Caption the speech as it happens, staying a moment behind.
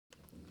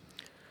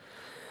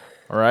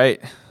All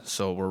right,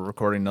 so we're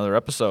recording another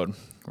episode.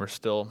 We're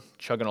still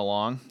chugging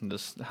along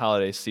this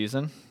holiday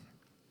season.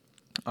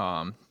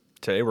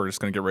 Today we're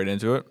just going to get right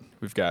into it.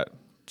 We've got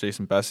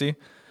Jason Besse,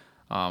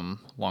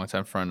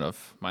 longtime friend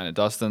of mine and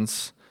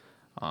Dustin's.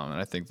 And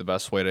I think the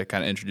best way to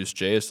kind of introduce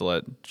Jay is to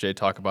let Jay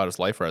talk about his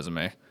life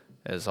resume,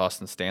 as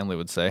Austin Stanley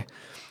would say.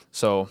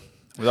 So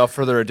without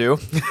further ado,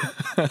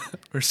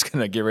 we're just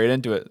going to get right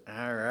into it.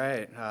 All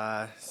right.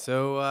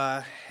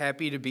 So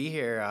happy to be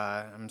here.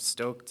 I'm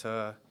stoked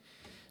to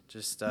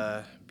just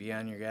be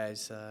on your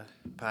guys'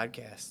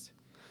 podcast.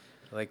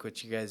 I like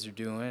what you guys are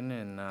doing,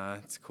 and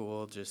it's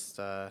cool just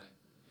to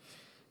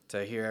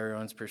hear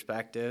everyone's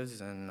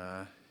perspectives. And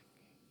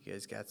you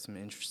guys got some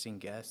interesting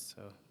guests,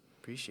 so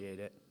appreciate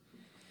it.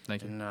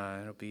 Thank you. And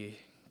it'll be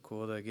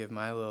cool to give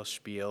my little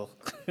spiel.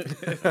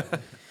 I've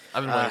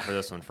been waiting for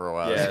this one for a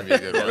while. Yeah, This is gonna be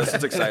a good one. this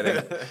is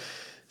exciting.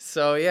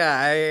 So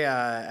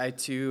yeah, I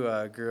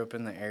too grew up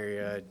in the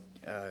area.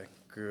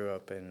 Grew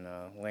up in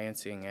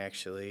Lansing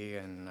actually,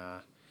 and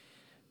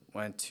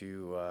went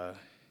to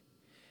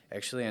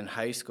actually in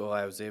high school.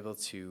 I was able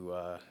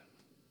to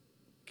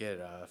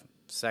get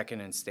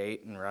second in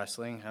state in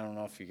wrestling. I don't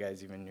know if you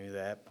guys even knew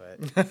that, but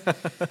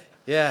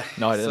yeah.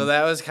 No, I didn't. So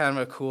that was kind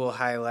of a cool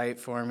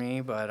highlight for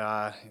me,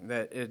 but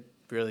that it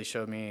really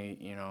showed me,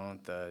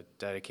 the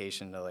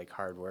dedication to like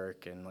hard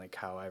work and like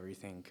how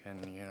everything can,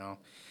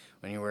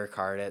 when you work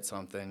hard at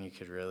something, you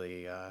could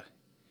really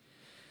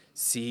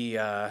see,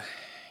 the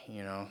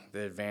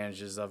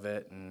advantages of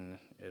it, and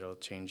it'll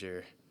change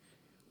your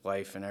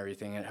life and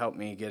everything. It helped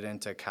me get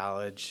into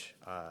college.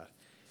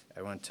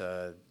 I went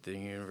to the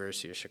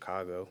University of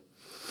Chicago,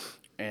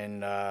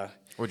 and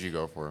What'd you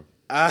go for?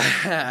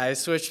 I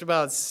switched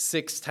about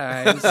 6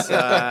 times.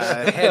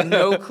 Had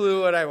no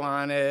clue what I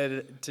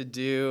wanted to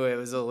do. It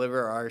was a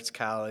liberal arts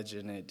college,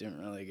 and it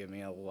didn't really give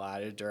me a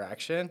lot of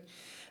direction.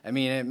 I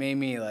mean, it made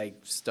me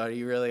like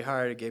study really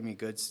hard. It gave me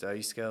good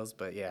study skills,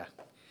 but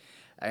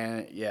I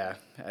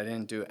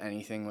didn't do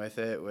anything with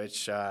it.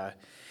 Which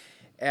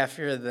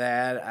after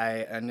that,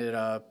 I ended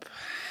up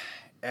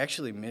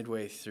actually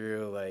midway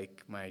through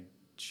like my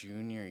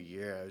junior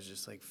year, I was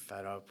just like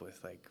fed up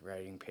with like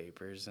writing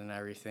papers and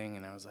everything,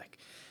 and I was like,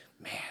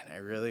 man, I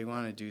really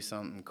want to do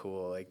something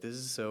cool. Like, this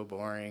is so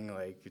boring.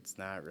 Like, it's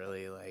not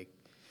really like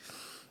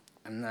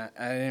I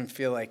didn't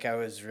feel like I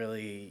was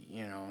really,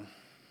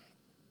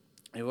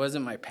 it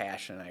wasn't my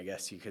passion, I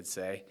guess you could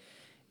say.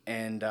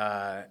 And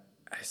I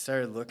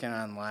started looking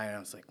online. I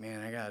was like,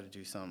 man, I got to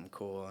do something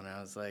cool. And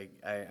I was like,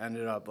 I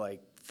ended up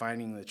like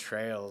finding the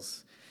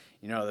trails,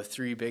 the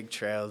 3 big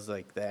trails,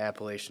 like the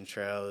Appalachian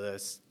Trail,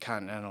 the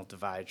Continental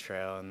Divide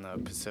Trail, and the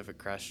Pacific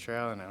Crest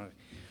Trail. And I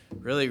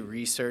really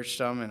researched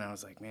them, and I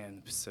was like, man,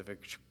 the Pacific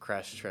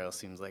Crest Trail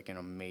seems like an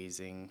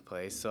amazing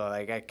place. So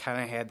like I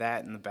kind of had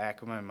that in the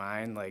back of my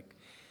mind, like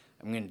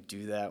I'm going to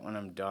do that when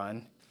I'm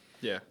done.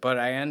 Yeah. But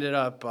I ended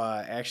up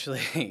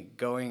actually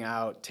going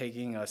out,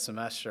 taking a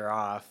semester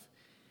off,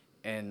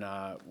 and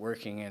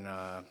working in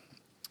a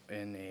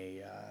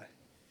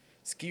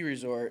ski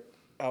resort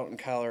out in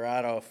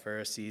Colorado for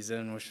a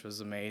season, which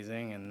was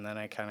amazing. And then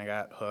I kind of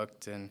got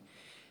hooked. And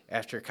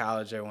after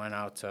college, I went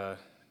out to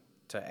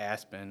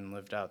Aspen,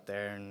 lived out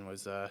there, and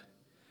was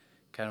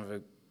kind of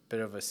a bit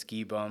of a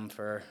ski bum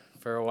for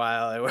a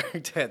while. I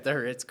worked at the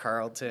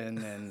Ritz-Carlton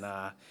and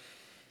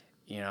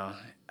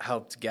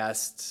helped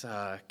guests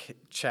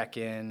check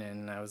in,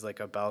 and I was like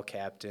a bell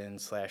captain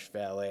 /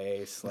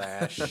 valet /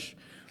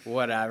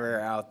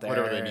 whatever out there.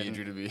 Whatever they need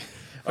you to be.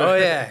 Oh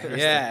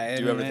yeah.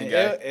 Do everything,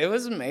 guy. It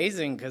was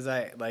amazing because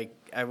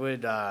I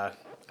would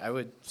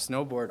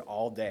snowboard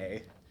all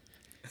day,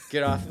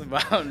 get off the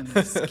mountain,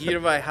 ski to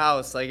my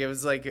house. Like, it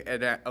was like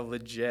a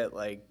legit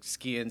like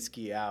ski in,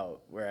 ski out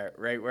right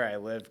where I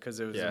lived, because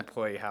it was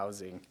employee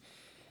housing.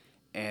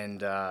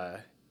 And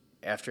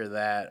after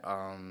that,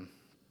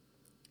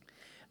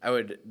 I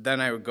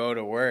would go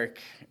to work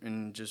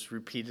and just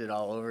repeat it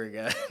all over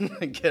again.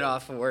 Get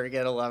off of work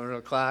at 11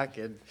 o'clock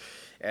and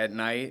at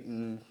night,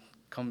 and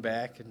come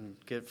back and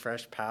get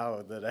fresh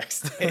pow the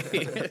next day.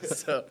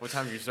 So What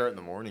time do you start in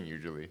the morning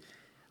usually?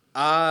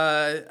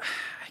 I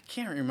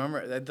can't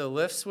remember. The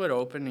lifts would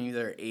open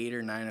either 8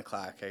 or 9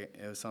 o'clock. It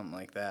was something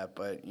like that.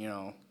 But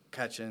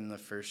catching the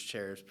first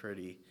chair is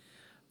pretty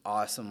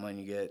awesome when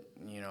you get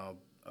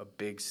a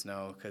big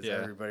snow, because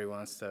everybody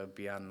wants to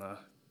be on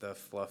the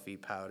fluffy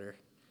powder.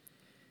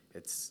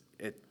 It's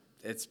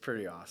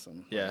pretty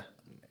awesome. Yeah.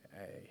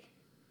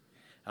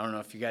 I don't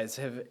know if you guys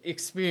have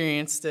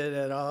experienced it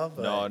at all.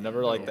 But No,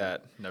 never like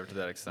that. Never to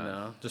that extent.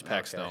 No? Just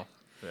pack Okay. snow.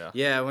 Yeah.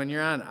 Yeah, when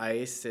you're on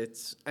ice,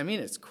 it's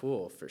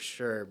cool for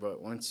sure, but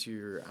once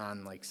you're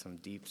on like some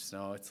deep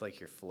snow, it's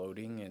like you're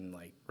floating, and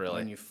like Really?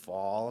 when you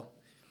fall,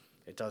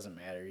 it doesn't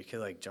matter. You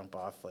could like jump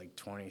off like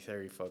 20,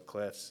 30-foot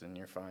cliffs and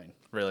you're fine.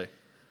 Really?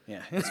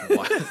 Yeah.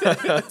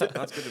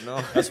 That's good to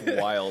know. That's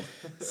wild.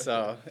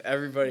 So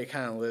everybody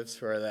kind of lives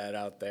for that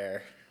out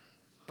there.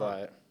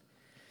 But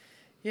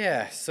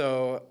yeah,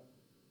 so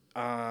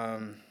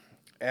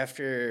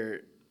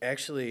after,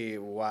 actually,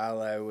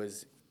 while I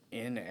was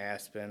in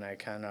Aspen, I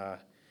kind of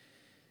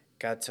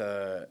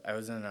I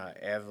was in an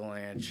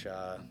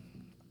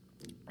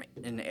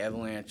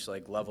avalanche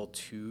like level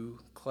 2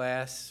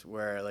 class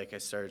where like I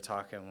started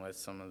talking with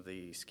some of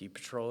the ski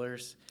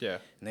patrollers. Yeah.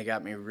 And they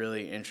got me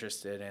really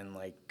interested in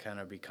like kind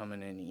of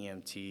becoming an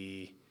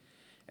EMT.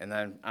 And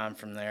then on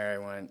from there, I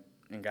went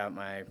and got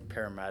my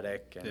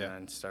paramedic and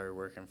then started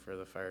working for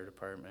the fire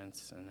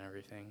departments and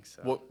everything.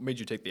 So. What made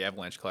you take the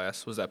avalanche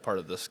class? Was that part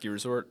of the ski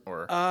resort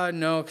or?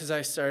 No, because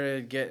I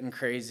started getting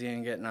crazy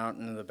and getting out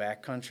into the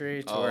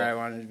backcountry to where I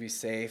wanted to be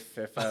safe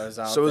if I was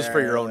out there. So it was for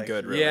your own like,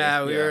 good, really?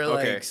 Yeah, we were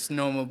okay. like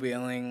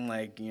snowmobiling,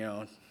 like,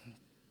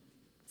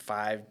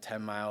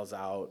 5-10 miles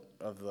out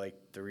of like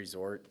the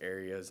resort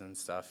areas and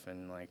stuff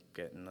and like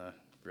getting the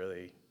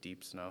really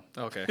deep snow.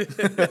 Okay.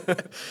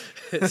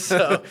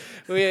 So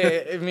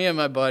me and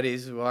my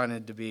buddies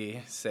wanted to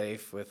be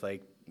safe with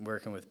like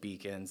working with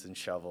beacons and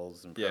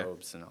shovels and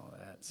probes and all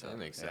that. So that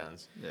makes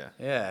sense. Yeah.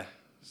 Yeah.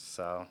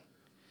 So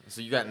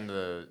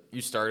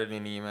you started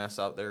in EMS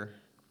out there?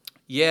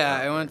 yeah,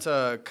 I went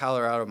to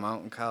Colorado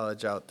Mountain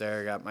College out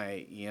there, got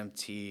my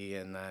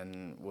EMT, and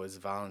then was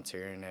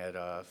volunteering at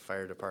a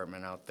fire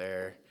department out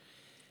there,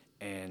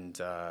 and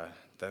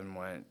then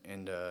went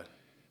into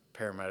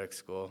paramedic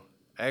school.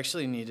 I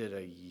actually needed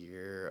a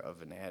year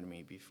of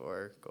anatomy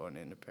before going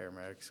into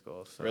paramedic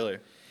school. So. Really?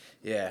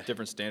 Yeah.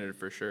 Different standard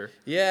for sure.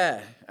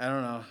 Yeah, I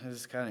don't know. It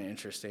was kind of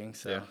interesting.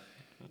 So,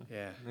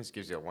 yeah. This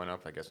gives you a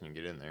one-up, I guess, when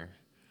you get in there.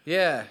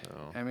 Yeah.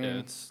 Oh. I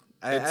mean,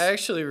 Yeah, I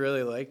actually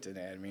really liked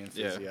anatomy and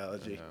Yeah.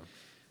 physiology. Yeah.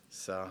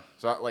 So.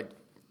 So, like,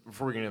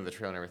 before we get into the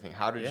trail and everything,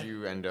 how did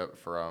you end up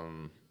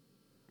from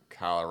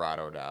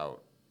Colorado to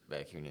out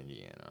back here in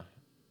Indiana?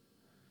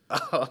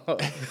 Oh.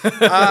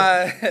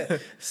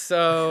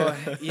 So,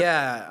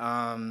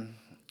 yeah,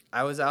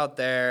 I was out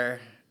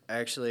there. I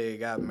actually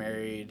got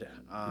married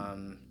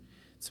to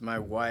my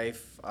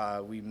wife.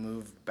 We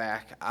moved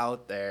back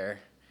out there.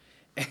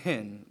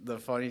 And the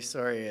funny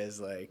story is,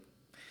 like,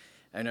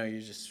 I know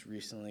you just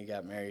recently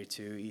got married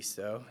to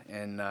Isto.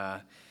 And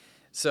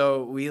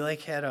so we, like,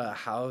 had a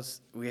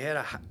house. We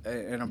had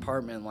an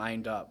apartment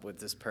lined up with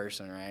this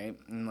person, right?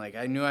 And, like,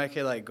 I knew I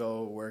could, like,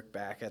 go work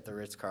back at the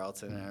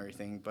Ritz-Carlton and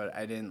everything, but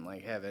I didn't,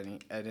 like, I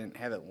didn't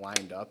have it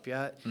lined up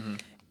yet. Mm-hmm.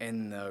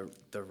 And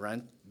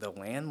the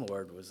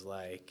landlord was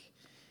like,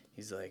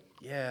 he's like,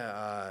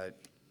 yeah,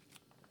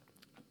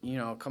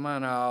 come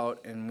on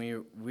out. And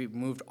we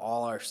moved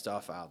all our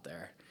stuff out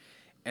there.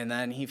 And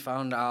then he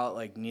found out,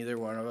 like, neither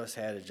one of us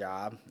had a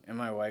job, and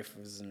my wife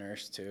was a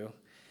nurse, too.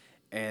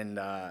 And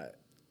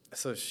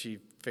so she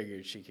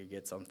figured she could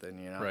get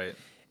something, Right.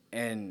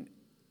 And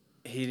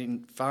he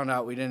found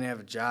out we didn't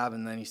have a job,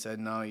 and then he said,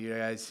 no, you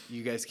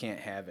guys can't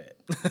have it.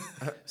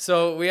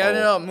 So we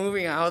ended up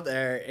moving out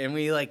there, and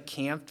we, like,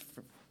 camped.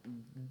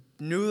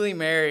 Newly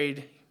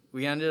married,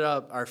 we ended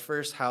up, our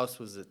first house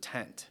was a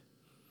tent.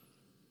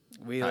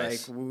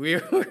 Nice. We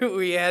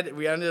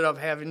ended up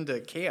having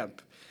to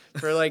camp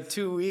for like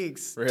 2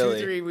 weeks,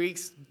 Really? 2-3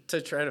 weeks to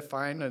try to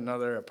find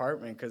another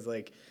apartment because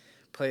like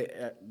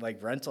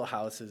rental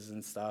houses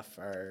and stuff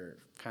are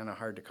kind of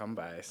hard to come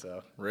by.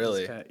 So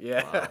Really?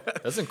 Yeah. Wow.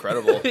 That's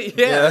incredible.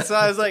 Yeah. So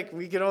I was like,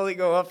 we can only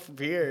go up from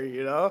here, Is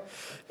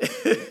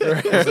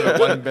it a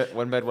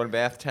one bed, one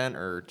bath tent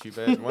or 2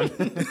 bed, one?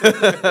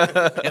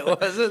 It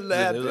wasn't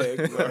that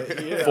big. But,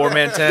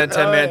 4-man tent,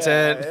 10-man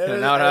tent,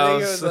 an outhouse. I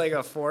think it was like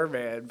a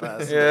 4-man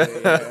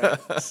possibly.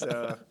 Yeah.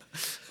 So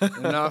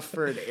enough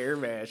for an air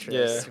mattress.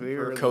 Yeah, we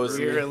were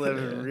cozy. We were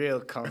living real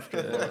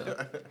comfortable.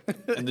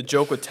 And the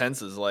joke with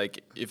tents is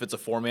like, if it's a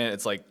 4-man,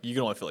 it's like you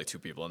can only fit like 2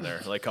 people in there,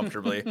 like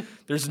comfortably.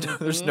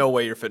 There's no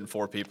way you're fitting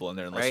 4 people in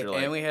there unless Right, you're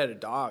like and we had a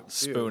dog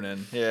too.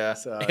 spooning. Yeah,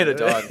 So, and a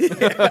dog.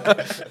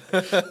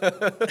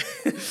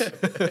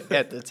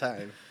 At the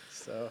time.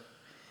 So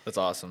That's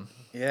awesome.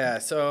 yeah.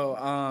 So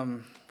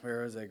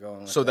where was I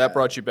going with So that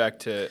brought you back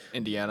to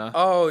Indiana.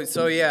 Oh,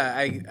 so yeah,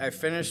 I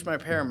finished my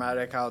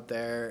paramedic out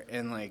there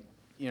and like,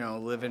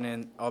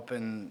 living up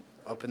in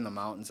the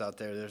mountains out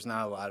there, there's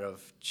not a lot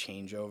of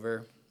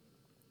changeover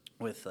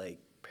with like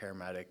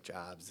paramedic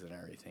jobs and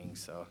everything.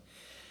 So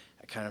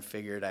I kind of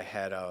figured I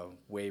had a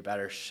way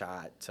better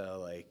shot to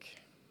like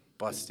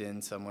bust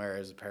in somewhere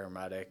as a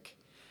paramedic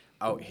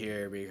out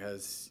here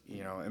because,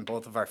 and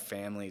both of our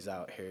families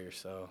out here.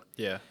 So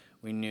Yeah.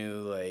 we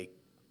knew like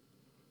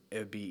it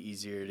would be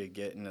easier to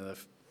get into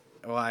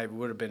I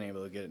would have been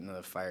able to get into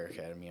the fire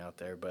academy out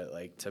there, but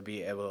like to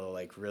be able to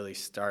like really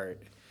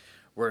start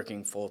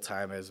working full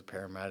time as a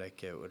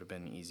paramedic, it would have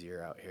been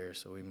easier out here.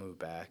 So we moved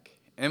back,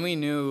 and we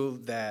knew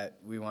that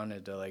we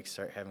wanted to like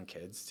start having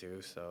kids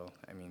too. So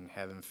I mean,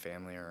 having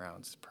family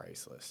around is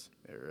priceless.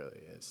 It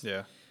really is.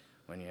 Yeah.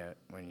 When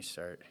you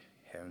start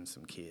having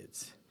some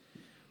kids.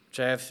 Which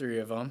I have 3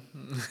 of them,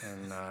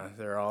 and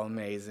they're all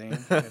amazing.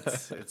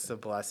 It's a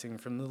blessing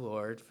from the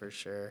Lord for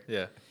sure.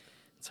 Yeah.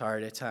 It's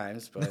hard at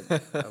times,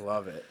 but I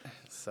love it.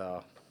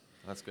 So,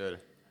 That's good.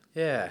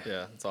 yeah.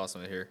 Yeah. It's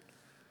awesome to hear.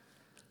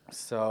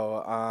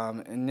 So,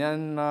 and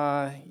then,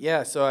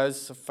 so I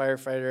was a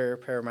firefighter,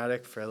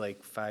 paramedic for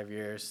like 5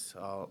 years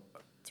all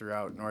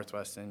throughout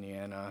Northwest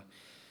Indiana.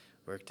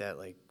 worked at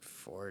like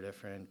 4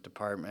 different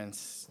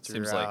departments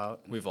Seems like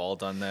throughout. we've all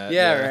done that.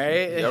 Yeah,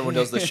 right? Everyone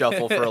does the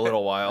shuffle for a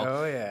little while.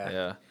 Oh, yeah.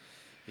 Yeah.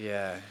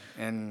 Yeah,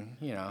 and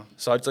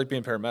So how'd you like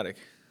being paramedic?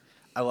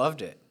 I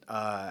loved it.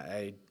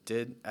 I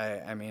did.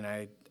 I mean,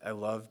 I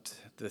loved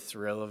the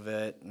thrill of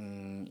it,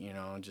 and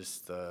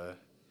just the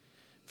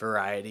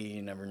variety.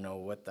 You never know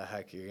what the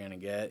heck you're gonna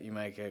get. You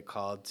might get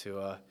called to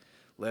a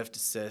lift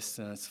assist,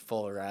 and it's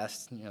full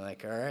arrest, and you're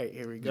like, all right,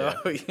 here we go.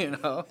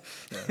 Yeah.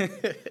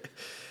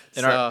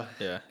 So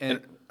yeah.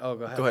 oh,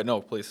 go ahead. Go ahead.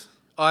 No, please.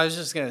 Oh, I was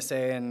just gonna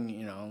say,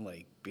 and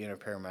like being a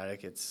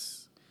paramedic,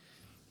 it's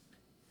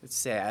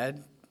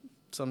sad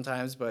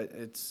sometimes, but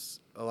it's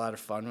a lot of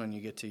fun when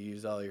you get to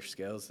use all your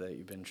skills that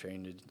you've been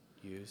trained to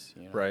use.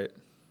 Right.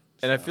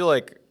 And I feel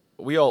like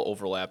we all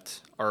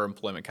overlapped. Our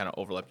employment kind of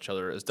overlapped each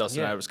other. As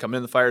Dustin and I was coming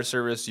in the fire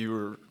service, you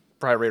were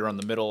probably right around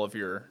the middle of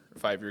your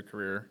 5-year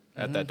career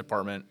at that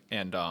department.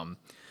 And I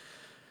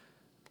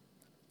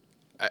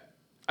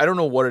don't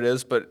know what it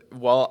is, but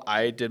while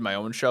I did my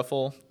own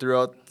shuffle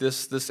throughout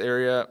this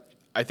area,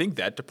 I think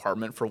that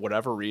department, for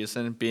whatever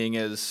reason, being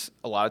as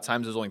a lot of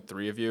times there's only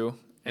 3 of you,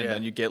 and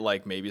then you get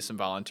like maybe some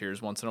volunteers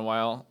once in a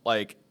while,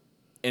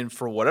 and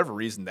for whatever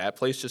reason, that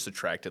place just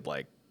attracted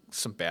like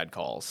some bad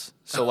calls.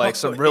 So like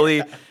some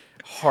really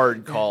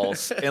hard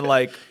calls, and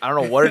like I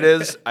don't know what it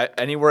is.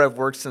 Anywhere I've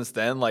worked since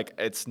then, like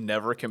it's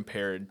never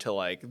compared to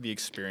like the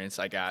experience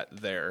I got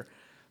there.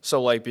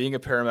 So like being a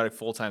paramedic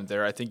full time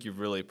there, I think you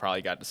really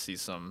probably got to see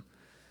some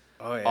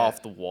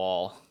off the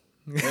wall.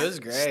 It was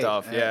great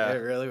stuff. Yeah, it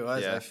really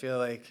was. Yeah. I feel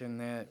like in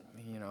that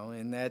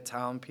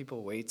town,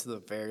 people wait to the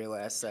very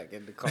last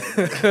second to call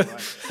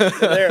 911.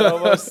 They're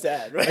almost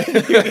dead when you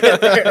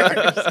get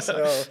there.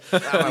 So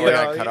My way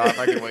got cut off.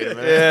 I can wait a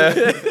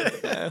minute.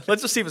 Yeah.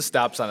 Let's just see if it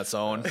stops on its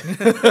own.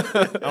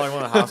 Only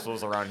one of the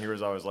hospitals around here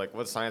was always like,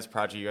 "What science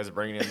project you guys are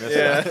bringing in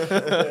this?" One?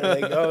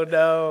 They're like, "Oh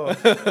no,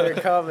 they're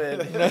coming!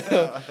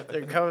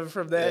 They're coming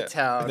from that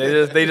town."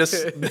 They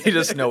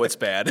just know it's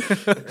bad.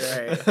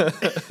 Right.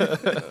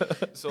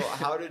 So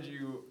how did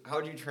you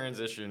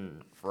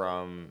transition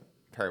from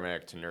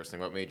paramedic to nursing?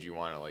 What made you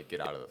want to like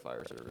get out of the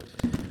fire service?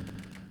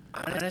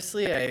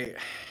 Honestly,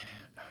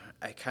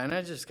 I kind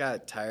of just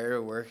got tired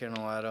of working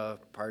a lot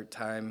of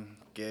part-time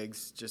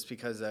gigs just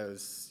because I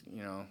was,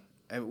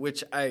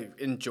 which I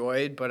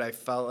enjoyed, but I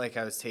felt like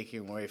I was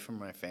taking away from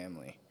my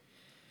family.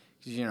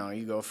 'Cause,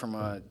 you go from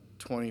a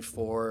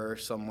 24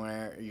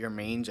 somewhere, your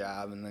main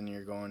job, and then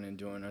you're going and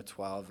doing a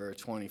 12 or a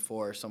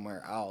 24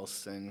 somewhere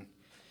else, and,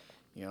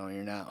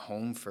 you're not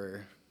home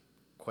for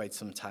quite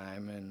some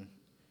time, and,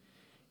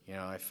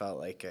 I felt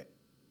like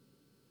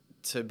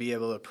to be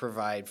able to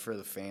provide for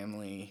the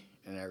family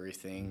and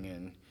everything,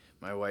 and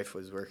my wife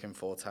was working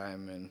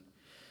full-time, and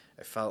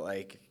I felt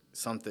like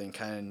something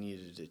kind of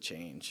needed to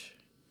change.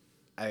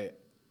 I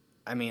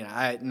mean,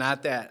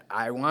 not that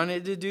I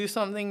wanted to do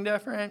something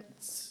different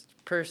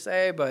per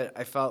se, but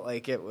I felt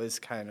like it was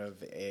kind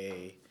of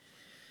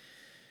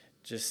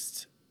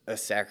just a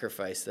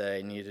sacrifice that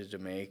I needed to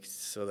make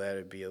so that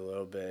it'd be a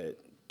little bit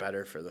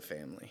better for the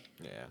family.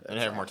 Yeah, and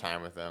have more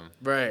time with them.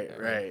 Right,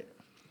 right.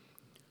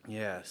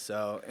 Yeah,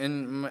 so,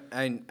 and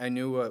I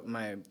knew what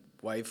my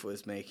wife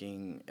was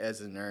making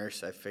as a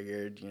nurse. I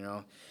figured,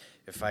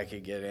 if I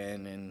could get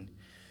in and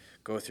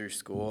go through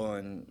school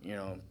and,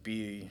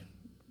 be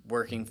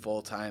working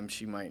full time,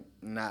 she might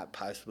not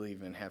possibly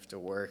even have to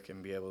work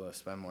and be able to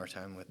spend more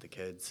time with the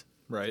kids.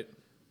 Right.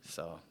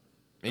 So.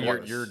 And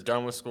you're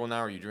done with school now?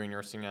 Are you doing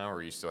nursing now,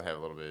 or you still have a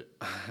little bit?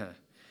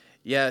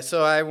 Yeah,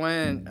 so I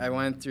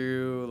went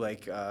through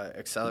like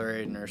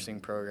accelerated nursing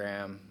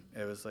program.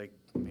 It was like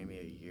maybe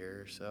a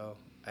year or so.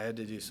 I had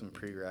to do some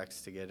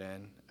prereqs to get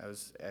in. I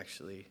was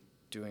actually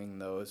doing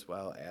those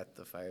while at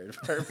the fire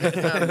department,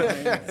 not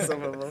doing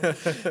some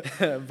of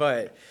them.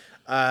 But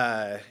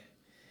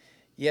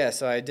yeah,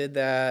 so I did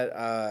that.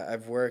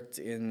 I've worked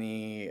in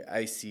the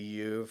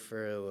ICU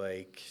for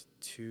like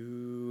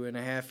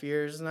 2.5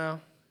 years now.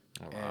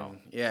 Oh, wow. And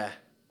yeah,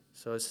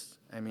 so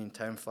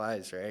time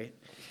flies, right?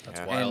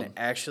 That's wild. And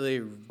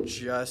actually,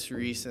 just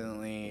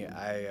recently,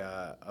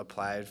 I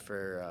applied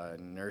for a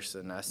nurse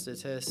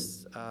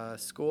anesthetist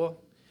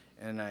school,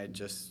 and I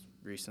just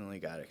recently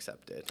got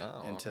accepted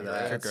into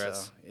that.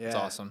 Congrats. So, yeah, That's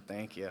awesome.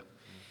 Thank you.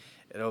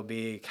 It'll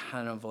be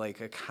kind of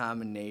like a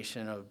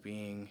combination of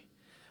being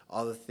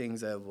all the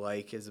things I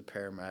like as a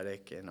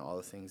paramedic and all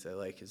the things I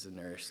like as a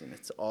nurse, and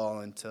it's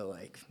all into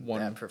like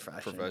One that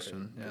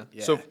profession.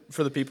 Yeah. So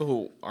for the people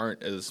who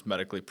aren't as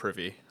medically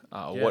privy,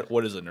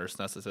 what is a nurse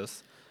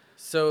anesthetist?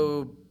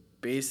 So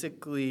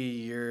basically,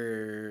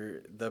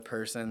 you're the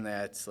person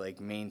that's like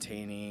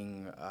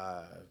maintaining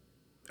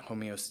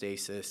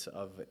homeostasis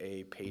of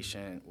a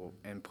patient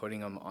and putting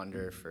them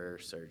under for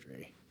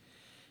surgery,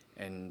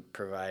 and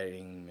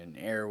providing an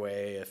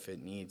airway if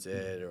it needs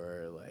it,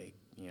 or like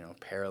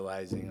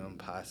paralyzing them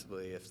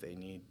possibly if they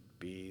need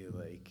be,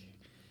 like,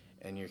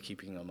 and you're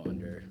keeping them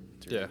under.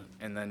 Yeah.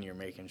 And then you're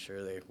making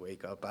sure they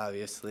wake up,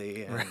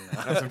 obviously. And,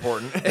 That's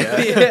important.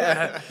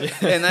 yeah.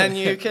 And then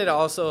you could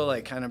also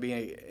like kind of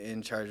be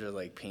in charge of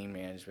like pain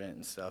management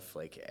and stuff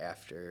like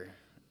after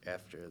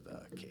after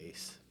the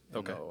case in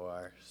Okay. the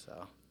OR.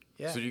 So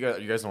yeah. So you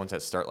guys the ones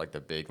that start like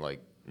the big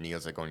like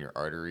needles like on your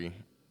artery?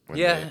 when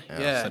Yeah,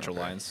 they- yeah. Central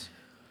okay. lines.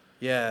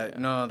 Yeah,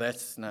 no,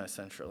 that's not a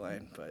central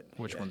line, but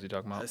Which yeah. ones are you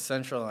talking about?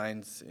 Central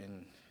lines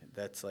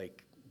that's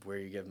like where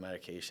you give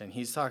medication.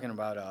 He's talking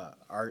about a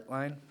art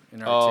line,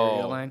 an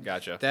arterial line.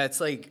 Gotcha. That's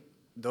like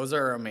those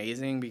are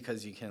amazing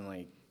because you can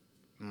like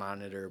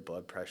monitor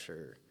blood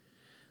pressure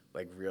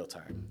like real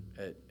time.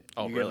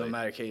 Oh, you give really? them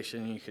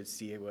medication, you could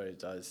see what it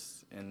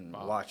does and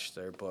Wow. watch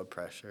their blood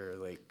pressure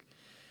like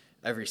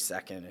every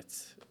second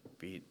it's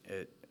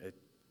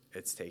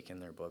taking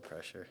their blood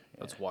pressure.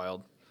 That's Yeah.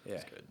 wild.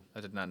 Yeah. Good.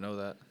 I did not know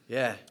that.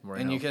 Yeah, More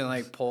and you now. can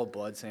like pull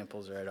blood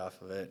samples right off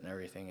of it and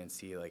everything, and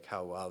see like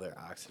how well they're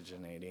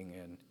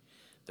oxygenating and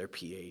their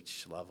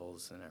pH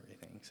levels and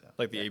everything. So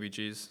Like the yeah.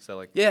 ABGs? Is that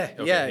like? Yeah,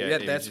 Okay, yeah.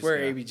 That's ABGs,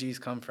 where yeah.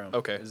 ABGs come from.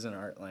 Okay. Is an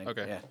art line.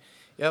 Okay. Yeah.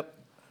 Yep.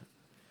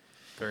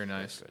 Very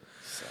nice.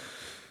 So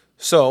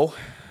So,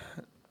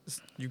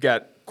 you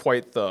got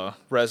quite the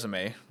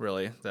resume,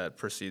 really, that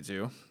precedes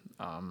you.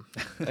 yeah.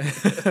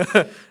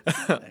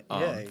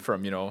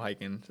 From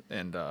hiking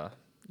and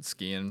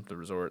skiing, the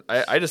resort.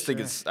 I just think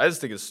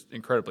it's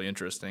incredibly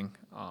interesting.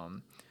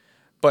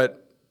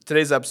 But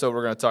today's episode,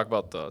 we're going to talk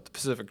about the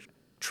Pacific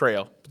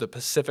Trail, the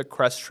Pacific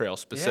Crest Trail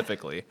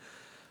specifically.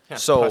 Yeah,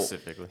 So-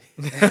 specifically.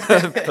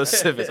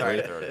 Specifically.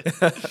 Sorry, throw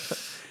it.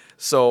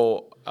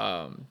 So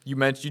you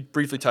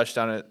briefly touched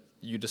on it.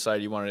 You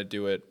decided you wanted to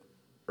do it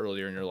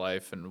earlier in your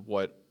life, and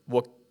what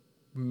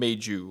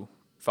made you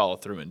follow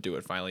through and do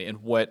it finally,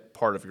 and what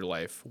part of your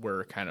life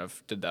where kind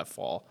of did that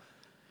fall?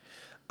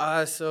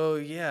 So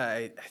yeah,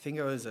 I think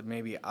I was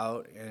maybe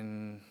out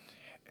in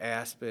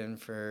Aspen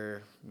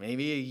for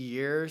maybe a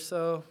year or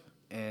so,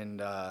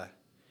 and I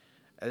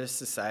just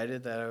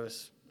decided that I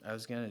was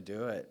gonna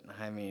do it.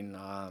 I mean,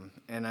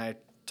 and I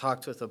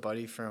talked with a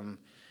buddy from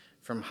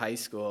high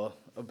school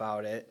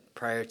about it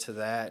prior to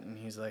that, and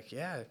he's like,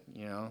 yeah,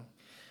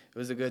 it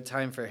was a good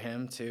time for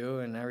him too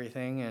and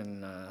everything,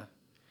 and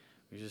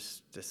we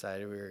just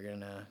decided we were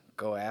gonna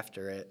go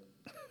after it.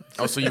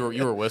 Oh, so you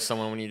were with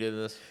someone when you did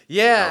this?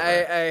 Yeah,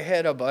 Okay. I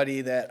had a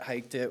buddy that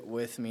hiked it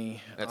with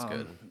me. That's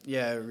good.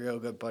 Yeah, a real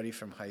good buddy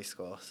from high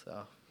school.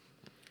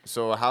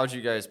 So how'd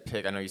you guys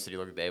pick? I know you said you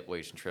looked at the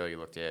Appalachian Trail, you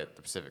looked at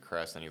the Pacific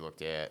Crest, and you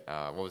looked at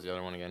what was the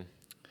other one again?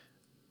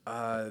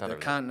 Thought The it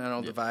was-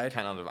 Continental yeah, Divide.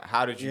 Continental Divide.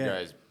 How did you Yeah.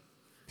 guys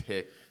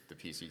pick the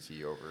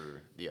PCT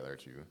over the other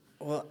two?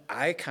 Well,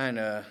 I kind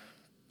of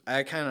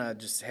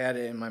just had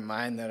it in my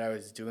mind that I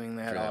was doing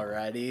that Sure.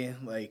 already,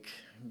 like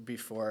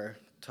before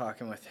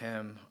talking with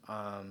him.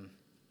 I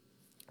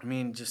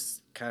mean,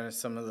 just kind of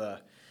some of the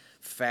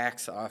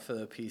facts off of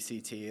the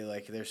PCT.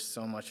 Like, there's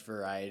so much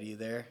variety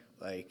there.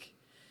 Like,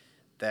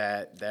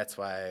 that's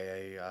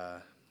why I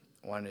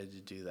wanted to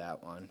do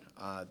that one.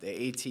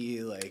 The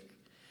AT, like,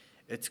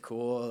 it's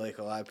cool. Like,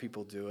 a lot of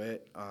people do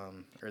it,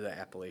 or the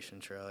Appalachian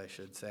Trail, I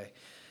should say.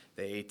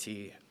 The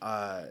AT,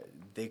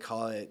 they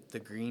call it the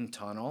Green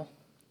Tunnel.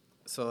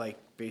 So, like,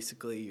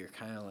 basically you're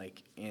kind of,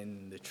 like,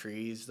 in the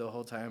trees the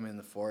whole time in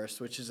the forest,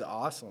 which is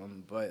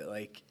awesome. But,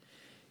 like,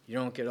 you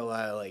don't get a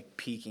lot of, like,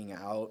 peeking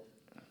out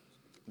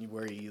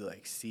where you,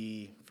 like,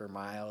 see for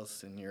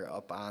miles and you're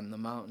up on the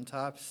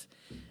mountaintops.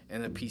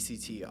 And the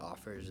PCT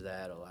offers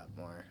that a lot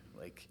more,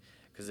 like,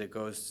 because it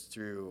goes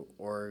through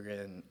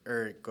Oregon,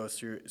 or it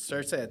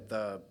starts at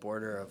the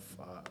border of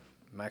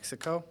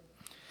Mexico.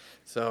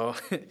 So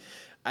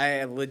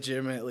I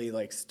legitimately,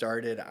 like,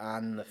 started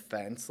on the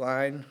fence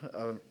line,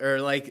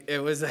 or, like, it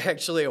was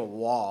actually a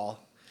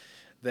wall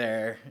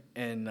there.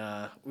 And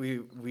we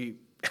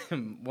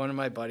one of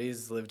my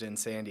buddies lived in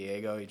San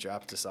Diego. He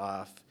dropped us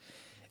off,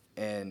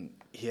 and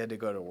he had to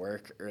go to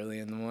work early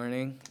in the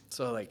morning.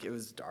 So, like, it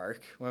was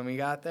dark when we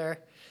got there.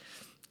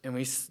 And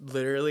we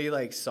literally,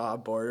 like, saw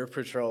Border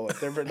Patrol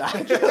with their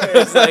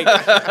binoculars, like,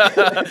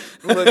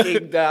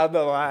 looking down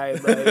the line.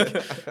 Like,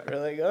 we're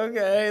like,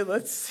 okay,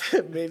 let's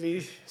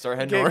maybe Start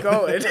heading get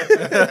north.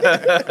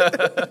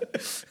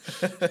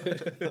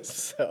 going.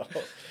 So,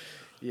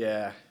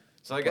 yeah.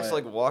 So I guess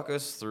But- like walk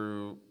us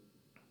through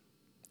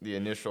the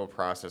initial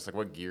process, like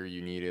what gear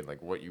you needed,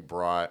 like what you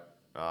brought.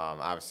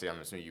 Obviously, I'm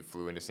assuming you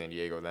flew into San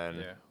Diego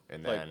then,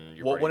 and Like, then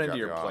your what buddy went into dropped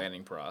your you off.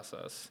 planning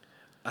process?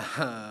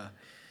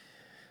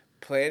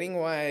 Planning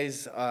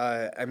wise,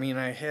 I mean,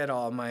 I had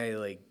all my,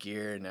 like,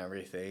 gear and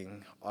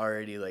everything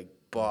already, like,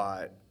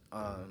 bought,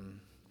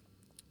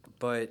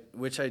 but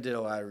which I did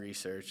a lot of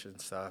research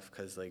and stuff,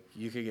 because, like,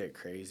 you could get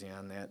crazy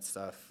on that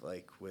stuff,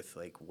 like, with,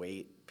 like,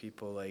 weight.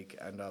 People, like,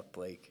 end up,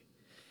 like,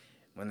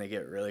 when they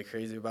get really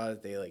crazy about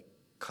it, they, like,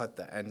 cut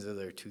the ends of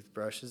their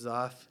toothbrushes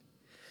off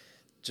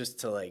just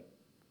to, like,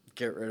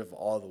 get rid of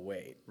all the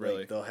weight. Really?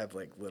 Like, they'll have,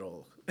 like,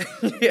 little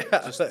yeah.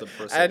 Just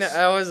the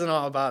I wasn't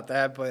all about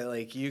that, but,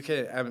 like, you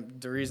can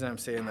the reason I'm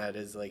saying that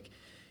is, like,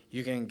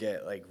 you can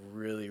get, like,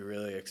 really,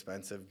 really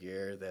expensive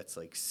gear that's,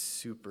 like,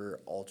 super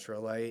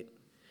ultralight,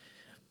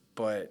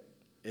 but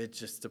it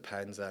just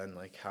depends on,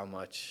 like, how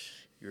much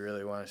you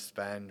really want to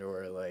spend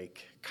or,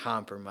 like,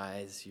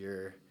 compromise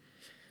your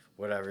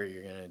whatever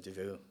you're going to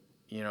do,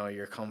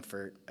 your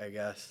comfort, I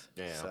guess.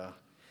 Yeah. So,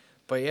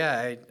 but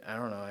yeah, I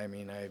don't know. I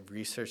mean, I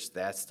researched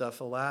that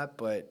stuff a lot,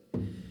 but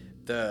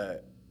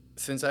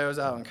since I was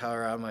out in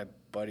Colorado, my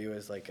buddy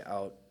was like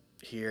out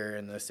here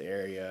in this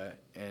area,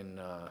 and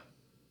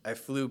I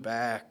flew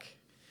back,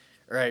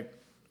 or I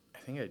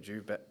think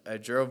I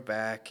drove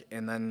back,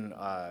 and then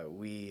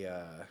we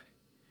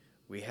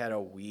had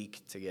a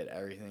week to get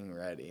everything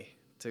ready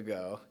to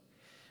go.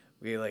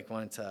 We I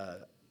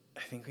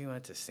think we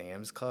went to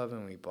Sam's Club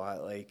and we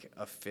bought like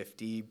a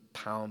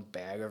 50-pound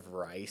bag of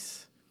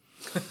rice.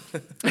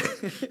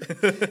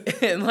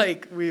 And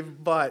like we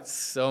bought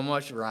so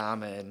much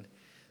ramen,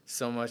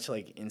 so much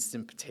like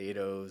instant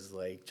potatoes,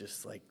 like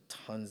just like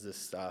tons of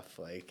stuff,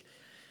 like,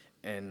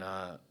 and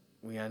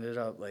we ended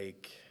up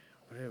like,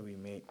 what did we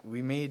make?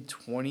 We made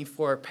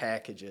 24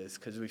 packages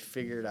because we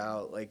figured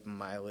out like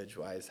mileage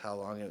wise how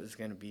long it was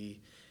going to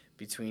be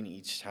between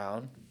each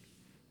town,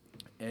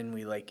 and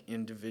we like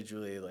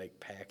individually like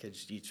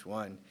packaged each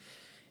one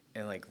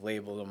and like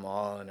labeled them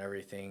all and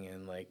everything,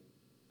 and like,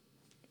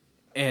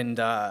 and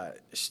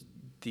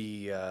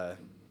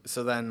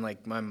so then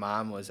like my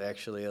mom was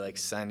actually like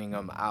sending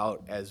them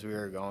out as we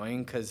were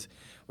going, because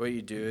what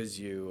you do is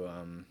you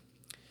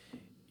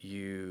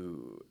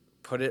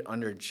put it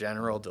under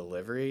general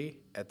delivery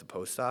at the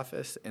post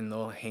office, and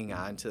they'll hang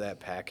on to that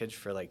package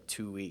for like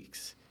 2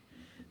 weeks.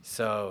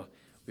 So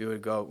we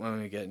would go, when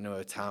we get into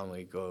a town,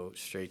 we'd go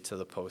straight to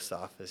the post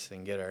office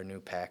and get our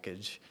new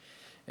package,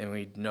 and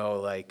we'd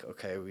know like,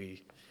 okay,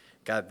 we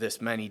got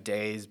this many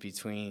days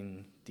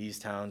between these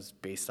towns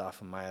based off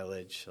of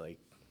mileage, like,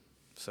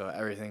 so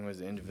everything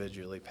was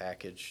individually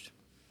packaged.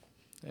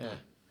 Yeah.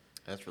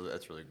 That's really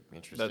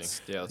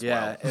interesting. That's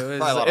Yeah, wild. it was.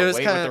 Probably a lot it of was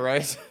weight kind with of the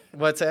rice.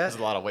 What's that? There's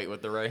a lot of weight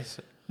with the rice.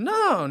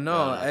 No.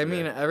 not I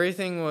mean, today.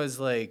 everything was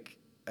like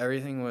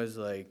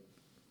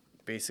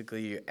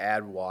basically you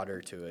add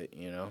water to it,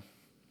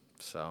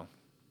 So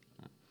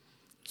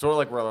So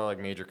what were like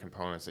major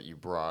components that you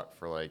brought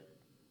for like,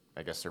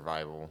 I guess,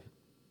 survival?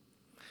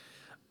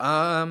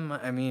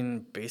 I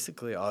mean,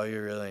 basically all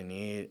you really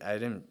need. I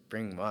didn't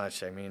bring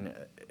much. I mean,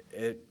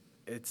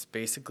 it's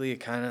basically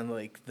kind of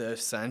like the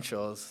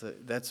essentials.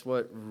 That's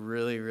what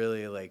really,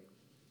 really like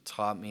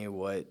taught me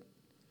what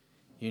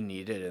you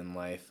needed in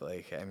life.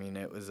 Like, I mean,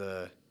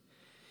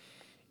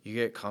 you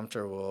get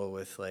comfortable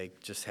with like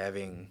just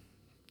having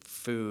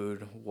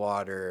food,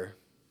 water,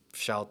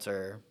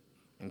 shelter,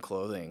 and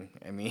clothing.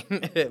 I mean,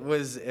 it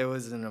was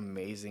an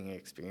amazing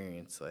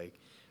experience. Like,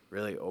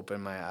 really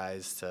opened my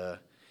eyes to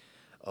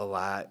a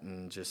lot,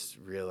 and just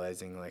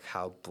realizing like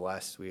how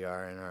blessed we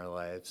are in our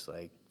lives,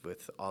 like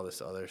with all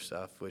this other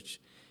stuff, which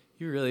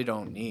you really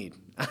don't need,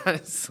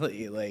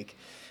 honestly. Like,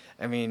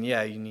 I mean,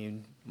 yeah, you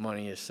need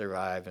money to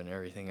survive and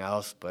everything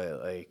else,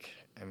 but like,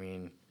 I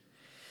mean,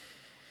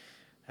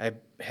 I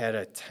had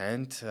a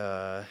tent,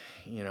 a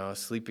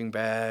sleeping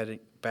bag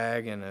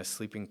and a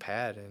sleeping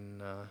pad,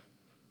 and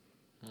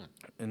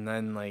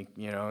then like,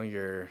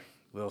 your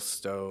little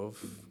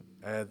stove.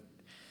 I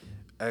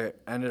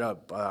ended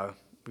up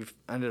we've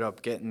ended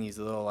up getting these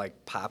little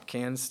like pop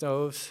can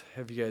stoves.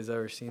 Have you guys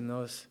ever seen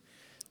those?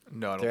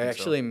 No, I don't They're think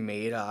actually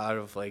made out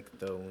of like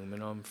the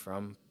aluminum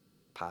from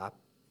pop,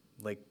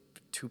 like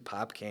 2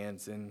 pop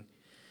cans, and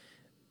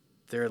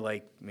they're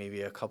like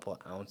maybe a couple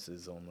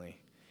ounces only.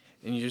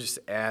 And you just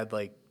add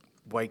like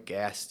white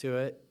gas to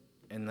it,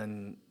 and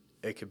then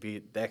that could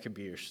be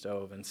your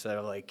stove instead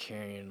of like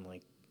carrying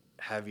like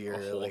heavier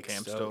A whole like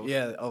camp stove. stove?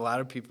 Yeah, a lot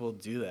of people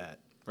do that.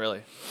 so.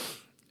 Really?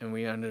 And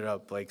we ended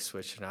up like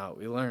switching out.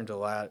 We learned a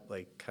lot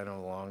like kind of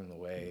along the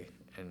way,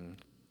 and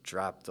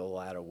dropped a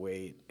lot of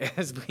weight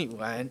as we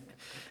went.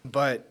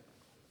 But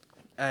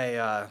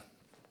I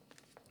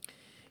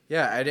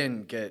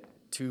didn't get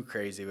too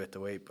crazy with the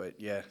weight, but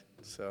yeah,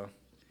 so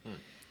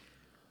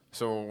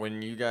So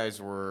when you guys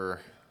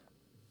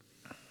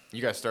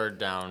started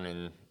down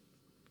in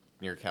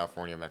near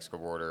California, Mexico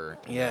border.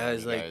 And yeah, then it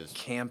was you like guys-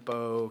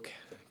 Campo,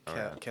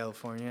 yeah.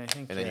 California, I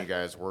think. And then yeah. you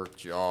guys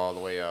worked all the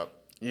way up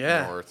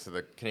Yeah. north to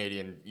the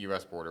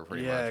Canadian-U.S. border,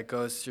 pretty Yeah, much. it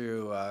goes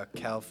through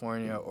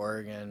California,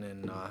 Oregon,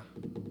 and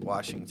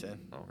Washington.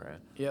 Okay.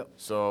 Yep.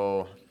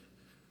 So,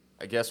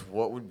 I guess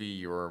what would be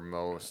your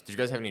most? Did you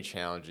guys have any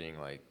challenging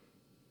like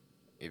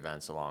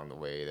events along the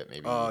way that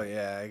maybe? Oh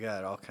yeah, I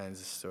got all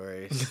kinds of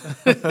stories.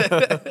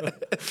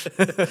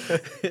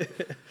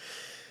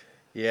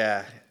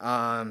 Yeah,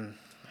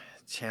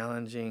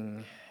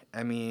 challenging.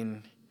 I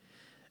mean,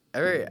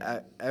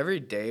 every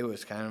day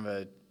was kind of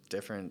a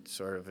different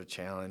sort of a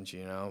challenge,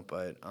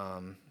 But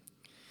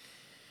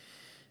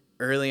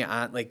early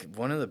on, like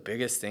one of the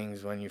biggest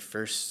things when you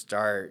first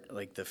start,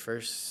 like the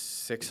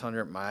first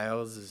 600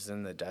 miles is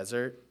in the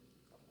desert,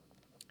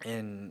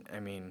 and I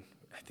mean,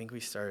 I think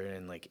we started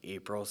in like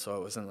April, so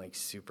it wasn't like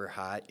super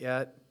hot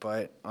yet,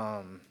 but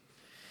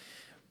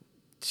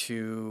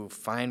to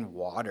find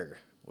water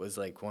was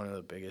like one of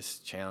the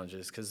biggest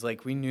challenges, because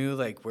like we knew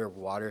like where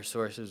water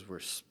sources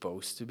were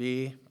supposed to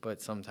be,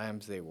 but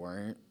sometimes they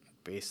weren't,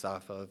 based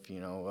off of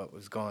what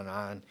was going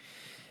on.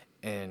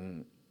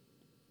 And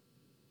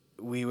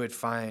we would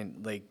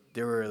find, like,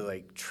 there were,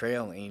 like,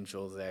 trail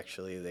angels,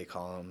 actually, they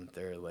call them.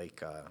 They're,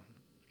 like,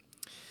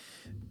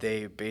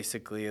 they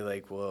basically,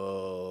 like,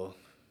 will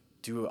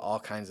do all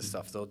kinds of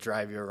stuff. They'll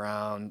drive you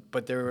around.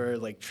 But there were,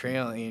 like,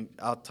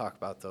 I'll talk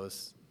about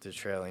the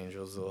trail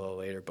angels a little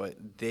later. But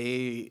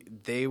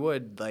they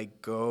would,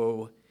 like,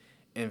 go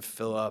and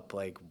fill up,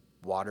 like,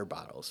 water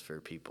bottles for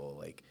people.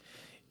 Like,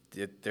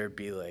 there'd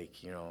be,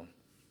 like, you know,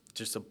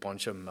 just a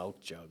bunch of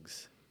milk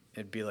jugs.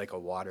 It'd be like a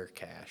water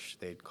cache,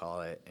 they'd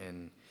call it.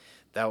 And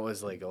that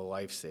was like a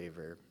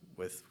lifesaver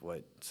with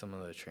what some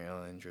of the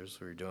trail angels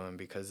were doing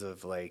because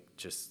of like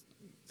just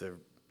the,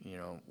 you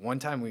know, one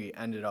time we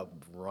ended up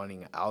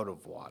running out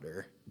of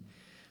water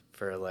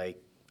for like,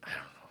 I don't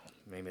know,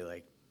 maybe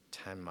like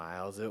 10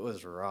 miles. It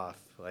was rough,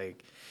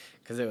 like,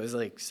 because it was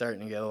like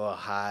starting to get a little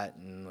hot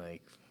and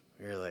like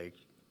we were like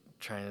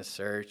trying to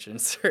search and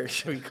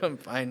search. We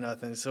couldn't find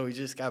nothing. So we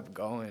just kept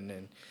going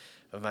and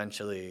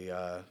eventually,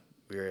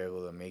 we were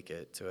able to make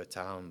it to a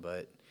town,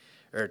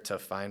 or to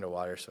find a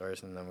water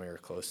source, and then we were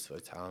close to a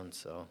town.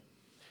 So,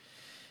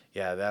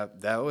 yeah,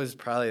 that was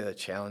probably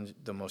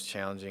the most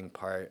challenging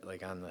part,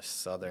 like on the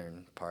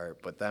southern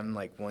part. But then,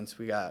 like once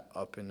we got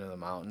up into the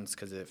mountains,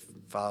 because it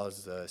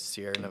follows the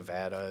Sierra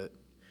Nevada,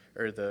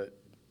 or the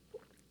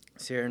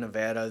Sierra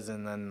Nevadas,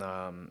 and then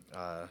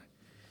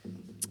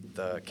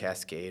the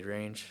Cascade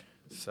Range.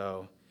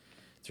 So,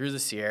 through the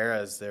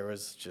Sierras, there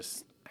was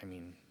just, I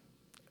mean,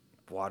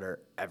 water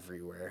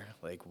everywhere,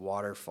 like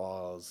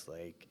waterfalls,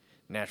 like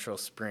natural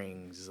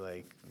springs,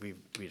 like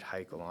we'd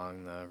hike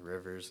along the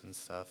rivers and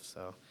stuff.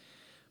 So,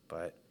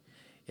 but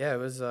yeah, it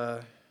was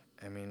I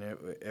mean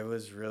it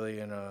was really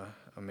an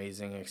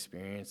amazing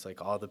experience.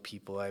 Like all the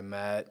people I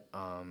met,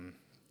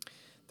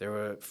 there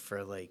were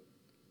I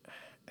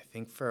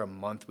think for a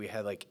month we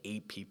had like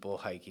 8 people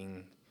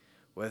hiking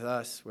with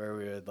us, where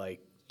we would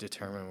like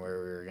determine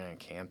where we were gonna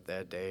camp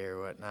that day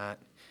or whatnot.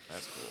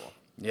 That's cool.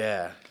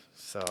 Yeah,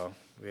 so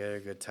we had a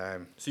good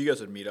time. So you guys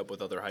would meet up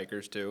with other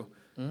hikers too,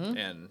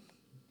 and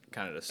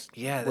kind of just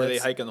Yeah, were they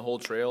hiking the whole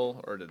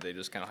trail, or did they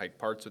just kind of hike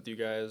parts with you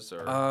guys?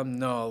 Or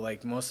No,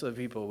 like most of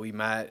the people we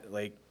met,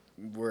 like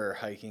were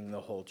hiking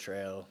the whole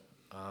trail,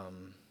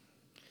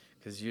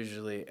 because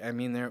usually, I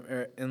mean,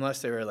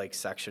 unless they were like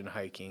section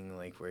hiking,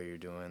 like where you're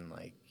doing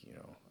like you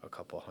know a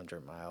couple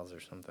 100 miles or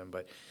something,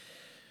 but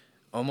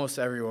almost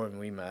everyone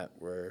we met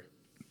were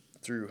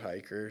through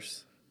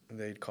hikers,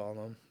 they'd call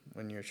them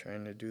when you're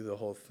trying to do the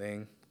whole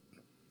thing.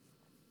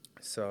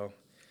 So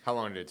How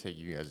long did it take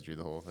you guys to do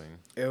the whole thing?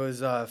 it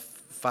was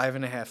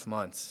 5.5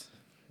 months,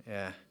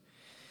 yeah.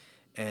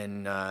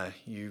 And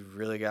you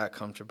really got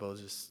comfortable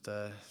just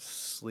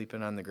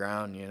sleeping on the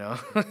ground, you know,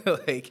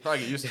 like. Probably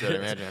get used to it, I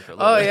imagine, after a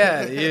little Oh bit.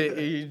 yeah,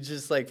 you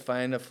just like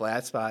find a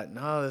flat spot, and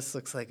oh, this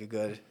looks like a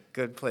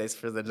good place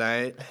for the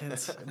night.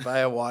 It's by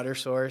a water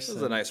source. this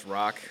is a nice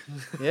rock.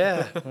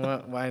 Yeah,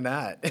 why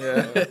not?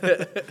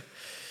 Yeah.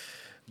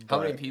 How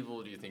many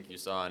people do you think you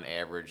saw on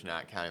average,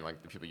 not counting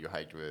like the people you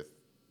hiked with,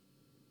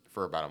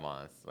 for about a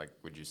month? Like,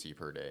 would you see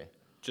per day?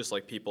 Just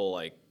like people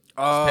like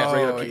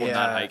Oh, people yeah.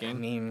 not hiking? I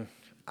mean,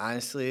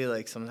 honestly,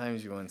 like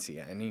sometimes you wouldn't see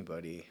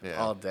anybody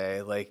Yeah. all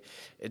day. Like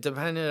it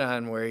depended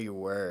on where you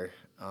were.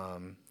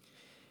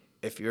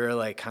 If you were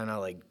like kind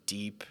of like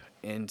deep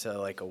into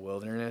like a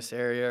wilderness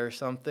area or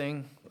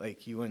something,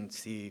 like you wouldn't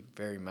see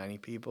very many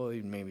people.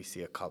 You'd maybe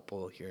see a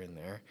couple here and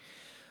there.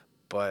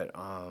 But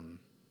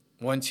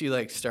once you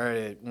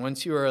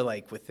were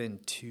like within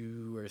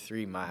 2 or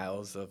 3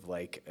 miles of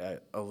like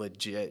a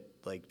legit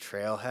like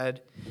trailhead,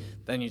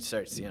 then you'd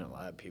start seeing a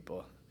lot of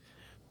people.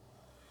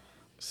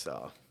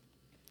 So,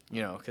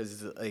 you know,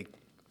 because like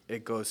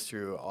it goes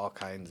through all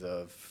kinds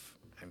of,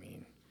 I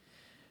mean,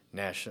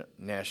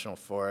 national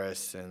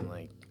forests and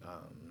like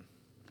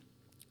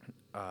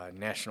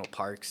national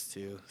parks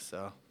too.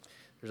 So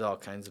there's all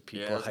kinds of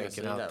people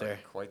hiking out there.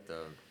 Like, quite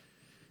the.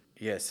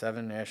 Yeah,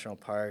 7 national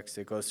parks.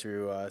 It goes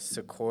through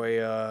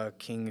Sequoia,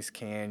 Kings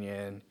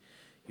Canyon,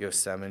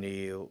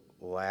 Yosemite,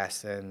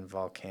 Lassen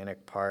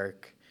Volcanic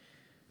Park,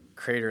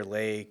 Crater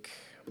Lake,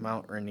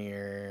 Mount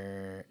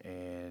Rainier,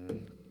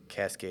 and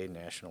Cascade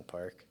National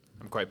Park.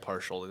 I'm quite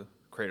partial to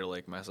Crater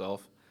Lake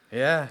myself.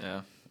 Yeah.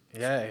 Yeah.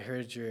 Yeah, I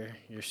heard your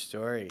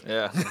story.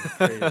 Yeah.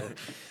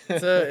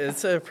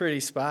 It's a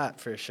pretty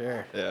spot for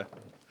sure. Yeah.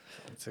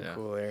 It's a Yeah.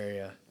 cool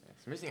area.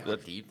 It's amazing how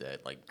deep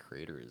that like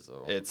crater is,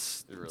 though.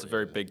 It's It really a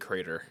very is. big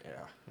crater.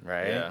 Yeah.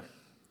 Right? Yeah.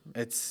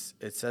 It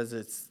says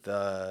it's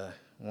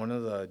one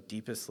of the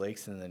deepest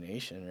lakes in the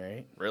nation,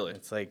 right? Really?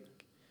 It's like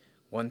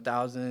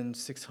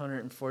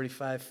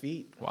 1,645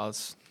 feet. Wow,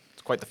 it's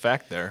quite the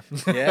fact there.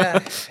 Yeah,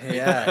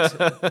 yeah. It's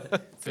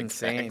Big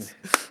insane.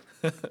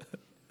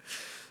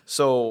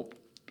 So,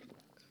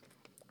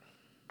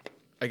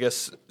 I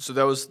guess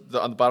that was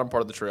on the bottom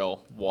part of the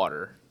trail,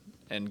 water,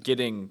 and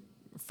getting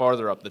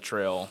farther up the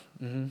trail,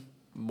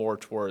 more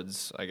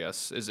towards, I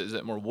guess, is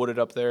it more wooded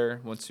up there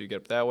once you get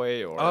up that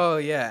way, or? Oh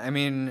yeah, I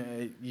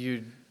mean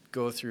you'd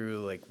go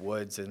through like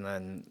woods and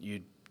then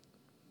you'd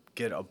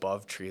get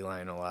above tree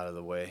line a lot of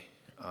the way.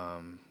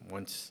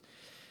 Once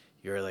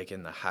you're like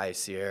in the high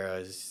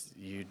Sierras,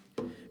 you'd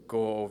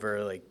go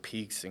over like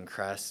peaks and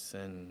crests,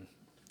 and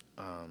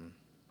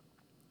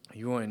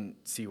you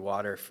wouldn't see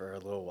water for a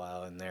little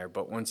while in there.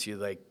 But once you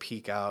like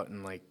peak out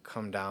and like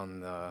come down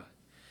the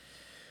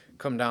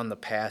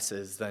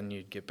passes, then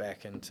you'd get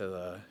back into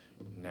the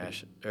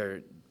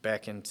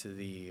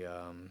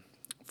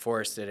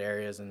forested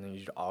areas, and then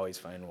you'd always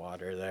find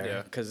water there.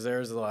 Yeah. Because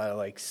there's a lot of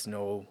like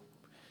snow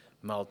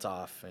melt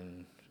off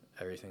and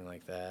everything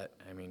like that.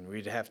 I mean,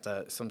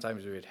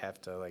 sometimes we would have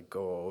to like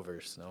go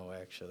over snow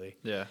actually.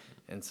 Yeah.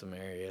 In some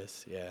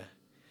areas, yeah.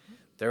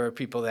 There were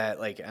people that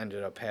like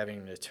ended up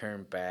having to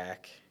turn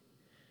back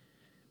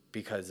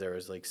because there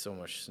was like so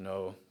much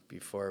snow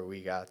before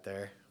we got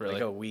there. Really?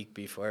 Like a week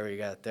before we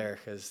got there,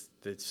 because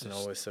the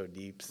snow was so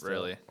deep still.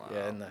 Really?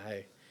 Yeah, Wow. in the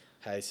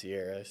high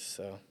Sierras.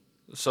 So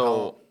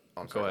So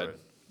I'm go sorry, ahead.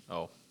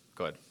 Oh,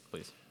 go ahead,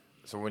 please.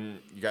 So when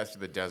you guys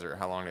through the desert,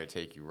 how long did it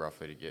take you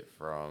roughly to get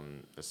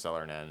from the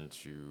southern end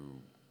to,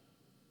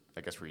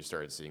 I guess, where you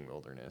started seeing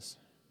wilderness?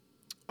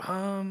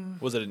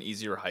 Was it an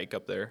easier hike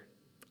up there?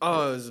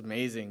 Oh, it was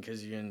amazing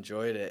because you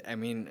enjoyed it. I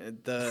mean,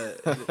 it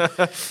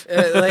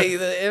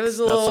was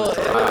a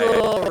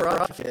little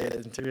rough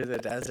getting through the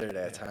desert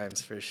at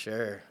times for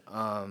sure.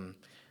 I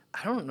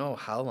don't know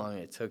how long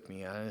it took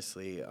me,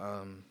 honestly.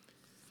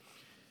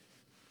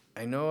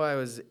 I know I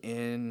was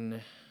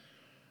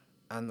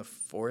on the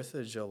 4th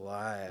of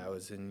July, I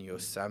was in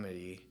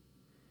Yosemite,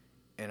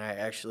 and I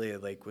actually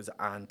like was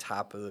on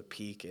top of the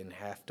peak in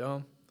Half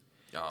Dome.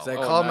 So I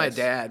called my nice.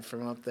 dad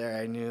from up there.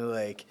 I knew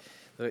like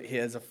he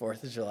has a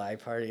 4th of July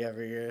party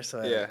every year,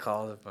 so I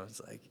called him. I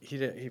was like, he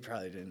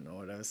probably didn't know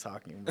what I was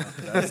talking about.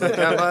 But I was like,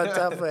 I'm on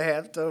top of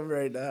Half Dome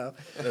right now.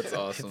 That's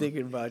awesome.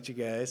 Thinking about you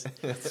guys.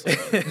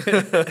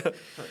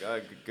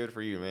 Good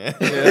for you, man.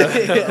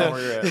 Yeah.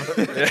 Where you're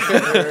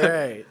at.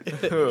 Right.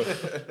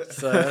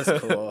 So that was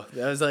cool.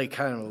 That was like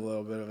kind of a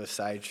little bit of a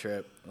side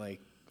trip,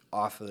 like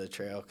off of the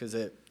trail, because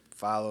it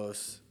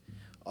follows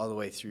all the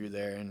way through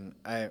there. And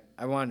I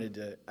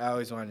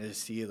always wanted to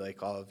see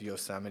like all of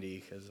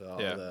Yosemite, because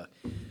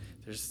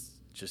there's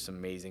just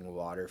amazing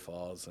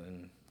waterfalls,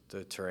 and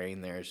the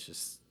terrain there is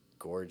just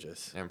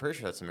gorgeous. Yeah, I'm pretty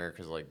sure that's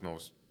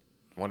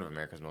one of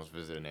America's most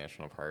visited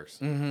national parks.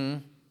 Mm-hmm.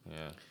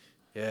 Yeah.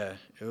 Yeah,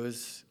 it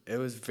was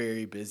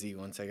very busy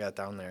once I got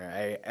down there.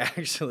 I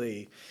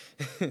actually,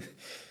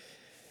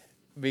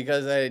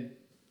 because I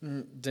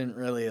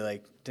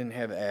didn't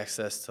have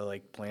access to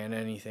like plan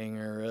anything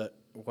or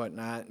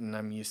whatnot, and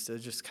I'm used to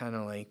just kind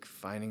of like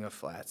finding a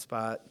flat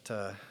spot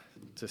to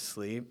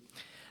sleep.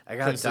 I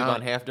got Couldn't sleep down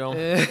on Half Dome?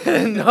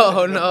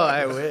 No,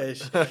 I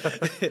wish.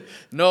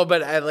 No,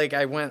 but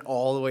I went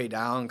all the way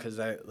down because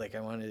I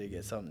wanted to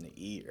get something to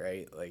eat,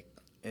 right?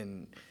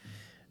 And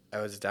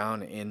I was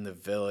down in the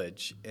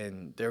village,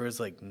 and there was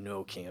like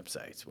no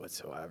campsites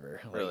whatsoever.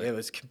 Really? It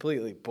was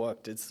completely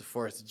booked. It's the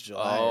 4th of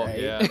July, right?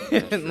 Yeah,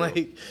 that's And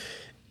true.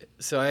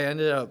 so I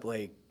ended up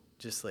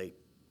just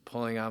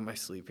pulling out my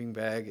sleeping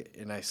bag,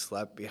 and I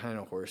slept behind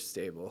a horse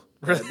stable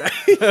that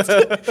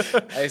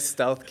night. I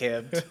stealth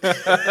camped.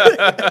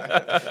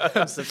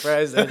 I'm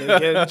surprised I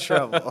didn't get in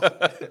trouble.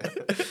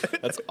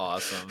 That's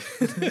awesome.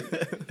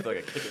 It's like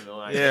a kick in the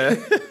line. Yeah.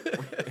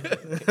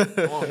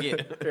 Come on, get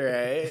it.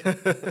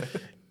 Right.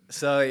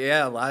 So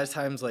yeah, a lot of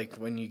times like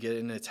when you get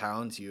into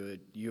towns, you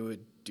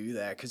would do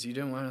that because you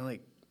didn't want to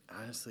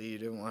honestly, you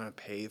didn't want to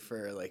pay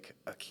for like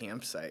a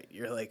campsite.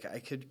 You're like, I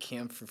could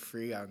camp for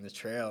free on the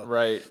trail.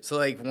 Right. So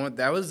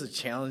that was the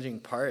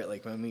challenging part.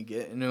 Like when we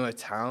get into a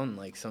town,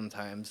 like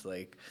sometimes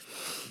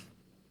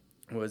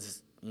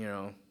was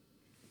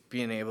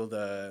being able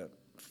to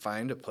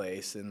find a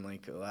place, and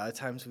like a lot of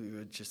times we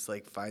would just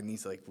find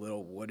these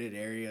little wooded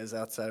areas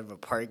outside of a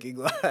parking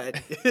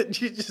lot.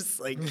 And you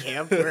just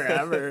camp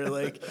wherever.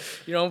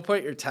 You don't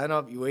put your tent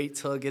up, you wait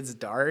till it gets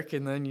dark,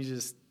 and then you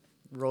just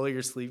roll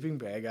your sleeping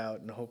bag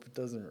out and hope it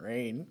doesn't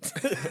rain.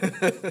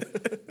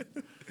 Did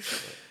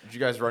you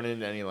guys run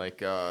into any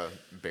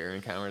bear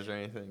encounters or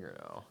anything, or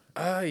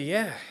no?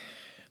 Yeah.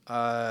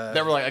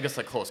 Never I guess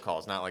close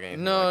calls, not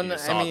anything. No, you no.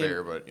 just saw a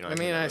bear, but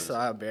I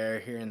saw a bear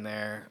here and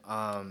there.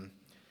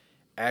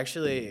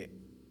 Actually,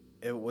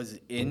 it was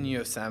in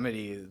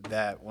Yosemite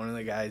that one of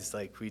the guys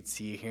we'd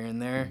see here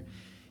and there.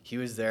 He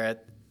was there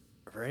at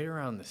right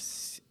around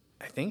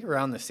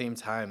around the same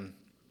time,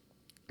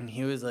 and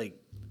he was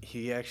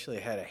he actually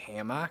had a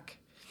hammock.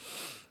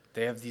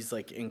 They have these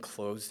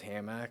enclosed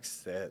hammocks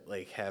that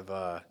have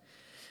a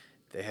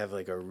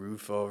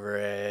roof over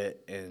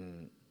it,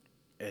 and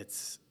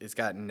it's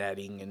got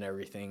netting and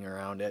everything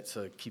around it,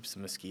 so it keeps the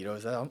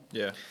mosquitoes out.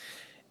 Yeah.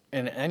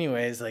 And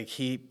anyways,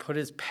 he put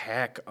his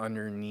pack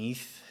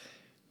underneath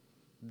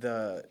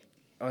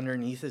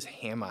his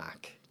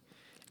hammock,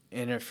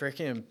 and a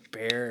freaking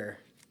bear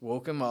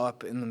woke him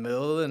up in the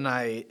middle of the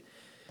night.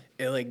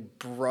 It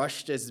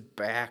brushed his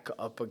back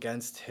up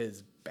against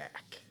his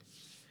back,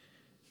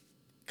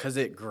 because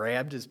it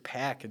grabbed his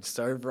pack and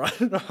started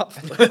running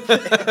off with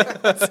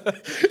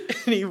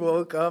it. And he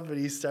woke up and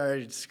he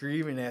started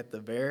screaming at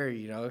the bear,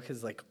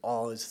 because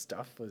all his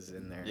stuff was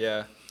in there.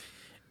 Yeah.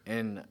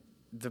 And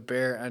the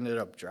bear ended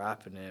up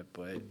dropping it,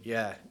 but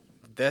yeah,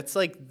 that's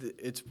like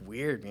it's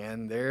weird,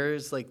 man.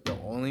 There's like the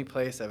only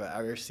place I've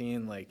ever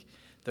seen like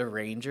the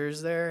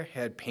rangers there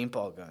had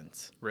paintball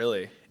guns.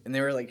 Really? And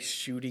they were like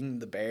shooting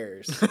the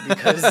bears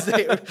because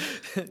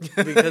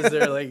because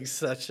they're like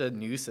such a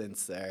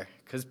nuisance there.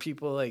 Because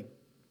people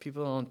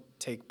don't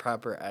take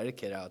proper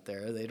etiquette out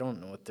there. They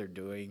don't know what they're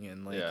doing,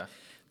 and like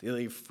they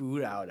leave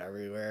food out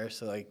everywhere.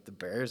 So like the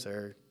bears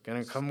are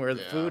gonna come where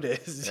the food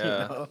is. You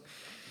know,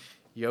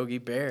 Yogi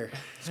Bear.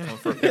 It's going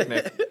for a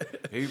picnic.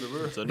 Hey,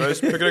 it's a nice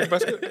picnic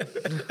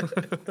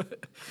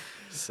basket.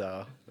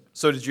 So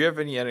did you have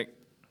any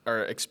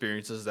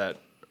experiences that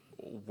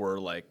were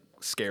like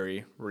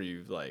scary? Where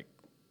you like,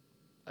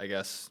 I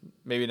guess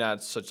maybe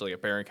not such like a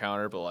bear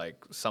encounter, but like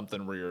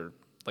something where you're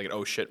like an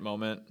oh shit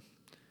moment?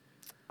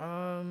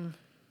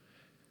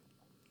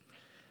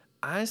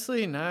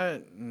 Honestly,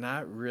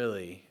 not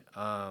really.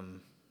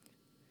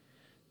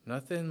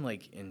 Nothing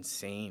like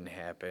insane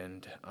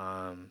happened.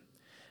 I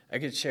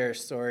could share a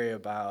story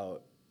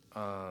about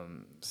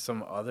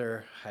some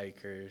other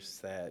hikers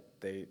that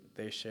they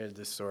shared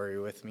the story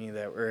with me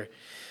that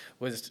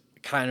was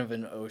kind of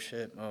an oh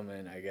shit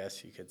moment, I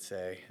guess you could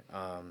say.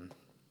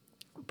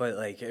 But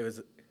like it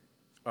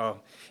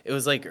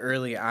was like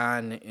early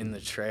on in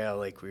the trail,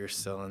 like we were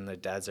still in the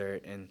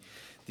desert, and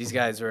these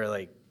guys were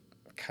like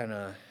kind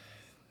of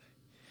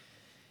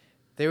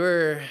they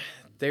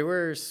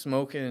were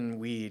smoking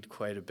weed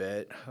quite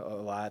a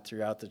lot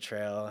throughout the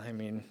trail. I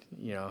mean,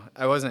 you know,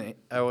 I wasn't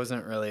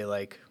really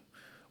like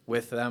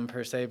with them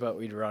per se, but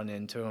we'd run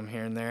into them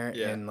here and there,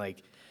 and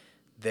like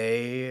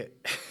they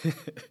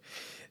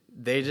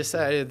they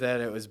decided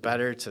that it was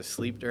better to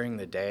sleep during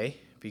the day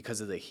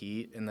because of the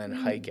heat and then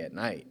hike at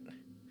night.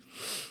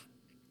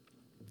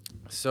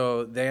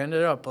 So they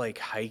ended up like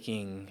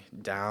hiking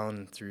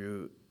down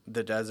through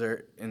the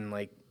desert, and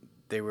like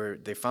they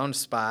found a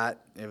spot.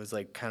 It was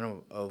like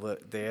kind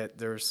of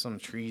there was some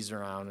trees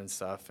around and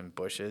stuff and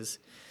bushes,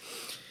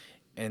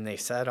 and they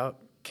set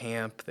up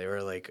camp. They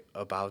were like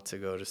about to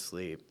go to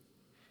sleep,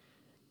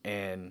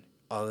 and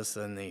all of a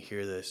sudden they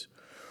hear this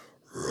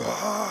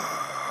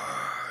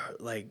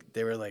like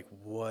they were like,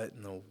 what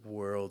in the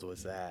world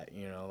was that,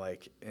 you know,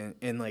 like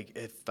and like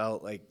it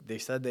felt like they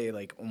said they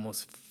like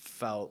almost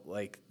felt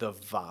like the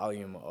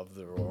volume of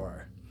the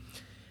roar.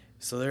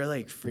 So they're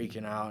like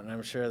freaking out, and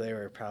I'm sure they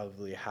were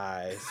probably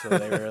high, so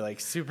they were like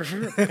super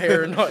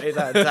paranoid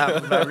on top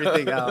of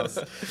everything else.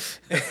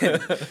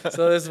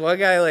 So this one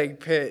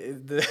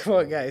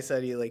guy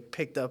said he like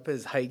picked up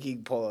his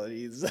hiking pole, and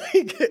he's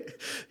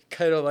like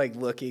kind of like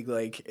looking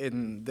like,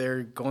 and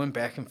they're going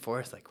back and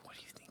forth like, what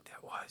do you think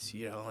that was?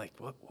 You know, like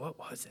what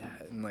was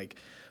that? And like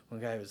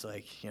one guy was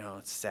like, you know,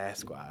 it's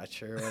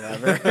Sasquatch or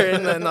whatever,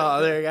 and then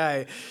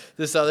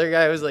this other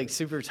guy was like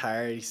super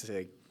tired. He's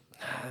like,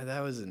 that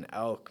was an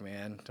elk,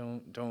 man.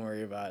 Don't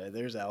worry about it.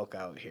 There's elk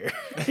out here.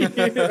 You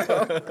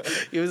know?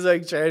 He was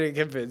like trying to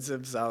convince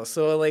himself.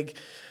 So like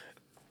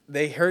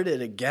they heard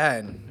it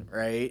again,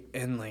 right?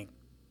 And like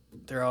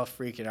they're all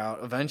freaking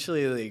out.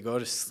 Eventually they go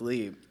to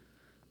sleep.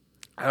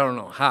 I don't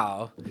know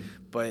how,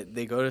 but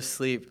they go to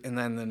sleep, and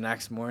then the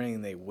next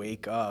morning they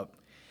wake up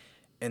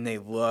and they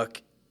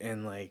look,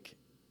 and like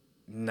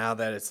now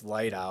that it's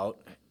light out,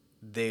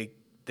 they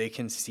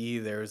can see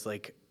there's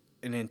like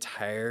an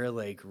entire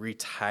like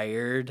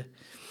retired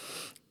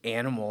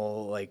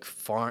animal like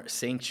farm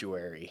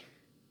sanctuary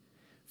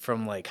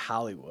from like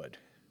Hollywood,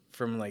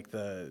 from like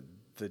the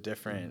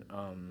different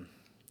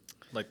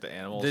like the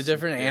animals,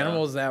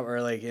 animals that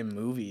were like in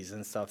movies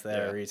and stuff that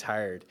are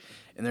retired,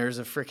 and there's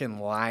a freaking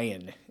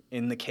lion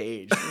in the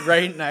cage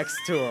right next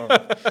to him.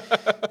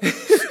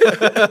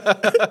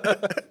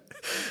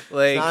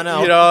 Like,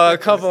 you know, a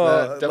couple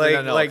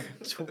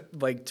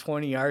like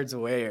 20 yards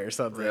away or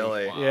something.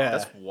 Really? Wow. Yeah.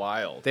 That's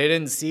wild. They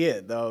didn't see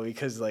it though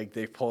because like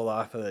they pulled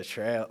off of the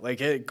trail.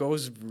 Like it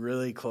goes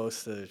really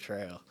close to the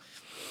trail.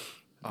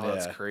 Oh,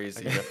 that's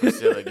crazy. Definitely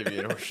see how they give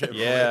you an ocean.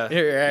 Yeah.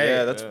 You're right.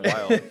 Yeah, that's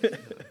wild.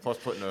 Plus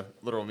putting a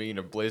little mean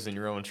of blazing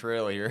your own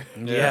trail here.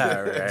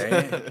 Yeah,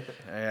 right.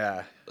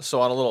 Yeah. So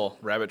on a little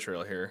rabbit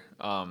trail here.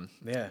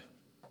 Yeah.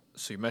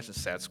 So you mentioned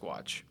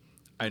Sasquatch.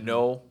 I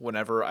know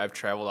whenever I've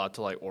traveled out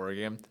to like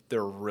Oregon,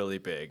 they're really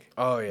big.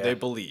 Oh yeah. They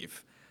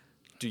believe.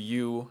 Do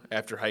you,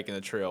 after hiking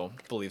the trail,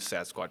 believe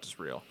Sasquatch is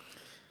real?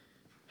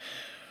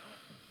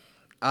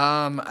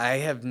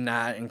 I have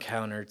not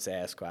encountered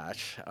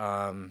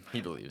Sasquatch.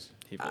 He believes.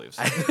 He believes.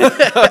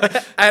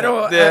 I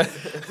don't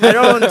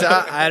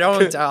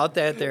doubt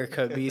that there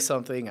could be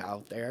something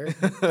out there.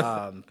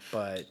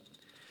 But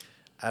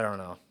I don't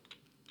know.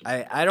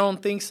 I don't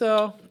think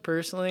so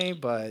personally,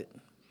 but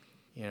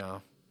you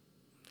know,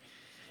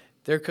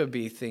 there could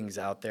be things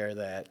out there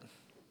that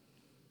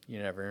you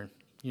never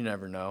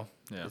know.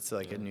 Yeah. It's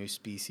like a new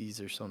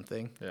species or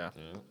something. Yeah.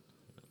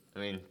 I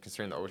mean,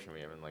 considering the ocean,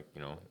 we haven't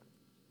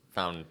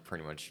found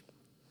pretty much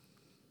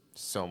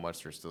so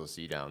much there's still to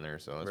see down there,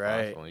 so it's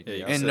right.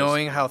 possible. And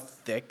knowing how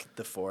thick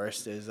the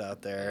forest is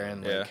out there,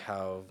 and like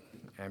how,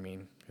 I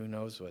mean, who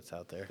knows what's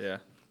out there? Yeah.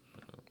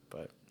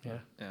 But yeah.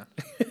 Yeah.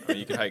 I mean,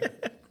 you can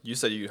hike. You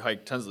said you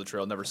hiked tons of the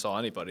trail, never saw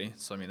anybody.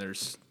 So I mean,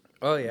 there's.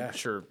 Oh yeah. I'm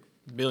sure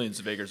millions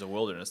of acres of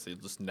wilderness that you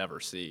just never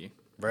see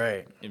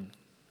Right.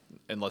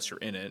 unless you're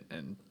in it,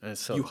 and And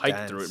it's so you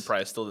hiked through it and dense.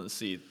 probably still didn't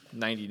see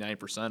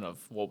 99% of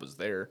what was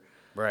there.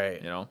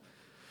 Right. You know,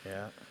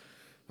 Yeah.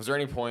 Was there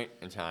any point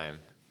in time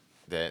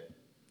that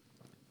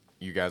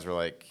you guys were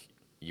like,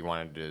 you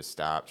wanted to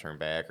stop, turn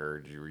back,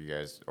 or were you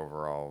guys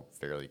overall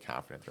fairly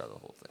confident throughout the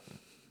whole thing?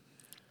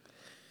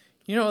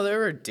 You know, there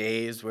were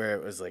days where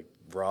it was like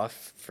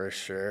rough for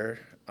sure.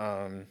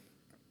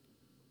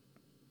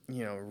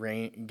 You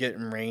know,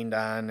 getting rained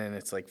on and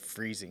it's like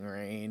freezing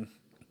rain.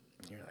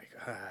 You're like,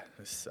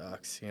 this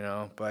sucks, you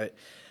know. But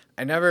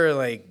I never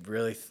like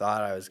really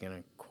thought I was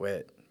gonna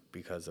quit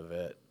because of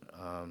it.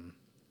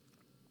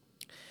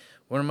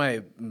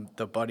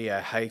 The buddy I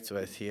hiked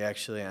with, he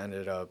actually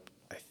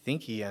I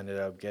think he ended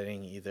up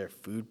getting either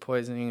food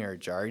poisoning or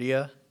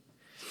giardia,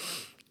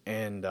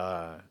 and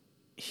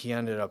he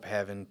ended up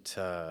having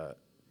to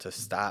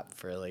stop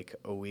for like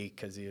a week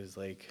because he was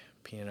like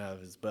peeing out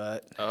of his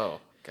butt. oh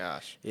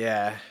gosh,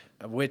 Yeah,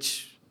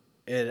 which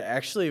it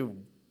actually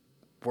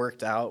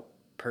worked out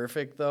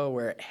perfect though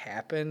where it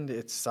happened.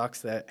 It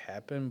sucks that it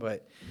happened,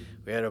 but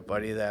we had a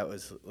buddy that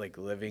was like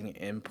living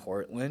in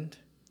Portland.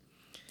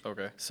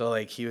 okay. So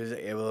like he was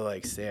able to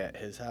like stay at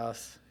his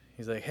house.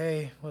 He's like,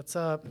 "Hey, what's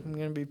up? I'm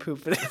gonna be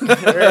pooping in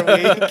there a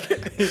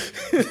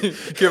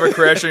week." You ever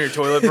crash on your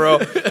toilet, bro?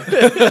 For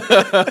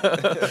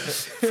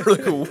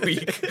like a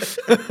week.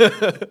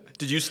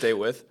 Did you stay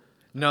with?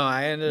 No,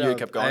 I ended You up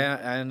kept going?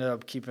 I ended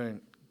up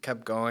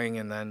kept going,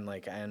 and then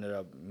like I ended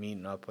up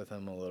meeting up with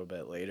him a little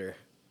bit later.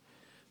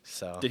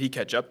 So Did he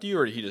catch up to you,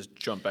 or did he just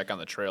jump back on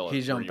the trail?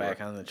 he jumped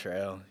back on the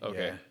trail.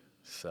 Okay. Yeah.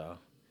 So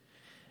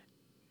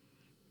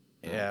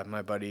yeah,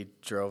 my buddy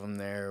drove him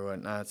there or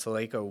whatnot. So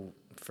like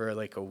for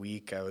like a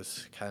week, I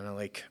was kind of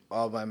like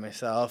all by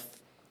myself,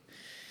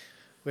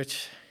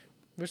 which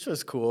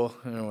was cool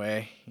in a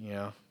way, you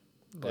know.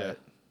 But Yeah. it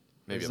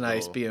Maybe was a nice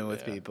little- being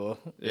with yeah. people.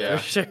 Yeah.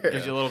 For sure.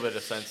 Gives you a little bit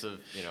of sense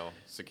of,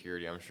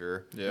 security, I'm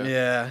sure. Yeah.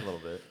 Yeah. A little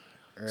bit.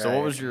 Right. So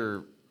what was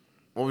your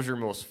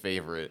most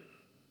favorite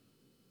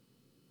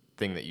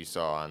thing that you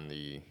saw on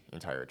the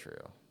entire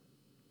trail?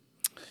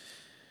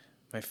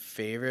 My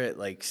favorite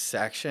like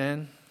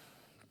section,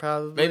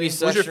 probably. Maybe What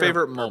was your section or-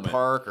 favorite or moment?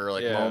 park or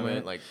like Yeah.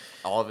 moment, like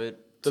all of it?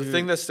 The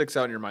thing that sticks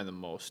out in your mind the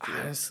most. To you.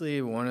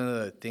 Honestly, one of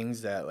the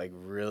things that like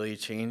really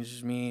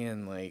changed me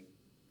and like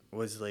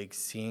was like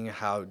seeing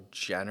how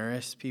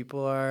generous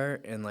people are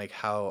and like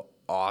how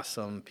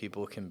awesome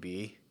people can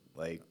be.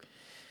 Like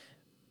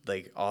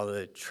all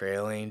the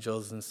trail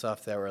angels and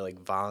stuff that were like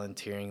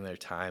volunteering their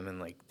time, and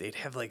like they'd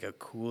have like a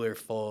cooler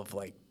full of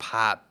like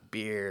pop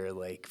beer,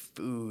 like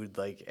food,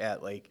 like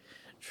at like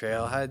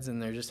trailheads,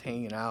 and they're just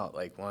hanging out,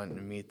 like wanting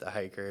to meet the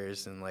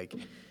hikers. And like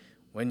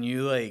when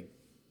you like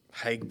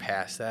hike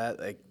past that,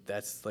 like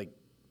that's like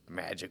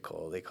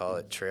magical. They call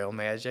it trail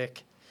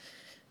magic.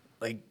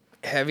 Like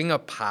having a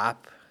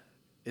pop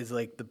is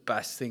like the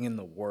best thing in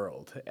the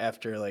world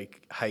after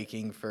like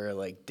hiking for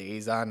like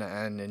days on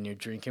end, and you're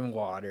drinking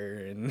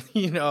water and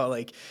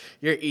like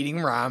you're eating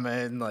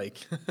ramen. Like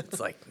it's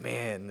like,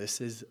 man,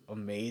 this is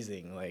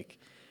amazing. Like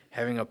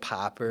having a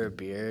pop or a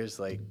beer is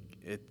like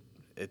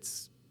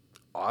it's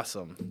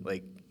awesome.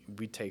 Like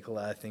we take a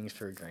lot of things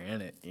for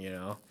granted,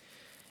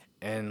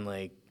 and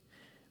like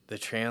the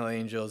trail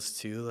angels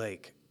too.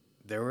 Like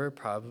there were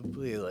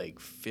probably like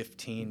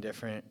 15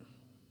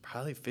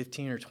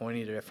 or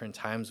 20 different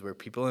times where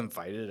people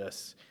invited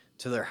us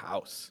to their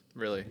house.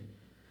 Really?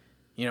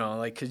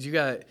 Like, because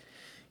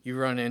you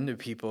run into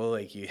people,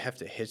 like, you have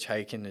to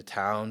hitchhike into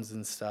towns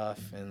and stuff,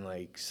 and,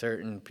 like,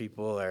 certain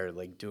people are,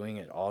 like, doing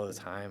it all the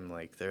time.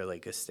 Like, they're,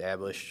 like,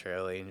 established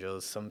trail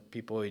angels. Some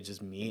people we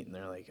just meet, and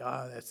they're like,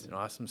 oh, that's an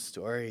awesome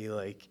story.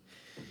 Like,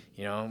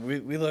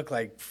 we look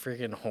like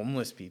freaking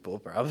homeless people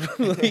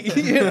probably,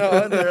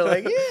 and they're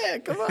like, yeah,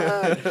 come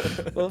on,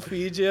 we'll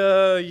feed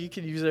you. You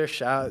can use our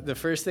shower. The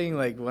first thing,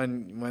 like,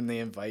 when they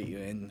invite you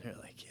in, they're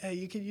like, yeah,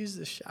 you can use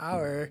the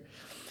shower.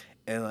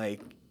 And, like,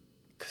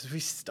 because we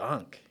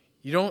stunk.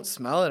 You don't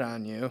smell it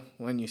on you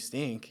when you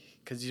stink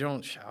because you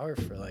don't shower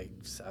for, like,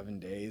 7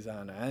 days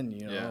on end,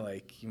 Yeah.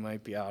 Like, you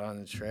might be out on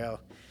the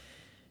trail.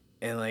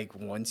 And, like,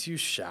 once you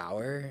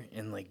shower,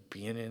 and, like,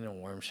 being in a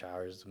warm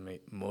shower is the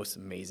most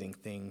amazing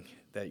thing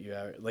that you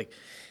ever, like,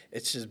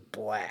 it's just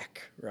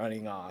black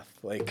running off,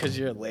 like, because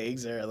your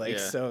legs are, like,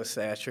 Yeah. so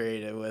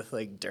saturated with,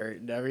 like,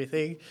 dirt and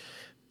everything.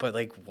 But,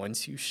 like,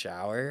 once you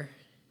shower,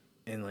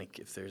 and, like,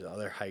 if there's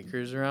other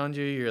hikers around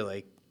you, you're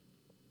like,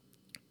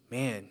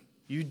 man,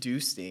 you do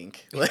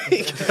stink. Like,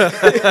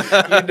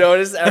 you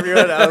notice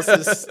everyone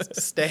else's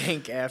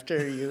stank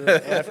after you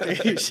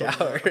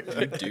shower.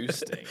 You do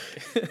stink.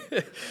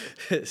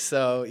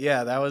 So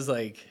yeah, that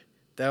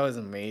was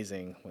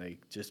amazing. Like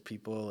just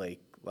people like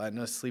letting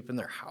us sleep in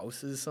their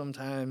houses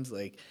sometimes,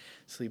 like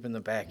sleep in the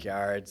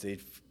backyards.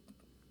 They'd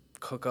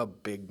cook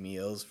up big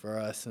meals for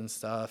us and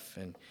stuff,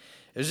 and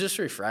it was just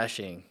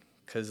refreshing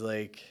because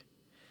like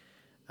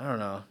I don't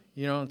know,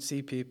 you don't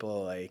see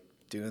people like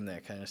doing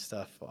that kind of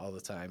stuff all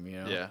the time,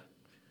 Yeah.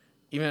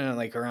 Even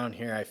like around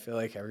here, I feel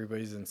like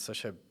everybody's in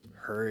such a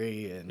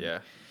hurry, and Yeah.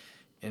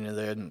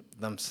 into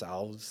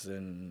themselves,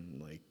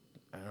 and like,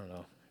 I don't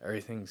know,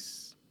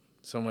 everything's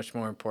so much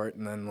more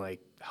important than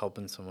like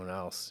helping someone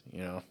else,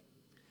 you know.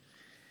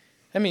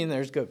 I mean,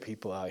 there's good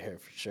people out here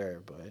for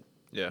sure, but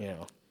Yeah. you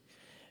know,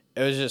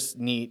 it was just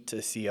neat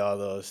to see all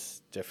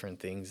those different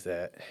things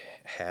that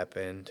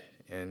happened.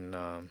 And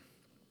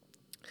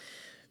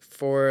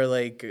for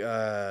like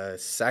a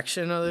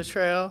section of the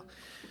trail,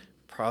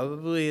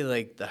 probably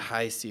like the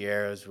High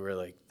Sierras were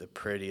like the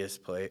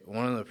prettiest place,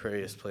 one of the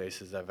prettiest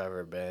places I've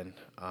ever been.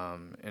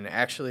 And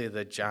actually,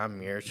 the John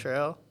Muir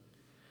Trail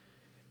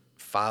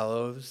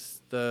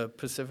follows the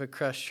Pacific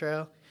Crest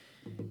Trail,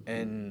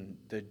 and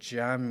the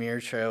John Muir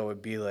Trail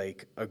would be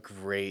like a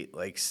great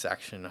like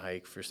section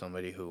hike for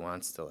somebody who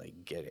wants to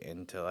like get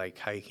into like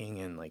hiking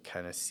and like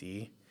kind of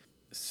see.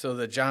 So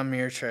the John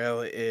Muir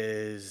Trail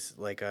is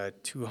like a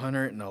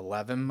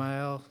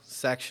 211-mile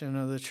section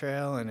of the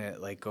trail, and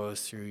it like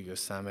goes through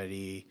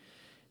Yosemite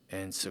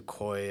and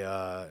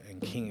Sequoia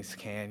and Kings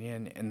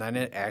Canyon, and then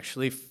it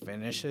actually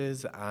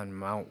finishes on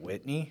Mount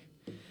Whitney,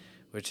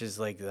 which is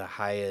like the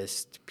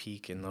highest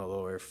peak in the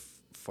lower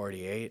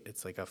 48.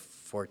 It's like a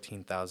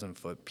 14,000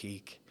 foot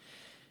peak,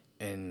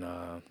 and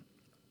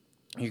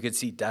you could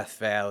see Death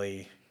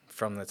Valley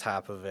from the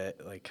top of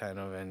it, like kind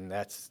of, and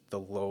that's the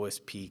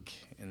lowest peak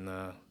in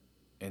the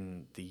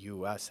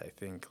U.S. I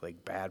think,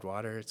 like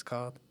Badwater, it's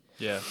called.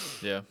 Yeah.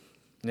 Yeah.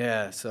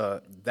 Yeah,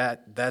 so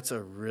that's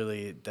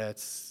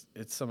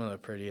it's some of the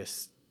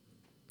prettiest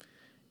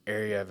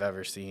area I've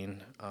ever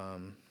seen,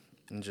 and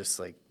just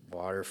like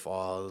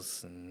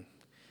waterfalls and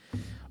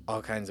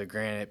all kinds of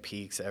granite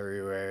peaks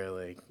everywhere,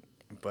 like,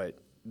 but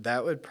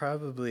that would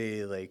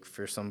probably, like,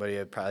 for somebody,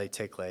 it'd probably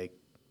take like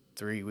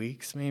 3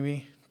 weeks,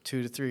 maybe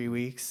 2 to 3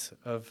 weeks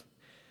of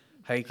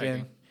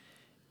hiking.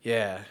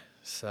 Yeah.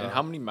 So And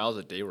how many miles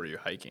a day were you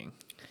hiking?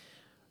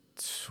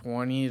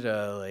 20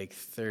 to like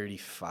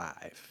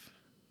 35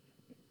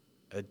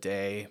 a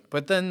day.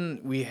 But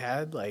then we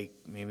had like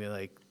maybe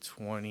like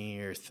 20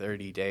 or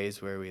 30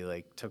 days where we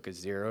like took a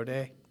 0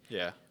 day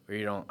Yeah. where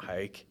you don't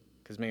hike,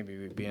 because maybe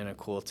we'd be in a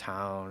cool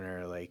town,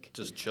 or like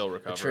Just chill, a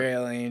recover.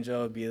 trail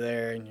angel would be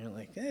there, and you're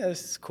like, yeah,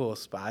 this is a cool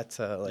spot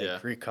to like Yeah.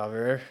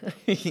 recover,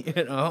 you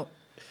know.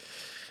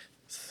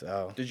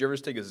 So Did you ever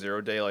take a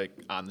 0 day like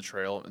on the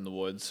trail in the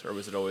woods, or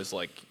was it always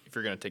like if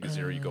you're gonna take a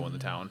 0, you go in the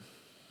town?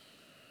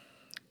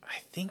 I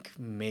think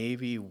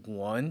maybe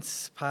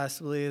once,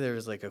 possibly, there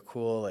was like a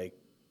cool like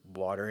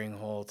watering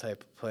hole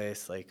type of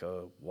place, like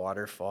a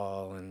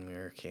waterfall, and we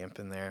were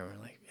camping there, and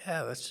we're like,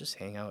 yeah, let's just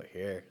hang out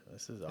here.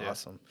 This is Yeah.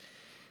 awesome.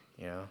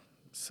 You know,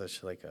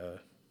 such like a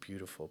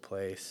beautiful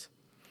place.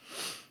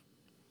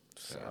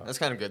 So That's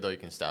kind of good though. You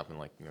can stop and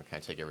like kind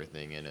of take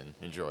everything in and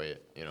enjoy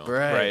it.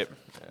 right.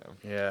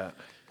 Yeah.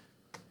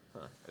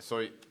 Yeah. So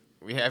I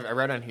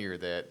read on here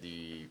that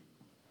the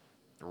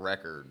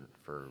record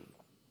for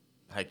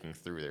hiking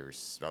through there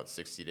is about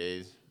 60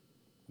 days.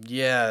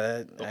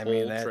 Yeah, The I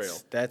mean, whole trail.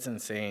 that's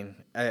insane.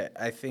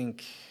 I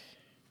think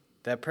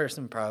that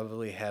person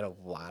probably had a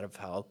lot of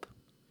help.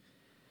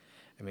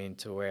 I mean,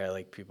 to where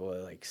like people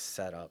would like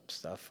set up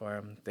stuff for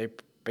him. They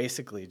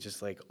basically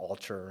just like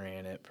ultra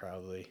ran it,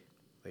 probably,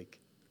 like,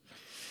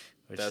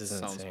 which That is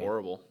sounds insane.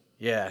 horrible.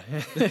 Yeah.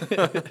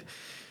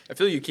 I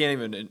feel you can't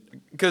even,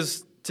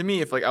 because to me,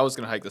 if like I was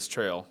gonna hike this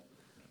trail,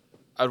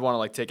 I'd want to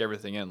like take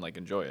everything in, like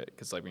enjoy it,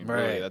 because like, I mean,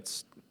 really, Right.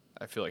 that's,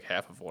 I feel like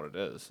half of what it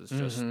is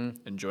just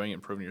enjoying it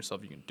and proving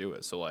yourself you can do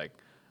it. So like,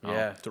 I don't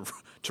Yeah. know,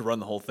 to run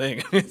the whole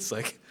thing, it's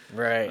like, I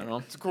Right. don't know.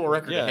 It's a cool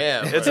record Yeah, to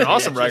have. it's an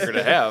awesome record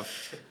to have,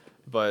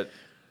 but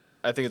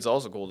I think it's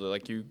also cool to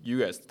like you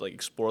guys like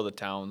explore the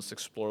towns,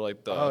 explore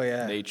like the Oh,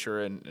 yeah.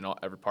 nature and all,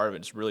 every part of it.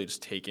 Just really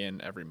just take in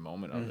every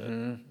moment of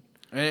it.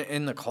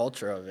 And the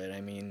culture of it.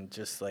 I mean,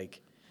 just like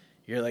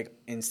you're like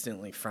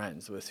instantly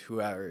friends with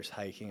whoever's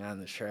hiking on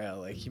the trail.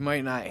 Like, you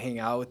might not hang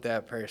out with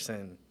that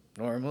person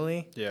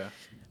normally, Yeah,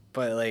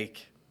 but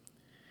like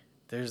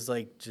there's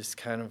like just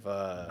kind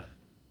of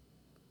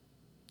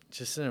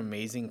just an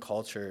amazing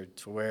culture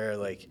to where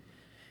like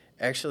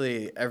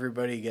actually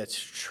everybody gets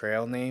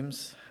trail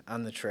names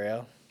on the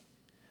trail,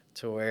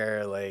 to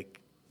where like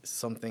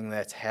something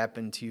that's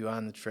happened to you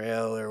on the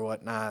trail or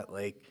whatnot,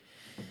 like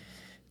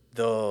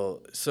so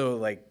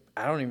like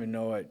I don't even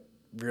know what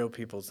real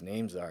people's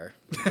names are.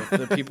 Like,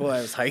 the people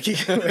I was hiking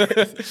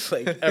with,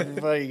 like,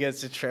 everybody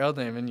gets a trail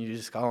name, and you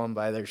just call them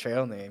by their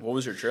trail name. what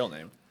was your trail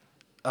name?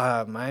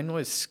 Mine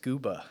was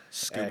Scuba.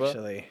 Scuba?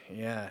 Actually,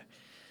 yeah.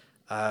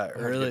 to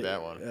Early, get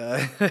that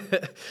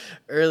one.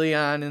 early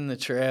on in the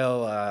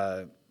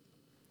trail,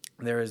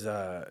 there was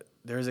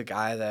a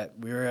guy that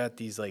we were at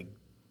these like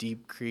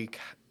Deep Creek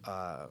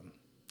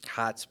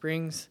hot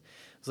springs.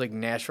 It was like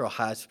natural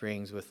hot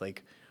springs with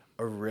like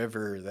a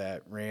river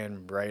that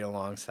ran right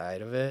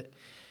alongside of it,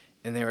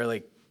 and they were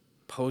like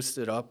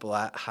posted up a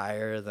lot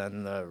higher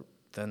than the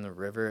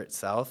river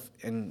itself.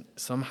 And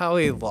somehow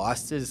he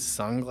lost his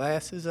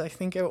sunglasses, I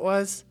think it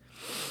was,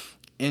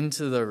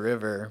 into the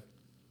river.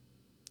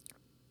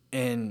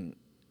 And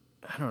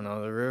I don't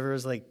know, the river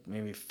is like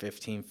maybe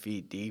 15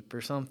 feet deep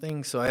or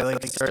something. So I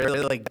like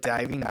started like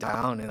diving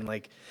down and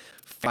like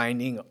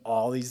finding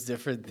all these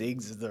different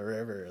things in the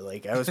river.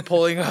 Like I was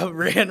pulling up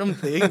random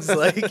things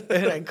like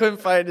and I couldn't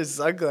find his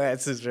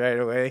sunglasses right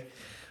away.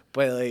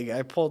 But like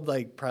I pulled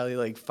like probably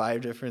like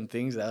 5 different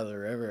things out of the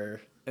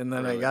river. And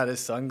then I Really? got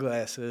his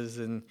sunglasses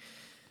and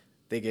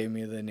they gave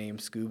me the name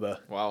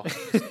Scuba. Wow.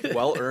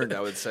 Well earned, I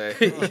would say.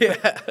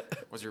 Yeah.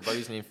 Was your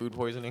buddy's name food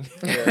poisoning?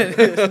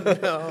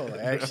 No,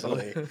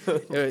 actually.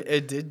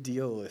 It did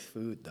deal with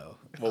food though.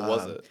 What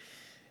was it?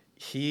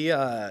 He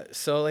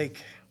so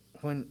like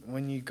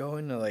when you go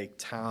into like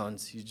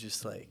towns, you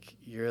just like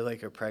you're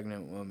like a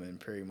pregnant woman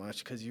pretty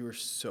much because you were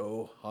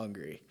so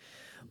hungry,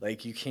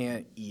 like you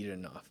can't eat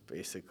enough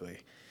basically.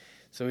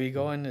 So we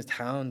go into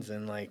towns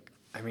and like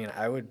I mean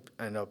I would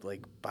end up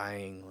like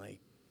buying like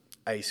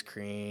ice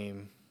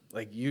cream.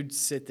 Like you'd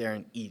sit there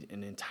and eat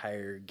an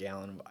entire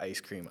gallon of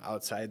ice cream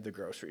outside the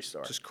grocery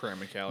store. Just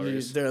cramming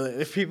calories.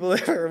 If people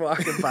that were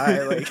walking by,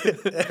 like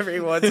every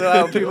once in a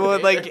while, people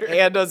would like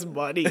hand us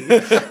money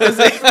because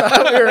they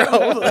thought we were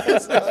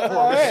homeless.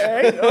 All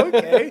right,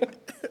 okay.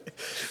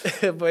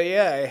 But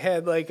yeah, I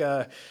had like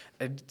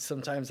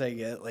sometimes I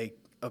get like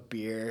a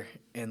beer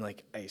and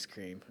like ice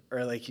cream,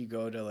 or like you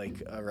go to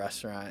like a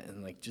restaurant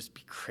and like just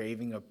be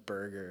craving a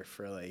burger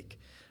for like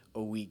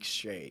a week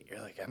straight.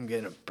 You're like, I'm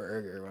getting a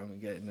burger when we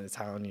get into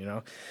town, you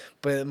know?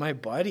 But my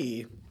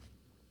buddy,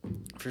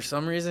 for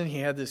some reason, he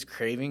had this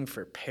craving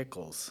for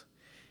pickles.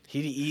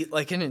 He'd eat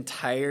like an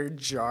entire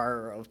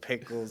jar of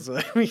pickles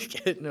when we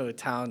get into a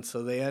town,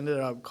 so they ended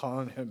up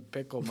calling him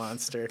Pickle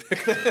Monster.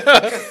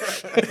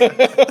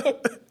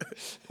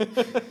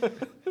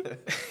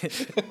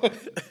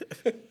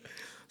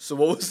 So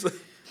what was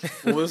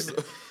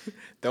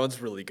that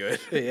one's really good.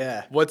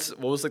 Yeah. What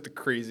was like the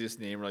craziest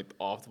name or like the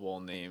off the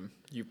wall name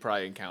you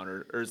probably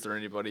encountered, or is there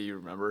anybody you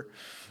remember?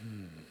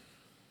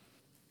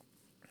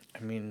 I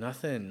mean,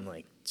 nothing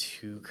like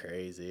too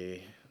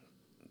crazy.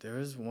 There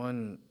was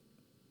one,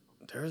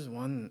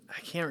 I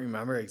can't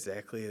remember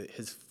exactly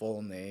his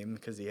full name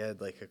because he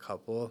had like a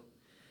couple.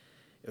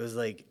 It was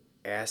like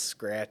Ass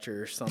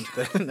Scratcher or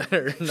something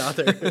or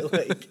another.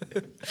 Like,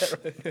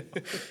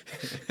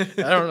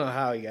 I don't know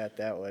how he got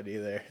that one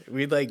either.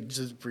 We like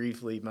just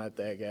briefly met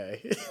that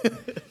guy.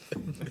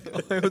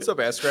 What's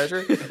up, Ass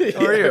Scratcher?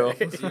 How are you?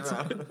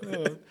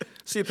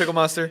 See you, Pickle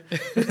Monster.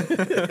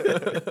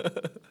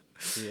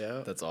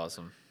 Yeah. That's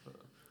awesome.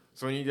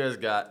 So when you guys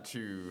got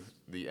to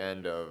the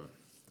end of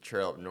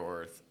Trail Up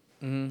North,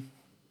 did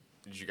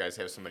you guys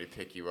have somebody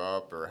pick you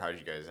up, or how did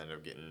you guys end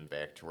up getting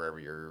back to wherever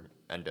your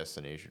end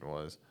destination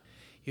was?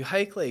 You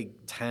hike like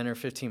 10 or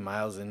 15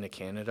 miles into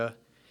Canada,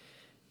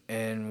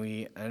 and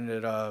we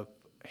ended up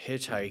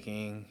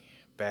hitchhiking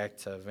back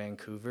to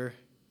Vancouver.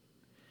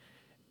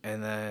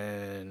 And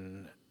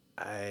then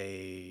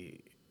I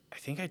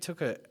think I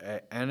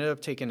ended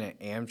up taking an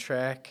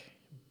Amtrak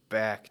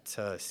back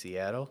to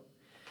Seattle.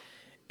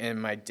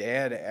 And my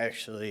dad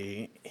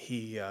actually,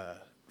 he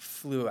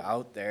flew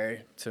out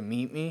there to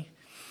meet me.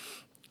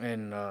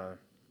 And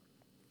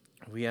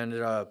we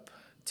ended up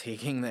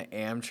taking the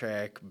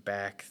Amtrak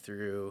back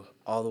through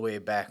all the way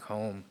back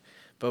home.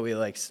 But we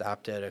like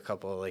stopped at a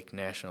couple of like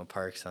national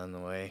parks on the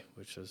way,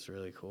 which was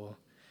really cool.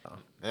 And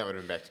that would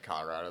have been back to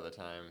Colorado at the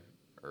time,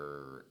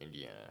 or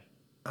Indiana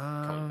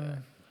coming back?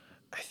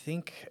 I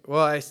think,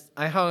 well,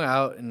 I hung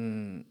out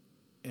in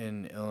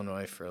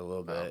Illinois for a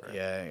little bit. Okay.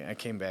 Yeah, I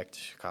came back to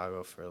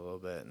Chicago for a little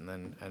bit and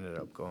then ended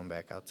up going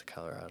back out to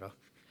Colorado.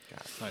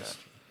 Nice.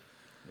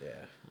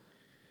 Yeah.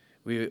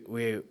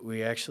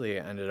 We actually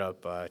ended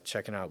up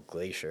checking out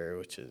Glacier,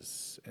 which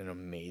is an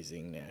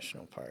amazing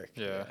national park.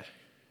 Yeah.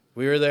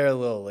 We were there a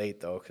little late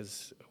though,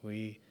 because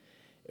it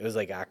was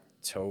like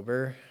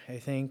October, I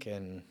think,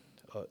 and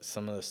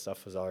some of the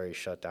stuff was already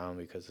shut down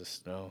because of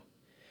snow.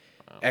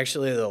 Wow.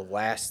 Actually, the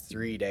last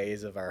 3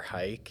 days of our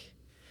hike,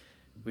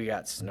 we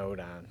got snowed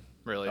on.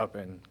 Really? Up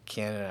in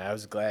Canada. I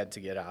was glad to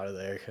get out of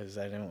there because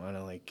I didn't want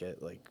to like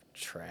get like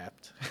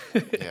trapped.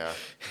 Yeah,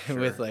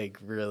 With like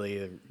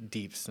really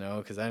deep snow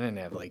because I didn't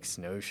have like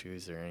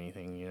snowshoes or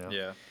anything, you know.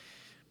 Yeah.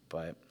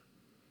 But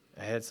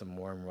I had some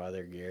warm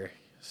weather gear,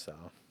 so.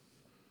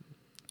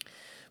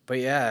 But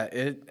yeah,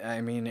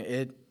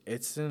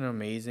 it's an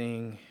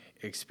amazing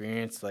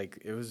experience.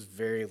 Like it was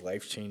very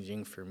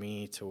life-changing for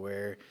me to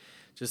where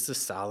just the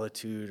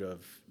solitude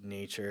of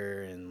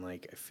nature and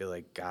like I feel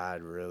like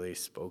God really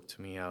spoke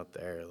to me out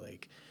there.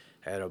 Like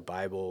I had a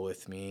Bible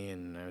with me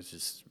and I was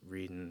just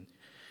reading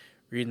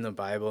the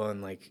Bible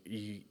and like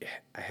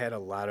I had a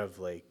lot of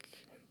like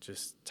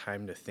just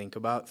time to think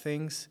about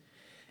things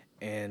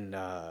and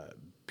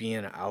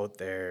being out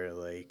there,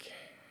 like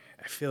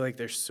I feel like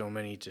there's so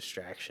many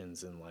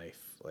distractions in life,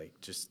 like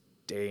just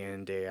day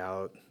in, day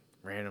out,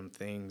 random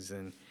things,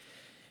 and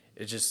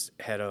it just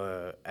I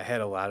had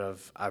a lot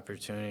of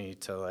opportunity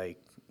to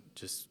like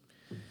just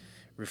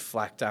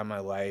reflect on my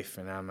life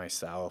and on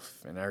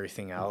myself and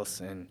everything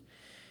else, and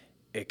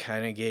it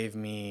kind of gave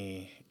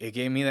me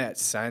that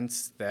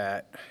sense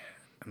that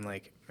I'm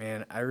like,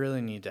 man, I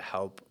really need to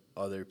help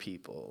other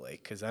people,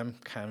 like, because I'm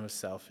kind of a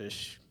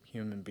selfish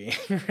human being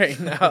right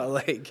now.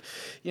 Like,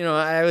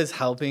 I was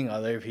helping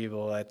other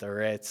people at the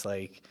Ritz,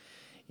 like,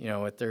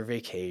 with their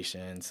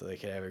vacation so they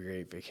could have a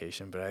great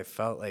vacation. But I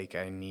felt like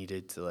I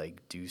needed to,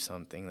 like, do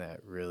something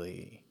that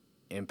really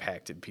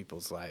impacted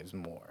people's lives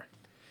more.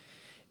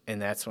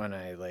 And that's when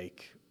I,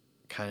 like,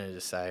 kind of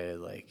decided,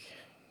 like,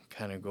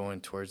 kind of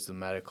going towards the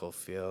medical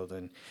field.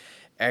 And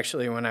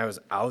actually, when I was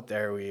out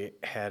there, we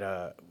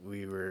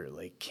were,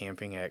 like,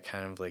 camping at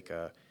kind of like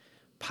a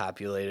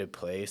populated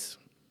place.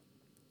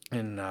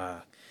 And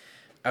I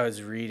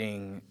was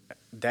reading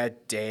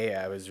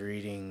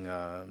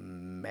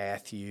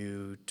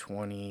Matthew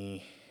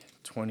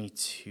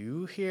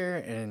 20:22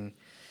 here, and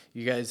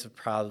you guys have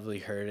probably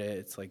heard it.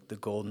 It's like the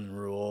golden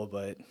rule,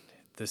 but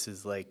this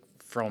is like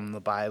from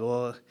the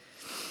Bible.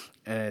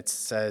 And it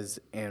says,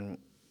 and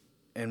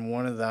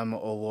one of them,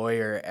 a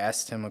lawyer,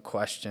 asked him a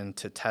question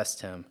to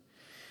test him.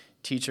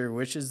 Teacher,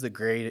 which is the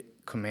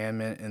great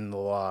commandment in the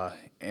law?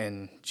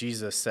 And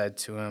Jesus said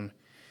to him,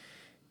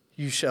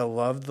 you shall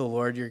love the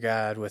Lord your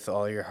God with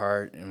all your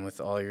heart and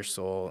with all your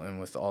soul and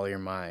with all your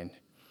mind.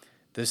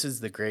 This is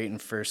the great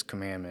and first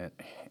commandment,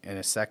 and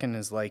a second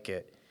is like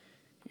it.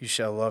 You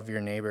shall love your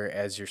neighbor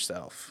as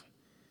yourself.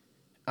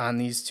 On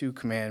these two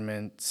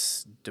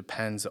commandments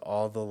depends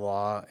all the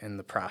law and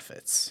the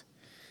prophets.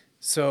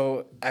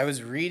 So I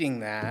was reading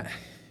that,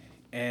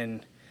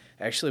 and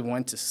I actually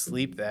went to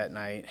sleep that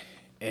night,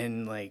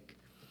 and, like,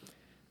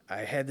 I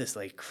had this,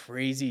 like,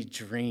 crazy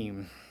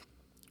dream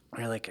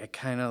where, like, I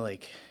kind of,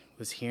 like,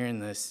 was hearing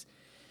this,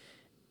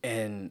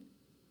 and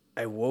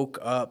I woke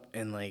up,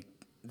 and, like,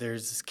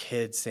 there's this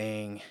kid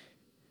saying,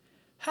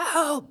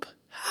 help,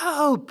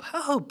 help,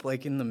 help,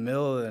 like, in the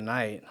middle of the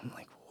night. I'm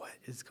like, what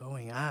is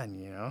going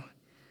on,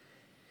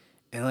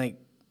 And, like,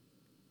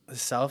 the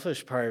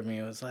selfish part of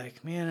me was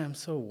like, man, I'm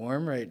so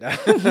warm right now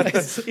in my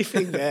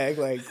sleeping bag.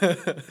 Like,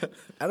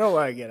 I don't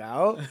want to get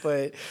out.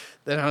 But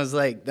then I was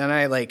like,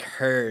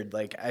 heard,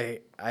 like, I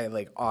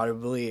like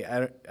audibly,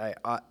 I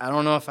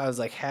don't know if I was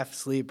like half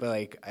asleep, but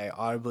like I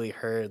audibly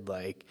heard,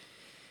 like,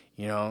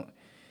 you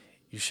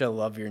shall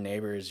love your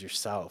neighbor as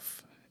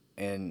yourself.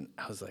 And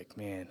I was like,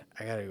 man,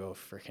 I got to go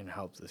freaking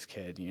help this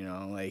kid,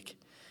 like,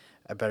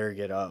 I better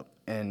get up.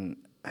 And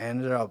I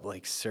ended up,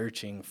 like,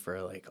 searching for,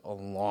 like, a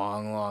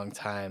long, long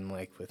time,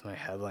 like, with my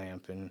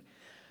headlamp, and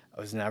I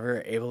was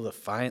never able to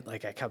find,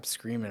 like, I kept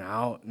screaming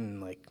out,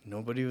 and, like,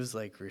 nobody was,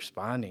 like,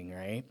 responding,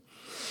 right?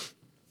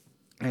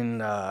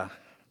 And I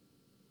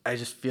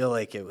just feel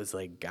like it was,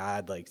 like,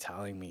 God, like,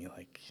 telling me,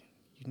 like,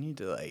 you need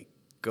to, like,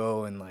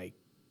 go and, like,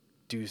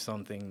 do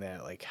something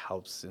that, like,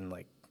 helps and,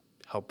 like,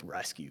 help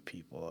rescue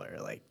people, or,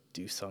 like,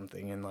 do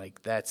something. And,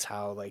 like, that's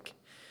how, like,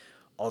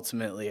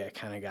 ultimately I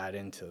kind of got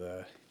into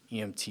the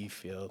EMT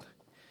field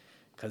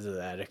because of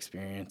that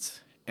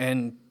experience.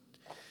 And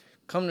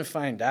come to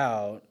find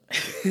out,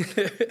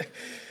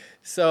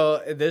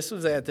 so this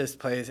was at this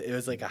place. It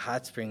was like a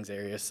hot springs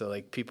area, so,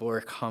 like, people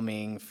were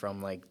coming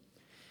from, like,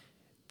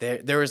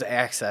 there was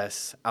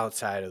access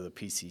outside of the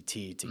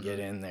PCT to get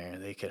in there.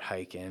 They could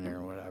hike in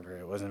or whatever.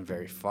 It wasn't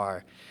very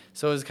far.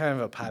 So it was kind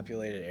of a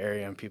populated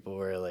area, and people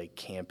were, like,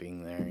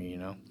 camping there,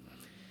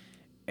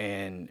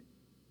 And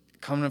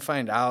come to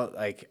find out,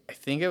 like, I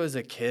think it was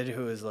a kid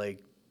who was,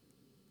 like,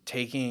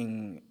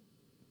 taking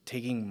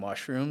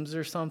mushrooms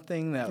or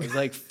something that was,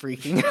 like,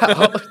 freaking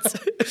out.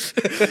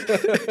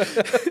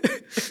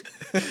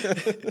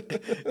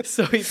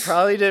 So he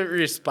probably didn't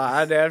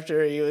respond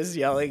after he was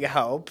yelling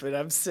help, and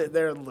I'm sitting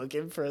there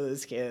looking for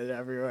this kid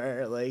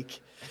everywhere, like.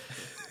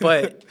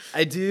 But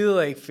I do,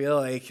 like, feel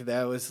like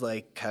that was,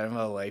 like, kind of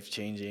a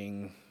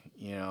life-changing,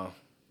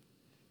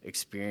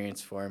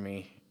 experience for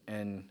me.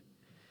 And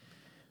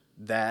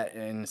that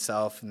in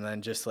itself, and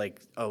then just,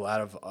 like, a lot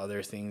of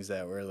other things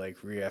that were, like,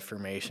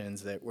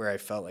 reaffirmations where I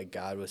felt like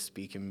God was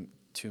speaking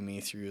to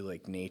me through,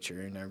 like, nature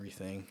and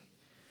everything,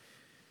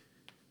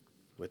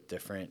 with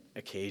different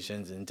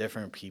occasions and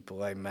different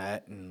people I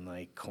met, and,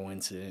 like,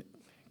 coincidences,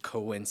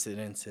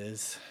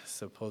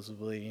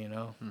 supposedly,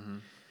 Mm-hmm.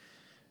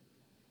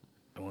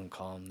 I wouldn't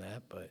call them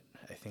that, but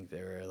I think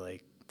they were,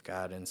 like,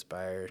 God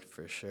inspired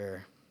for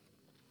sure.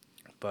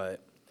 But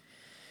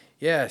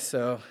yeah,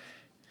 so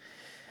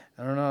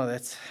I don't know,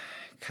 that's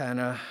kind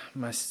of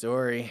my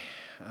story.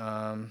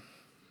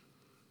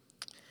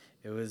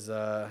 It was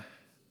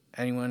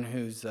anyone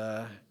who's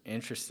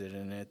interested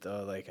in it,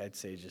 though, like, I'd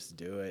say just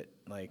do it.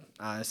 Like,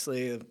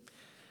 honestly,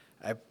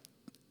 I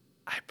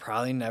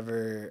probably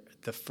never,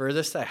 the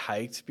furthest I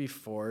hiked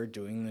before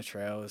doing the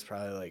trail was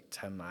probably like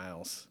 10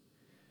 miles.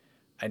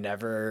 I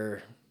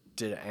never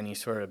did any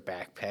sort of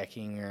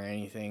backpacking or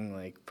anything,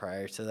 like,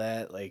 prior to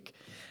that. Like,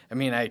 I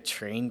mean, I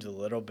trained a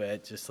little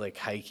bit, just, like,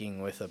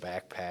 hiking with a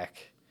backpack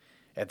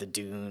at the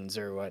dunes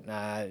or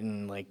whatnot,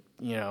 and, like,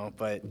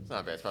 but It's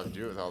not a bad spot to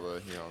do it with all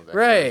the, that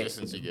right.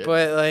 distance you get.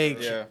 But,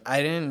 like, Yeah.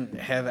 I didn't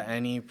have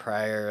any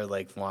prior,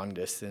 like, long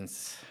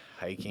distance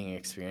hiking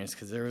experience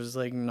because there was,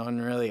 like,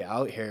 none really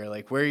out here.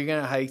 Like, where are you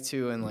gonna hike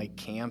to and, like,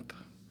 camp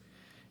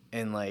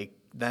and, like,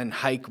 then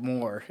hike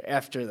more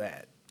after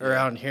that?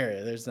 around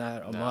here. There's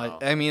not a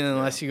much. I mean,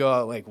 unless you go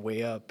out like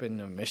way up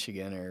into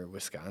Michigan or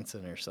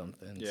Wisconsin or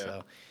something. Yeah.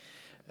 So,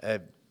 I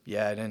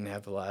didn't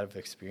have a lot of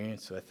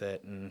experience with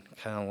it, and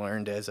kind of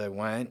learned as I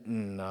went,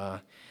 and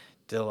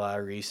did a lot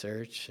of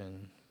research,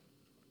 and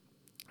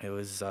it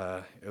was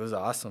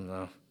awesome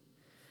though.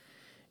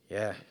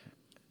 Yeah.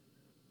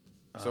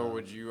 So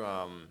would you,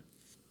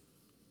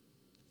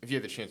 if you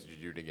had the chance, would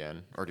you do it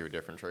again or do a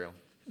different trail?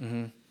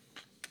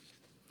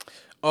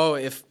 Oh,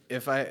 if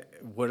I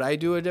would I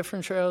do a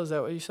different trail? Is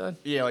that what you said?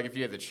 Yeah, like if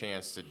you had the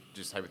chance to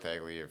just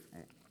hypothetically, if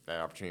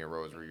that opportunity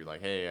arose where you're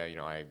like, hey,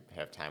 I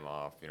have time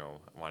off, I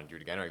want to do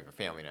it again. I know you have a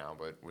family now,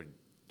 but would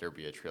there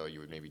be a trail you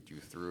would maybe do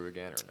through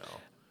again or no?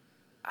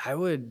 I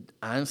would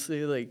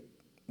honestly like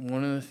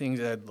one of the things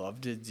I'd love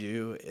to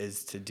do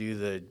is to do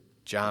the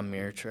John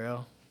Muir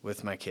Trail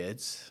with my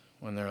kids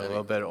when they're a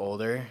little bit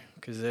older,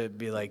 because it'd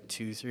be like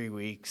 2-3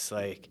 weeks.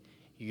 Like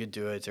you could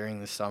do it during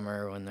the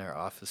summer when they're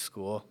off of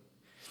school.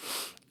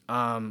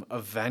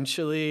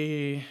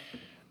 Eventually,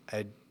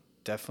 I'd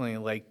definitely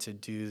like to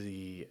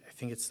do I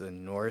think it's the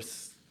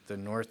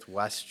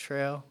Northwest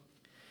Trail.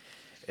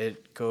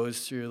 It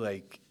goes through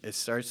it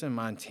starts in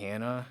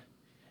Montana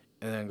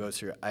and then goes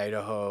through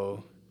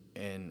Idaho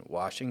and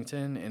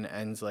Washington and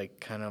ends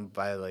kind of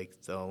by the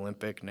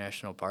Olympic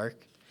National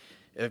Park.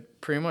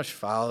 It pretty much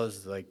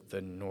follows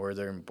the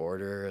northern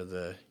border of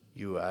the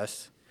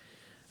U.S.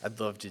 I'd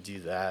love to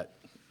do that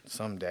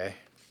someday,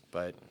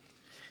 but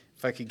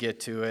if I could get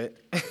to it.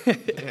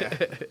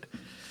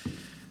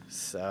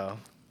 So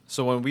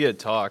when we had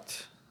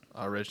talked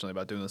originally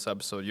about doing this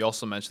episode, you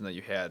also mentioned that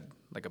you had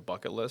a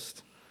bucket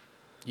list.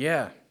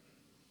 Yeah.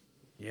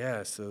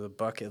 So the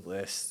bucket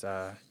list.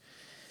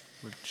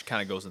 Which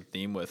kind of goes in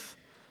theme with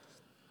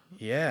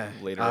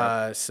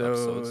later so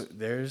episodes.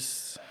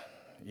 there's.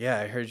 Yeah,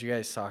 I heard you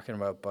guys talking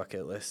about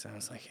bucket lists, and I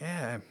was like,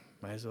 yeah, I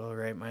might as well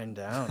write mine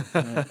down.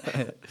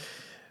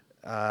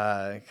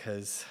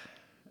 Because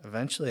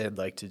eventually I'd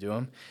like to do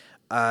them.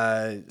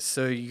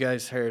 So you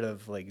guys heard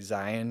of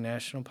Zion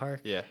National Park?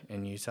 Yeah.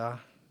 In Utah?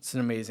 It's an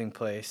amazing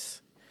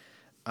place.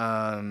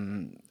 I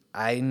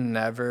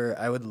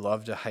would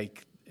love to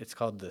hike. It's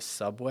called the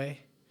Subway.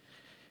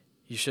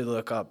 You should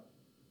look up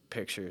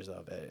pictures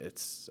of it.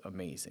 It's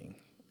amazing.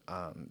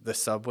 The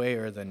Subway,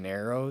 or the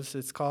Narrows,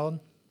 it's called.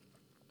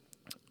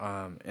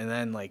 And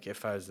then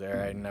if I was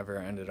there, I never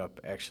ended up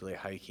actually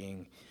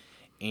hiking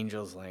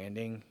Angel's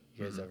Landing.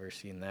 You guys ever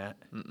seen that?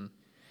 Mm-mm.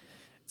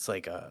 It's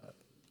like a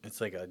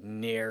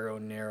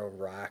narrow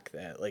rock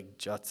that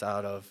juts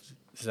out of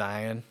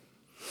Zion.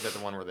 Is that the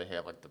one where they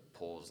have the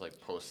poles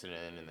posted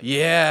in? And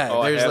Yeah,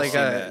 Oh, I there's have seen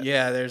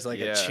that. there's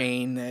a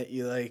chain that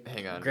you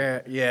hang on.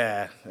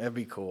 Yeah, that'd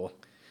be cool.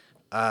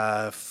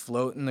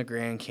 Float in the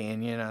Grand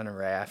Canyon on a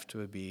raft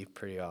would be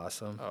pretty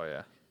awesome. Oh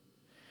yeah.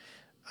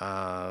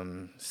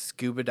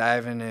 Scuba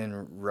diving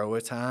in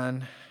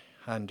Roatan,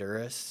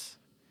 Honduras.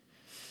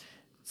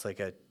 It's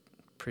a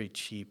pretty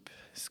cheap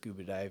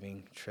scuba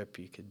diving trip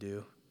you could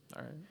do.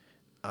 All right.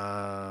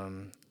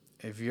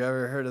 Have you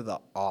ever heard of the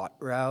Aute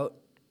route?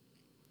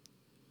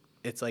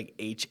 It's Haute.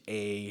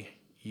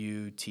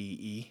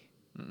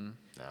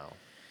 No.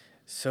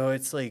 So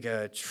it's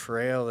a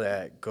trail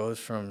that goes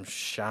from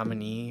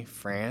Chamonix,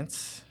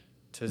 France,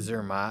 to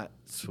Zermatt,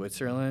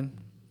 Switzerland.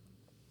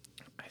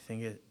 I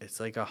think it's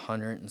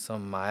 100 and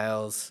some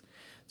miles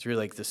through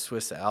the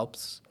Swiss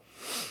Alps.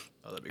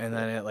 Oh, that'd be And cool.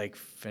 then it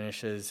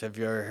finishes. Have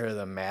you ever heard of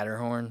the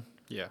Matterhorn?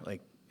 Yeah.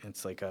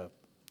 It's a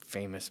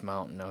famous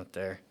mountain out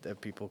there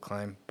that people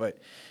climb, but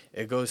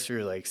it goes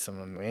through some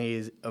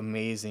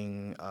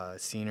amazing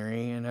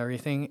scenery and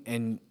everything.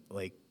 And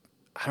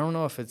I don't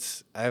know if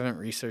I haven't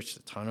researched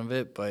a ton of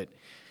it, but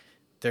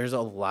there's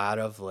a lot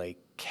of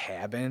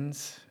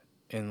cabins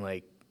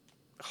and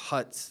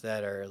huts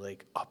that are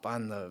up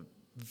on the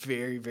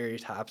very, very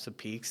tops of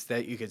peaks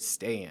that you could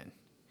stay in,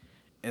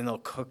 and they'll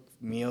cook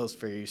meals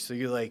for you. So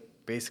you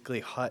basically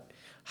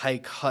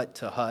hike hut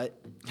to hut.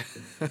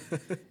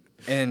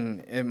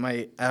 And it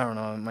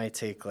might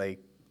take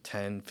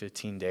 10,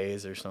 15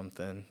 days or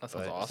something. That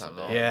sounds awesome.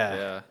 not Though. Yeah.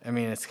 Yeah. I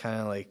mean, it's kind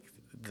of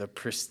the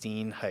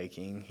pristine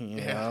hiking,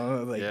 Yeah.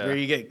 know, Yeah. where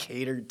you get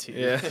catered to.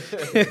 Yeah.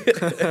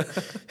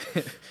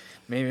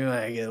 Maybe when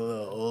I get a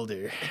little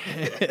older.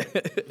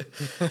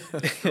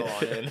 Go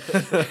on in.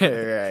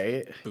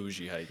 Right.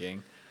 Bougie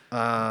hiking.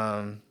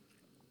 A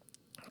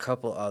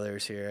couple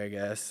others here, I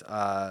guess.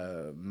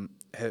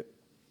 Have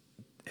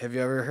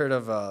you ever heard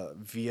of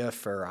Via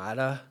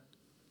Ferrata?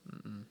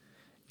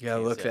 You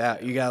gotta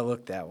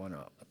look that one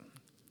up.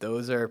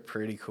 Those are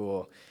pretty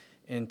cool.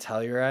 In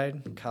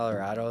Telluride,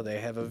 Colorado, they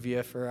have a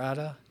Via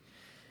Ferrata,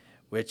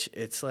 which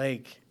it's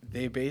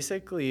they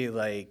basically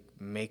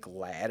make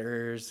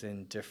ladders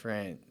and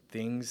different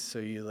things, so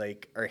you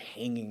are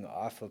hanging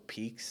off of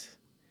peaks,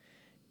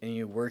 and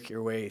you work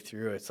your way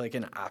through. It's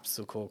an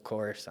obstacle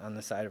course on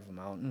the side of a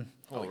mountain.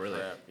 Holy really?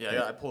 crap.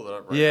 Yeah, I pulled it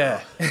up right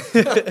Yeah.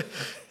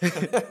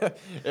 now.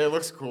 It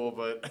looks cool,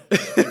 but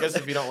I guess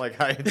if you don't like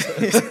heights,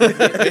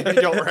 maybe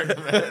you don't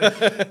recommend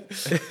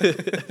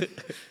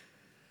it.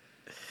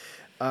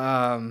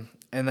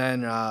 And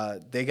then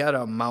they got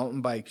a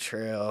mountain bike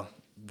trail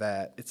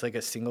that it's like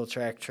a single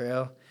track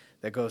trail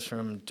that goes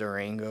from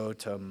Durango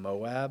to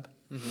Moab.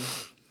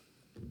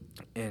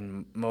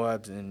 And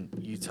Moab's in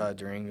Utah,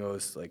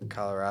 Durango's like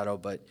Colorado,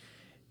 but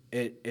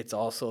it's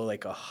also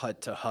like a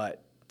hut to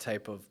hut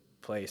type of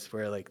place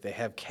where like they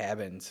have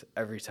cabins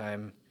every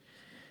time,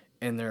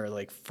 and they're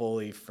like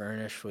fully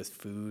furnished with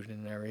food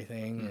and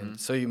everything. And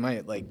so you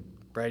might like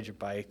ride your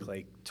bike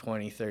like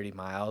 20-30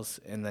 miles,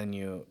 and then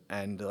you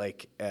end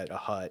like at a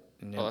hut.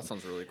 And Oh, that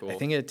sounds really cool. I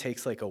think it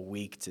takes like a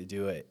week to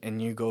do it,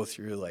 and you go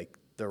through like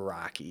the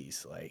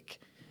Rockies. Like,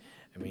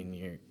 I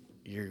mean,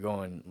 you're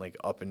going like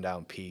up and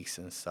down peaks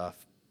and stuff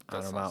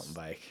on a mountain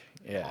bike.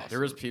 Yeah. There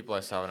was people I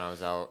saw when I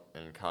was out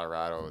in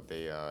Colorado.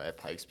 They at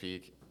Pikes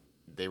Peak,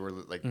 they were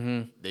like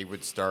they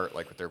would start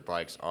like with their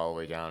bikes all the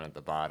way down at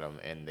the bottom,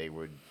 and they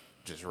would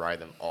just ride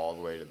them all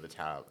the way to the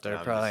top. They're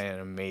probably in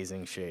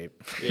amazing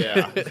shape.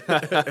 Yeah.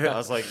 I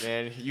was like,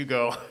 man, you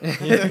go.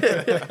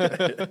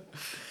 I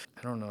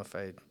don't know if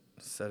I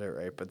said it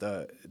right, but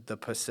the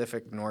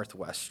Pacific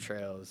Northwest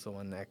Trail is the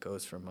one that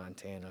goes from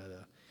Montana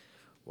to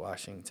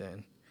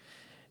Washington.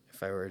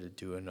 If I were to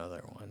do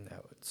another one,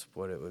 that's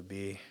what it would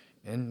be.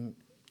 And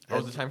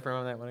What was the time frame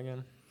on that one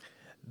again?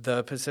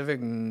 the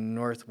Pacific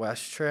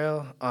Northwest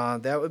Trail,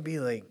 that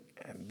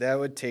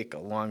would take a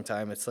long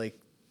time. It's like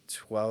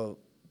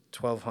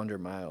 1,200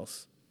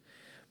 miles.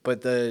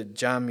 But the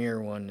John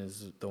Muir one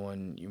is the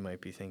one you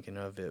might be thinking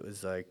of. It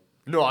was like...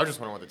 No, I just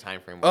wondering what the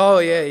time frame was. Oh,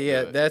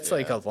 yeah. That's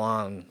like a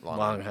long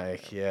Long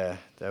hike. Yeah,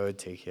 that would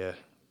take you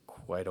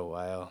quite a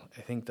while.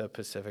 I think the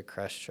Pacific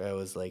Crest Trail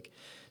was like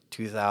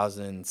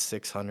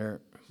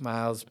 2,600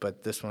 miles,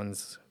 but this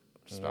one's...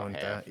 about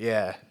half.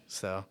 Yeah,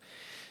 so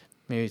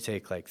maybe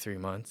take like 3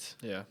 months.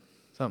 Yeah.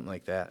 Something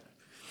like that.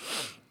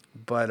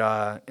 But,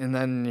 and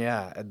then,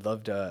 yeah,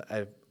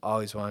 I've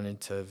always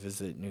wanted to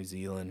visit New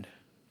Zealand.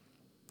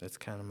 That's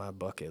kind of my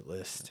bucket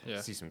list. Yeah.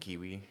 See some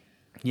kiwi.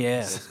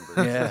 Yeah,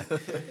 yeah.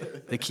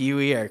 The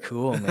Kiwi are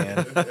cool,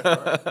 man.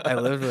 I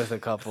lived with a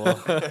couple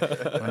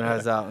when I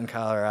was out in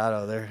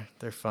Colorado.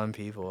 They're fun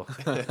people.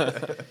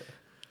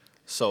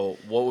 So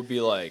what would be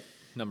like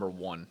number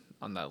one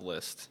on that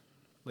list?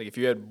 Like if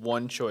you had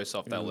one choice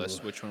off that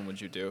list, which one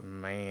would you do?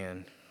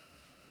 Man.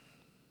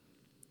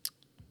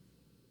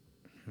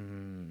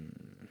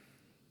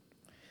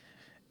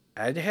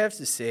 I'd have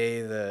to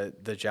say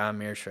the John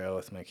Muir Trail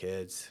with my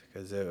kids,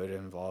 because it would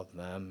involve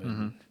them,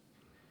 and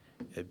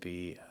it'd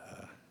be.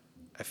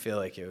 I feel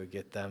like it would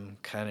get them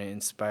kind of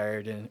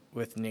inspired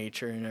with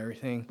nature and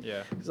everything.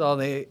 Yeah. Because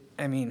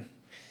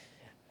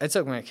I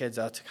took my kids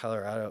out to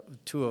Colorado,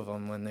 2 of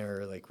them when they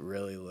were like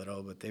really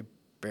little, but they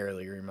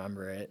barely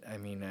remember it. I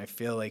mean, I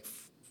feel like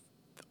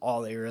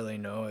all they really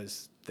know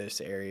is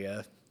this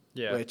area,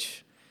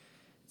 which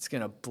it's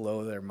going to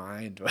blow their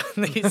mind when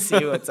they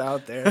see what's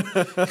out there.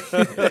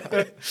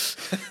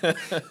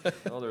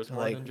 Oh, there's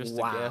more Like, than just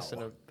wow. a gas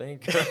in a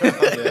bank.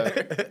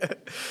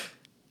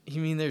 You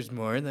mean there's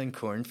more than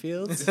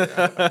cornfields?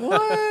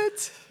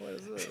 What? What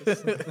is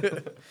this?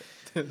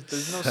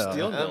 There's no So-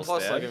 steel And mills,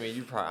 plus, Dad. like, I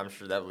mean, I'm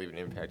sure that will leave an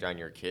impact on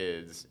your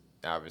kids.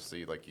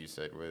 Obviously, like you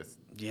said, with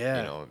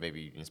Yeah.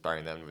 maybe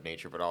inspiring them with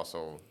nature, but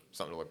also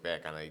something to look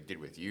back on they did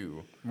with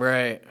you.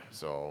 Right.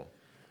 So,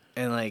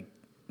 And like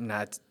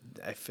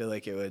I feel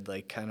like it would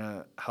like kind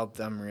of help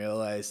them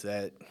realize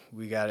that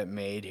we got it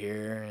made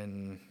here,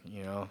 and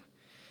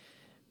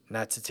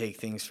not to take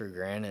things for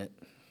granted,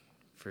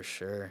 for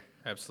sure.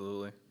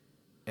 Absolutely.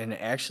 And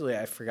actually,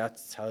 I forgot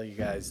to tell you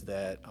guys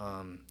that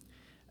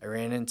I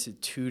ran into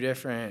 2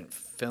 different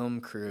film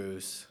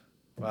crews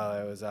while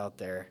I was out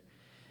there,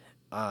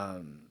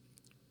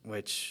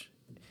 which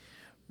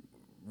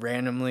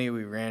randomly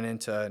we ran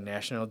into a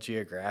National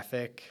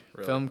Geographic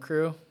film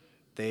crew.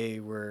 They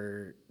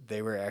were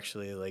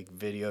actually like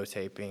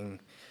videotaping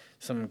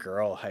some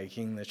girl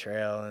hiking the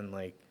trail, and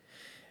like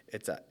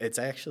it's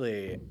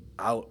actually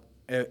out.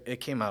 It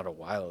came out a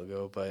while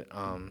ago, but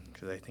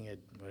because I think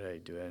what did I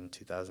do it in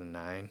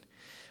 2009?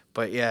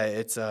 But yeah,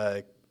 it's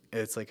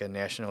like a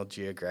National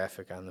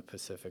Geographic on the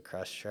Pacific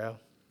Crest Trail,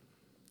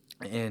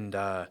 and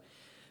the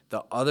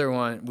other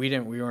one we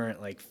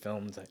weren't like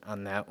filmed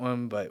on that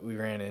one, but we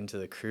ran into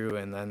the crew,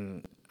 and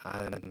then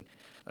on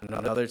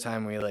another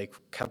time we like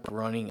kept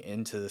running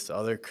into this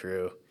other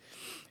crew.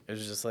 It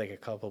was just like a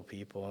couple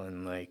people,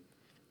 and like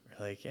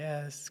we're like,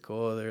 yeah, this is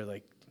cool. They're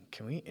like,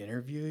 can we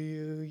interview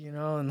you?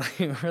 And like,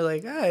 we're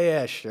like, oh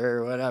yeah,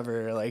 sure,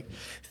 whatever. Like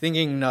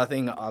thinking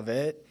nothing of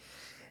it,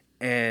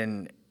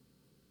 and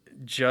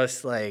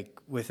just like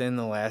within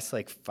the last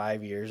like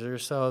 5 years or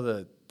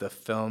so, the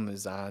film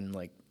is on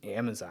like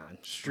Amazon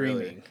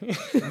streaming.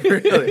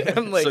 Really?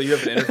 I'm like, So you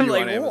have an interview I'm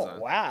like, on Amazon. "Whoa,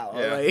 wow.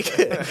 Yeah. Like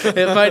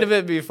it might have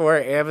been before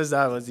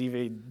Amazon was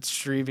even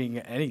streaming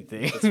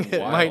anything. It might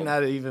wild.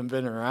 not have even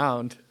been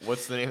around.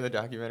 what's the name of the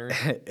documentary?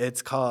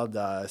 It's called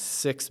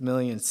 6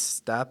 Million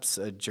Steps,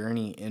 A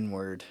Journey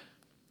Inward.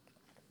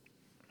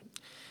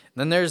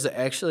 Then there's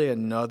actually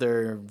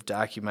another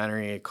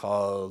documentary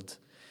called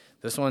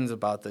This one's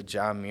about the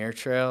John Muir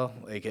Trail.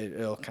 Like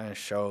it'll kind of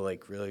show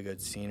like really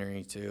good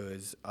scenery too.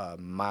 Is a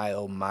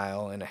mile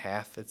and a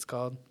half. It's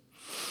called.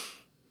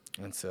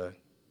 It's a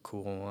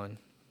cool one.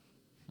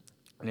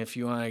 And if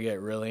you want to get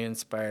really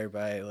inspired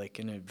by like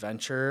an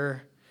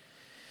adventurer,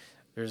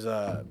 there's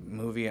a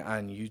movie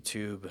on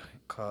YouTube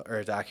or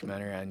a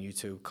documentary on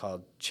YouTube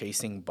called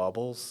Chasing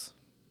Bubbles.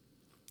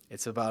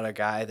 It's about a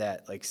guy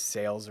that like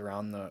sails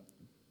around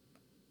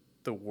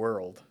the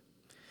world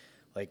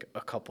like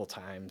a couple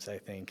times, I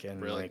think,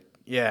 and Really? like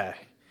yeah.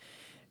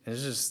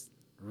 It's just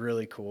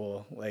really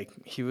cool. Like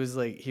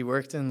he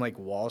worked in like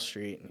Wall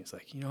Street and he's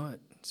like, "You know what?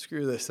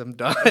 Screw this. I'm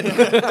done.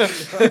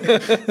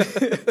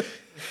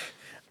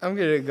 I'm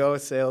going to go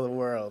sail the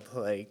world."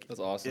 Like That's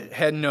awesome.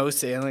 had no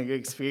sailing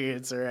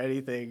experience or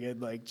anything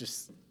and like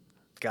just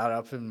got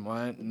up and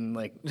went and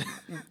like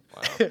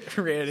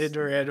ran into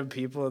random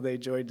people and they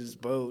joined his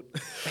boat.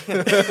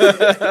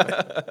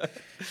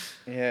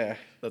 Yeah.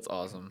 That's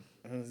awesome.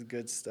 It was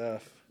good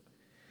stuff.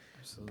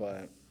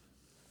 But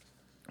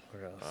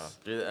what else?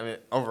 Dude, I mean,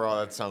 overall,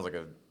 that sounds like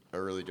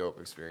a really dope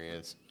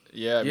experience.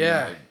 Yeah. I mean,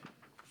 Yeah.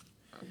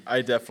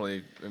 I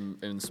definitely am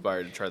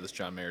inspired to try this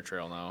John Mayer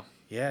Trail now.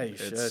 Yeah, you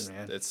should,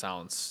 man. It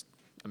sounds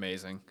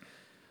amazing.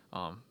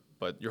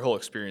 But your whole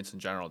experience in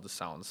general just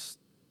sounds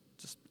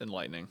just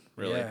enlightening,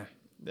 really. Yeah.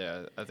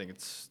 Yeah, I think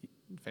it's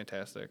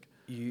fantastic.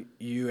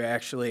 You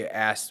actually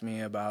asked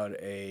me about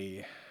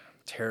a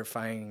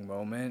terrifying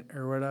moment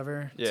or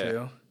whatever, Yeah.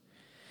 too.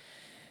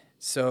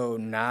 So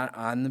not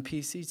on the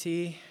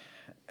PCT,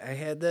 I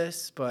had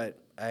this, but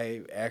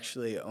I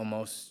actually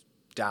almost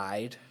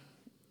died.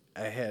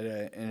 I had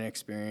an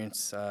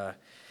experience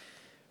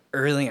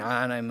early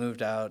on. I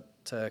moved out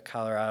to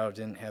Colorado,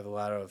 didn't have a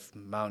lot of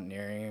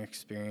mountaineering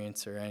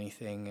experience or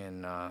anything,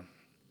 and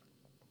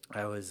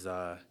I was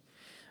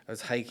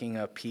hiking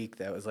a peak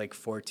that was like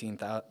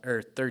 14,000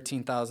 or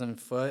 13,000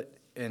 foot,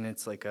 and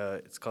it's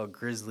called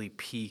Grizzly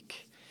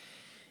Peak,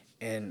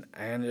 and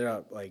I ended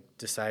up like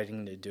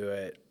deciding to do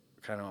it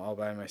kind of all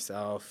by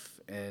myself,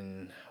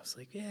 and I was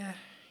like, yeah,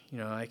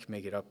 I can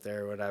make it up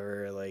there,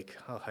 whatever. Like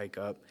I'll hike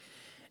up,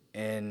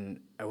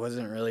 and I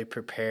wasn't really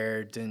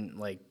prepared, didn't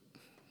like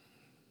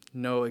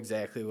know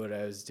exactly what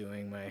I was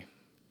doing.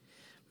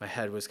 My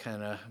head was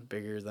kind of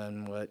bigger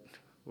than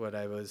what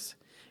I was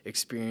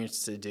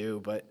experienced to do.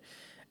 But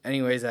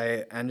anyways,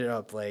 I ended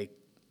up I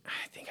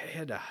think I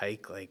had to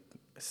hike like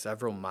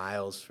several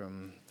miles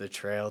from the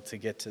trail to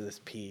get to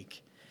this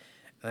peak.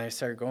 And I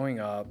started going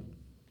up.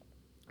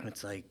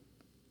 It's like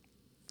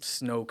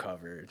snow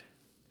covered.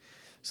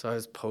 So I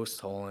was post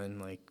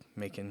holing, like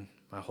making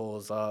my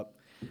holes up,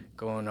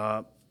 going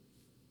up.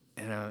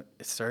 And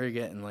it started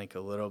getting like a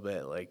little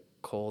bit like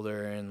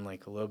colder and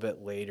like a little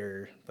bit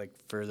later, like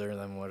further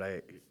than what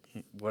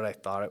I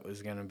thought it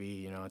was gonna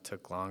be. It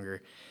took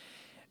longer.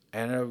 I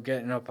ended up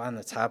getting up on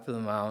the top of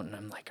the mountain.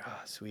 I'm like,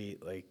 oh,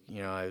 sweet. Like,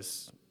 I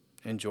was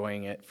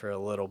enjoying it for a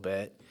little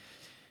bit.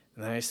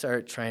 And then I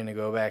started trying to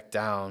go back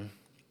down,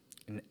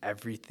 and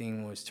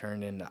everything was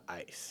turned into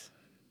ice.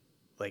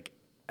 Like,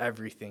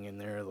 everything in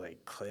there,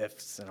 like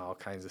cliffs and all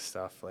kinds of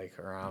stuff, like,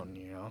 around,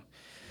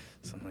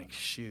 So I'm like,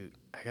 shoot,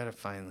 I got to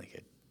find, like,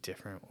 a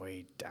different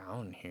way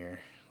down here.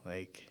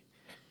 Like,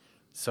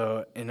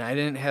 so, and I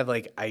didn't have,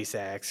 like, ice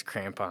axe,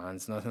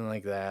 crampons, nothing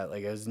like that.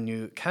 Like, I was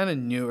kind of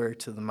newer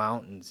to the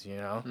mountains,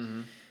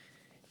 Mm-hmm.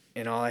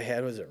 And all I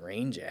had was a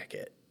rain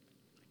jacket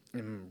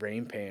and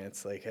rain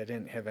pants. Like, I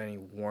didn't have any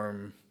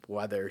warm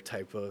weather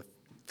type of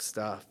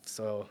stuff.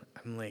 So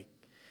I'm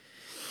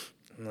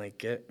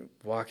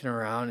walking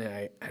around, and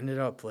I ended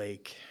up,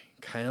 like,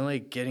 kind of,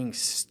 like, getting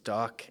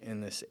stuck in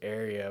this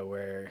area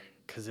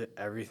because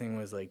everything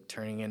was, like,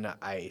 turning into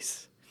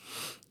ice.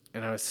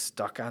 And I was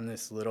stuck on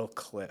this little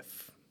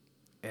cliff.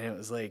 And it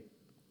was, like,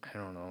 I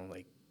don't know,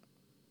 like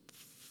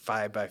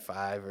 5 by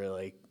 5 or,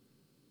 like,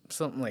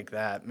 something like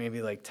that.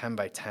 Maybe, like, 10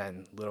 by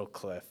 10 little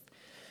cliff.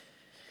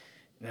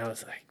 And I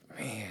was like,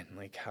 man,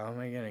 like, how am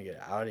I going to get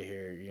out of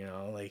here,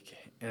 Like,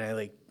 and I,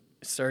 like,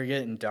 started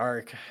getting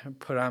dark. I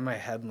put on my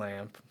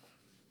headlamp.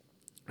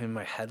 And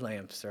my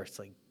headlamp starts,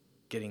 like,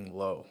 getting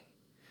low.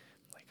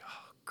 I'm like,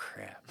 oh,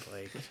 crap.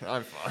 Like,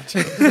 I'm fucked.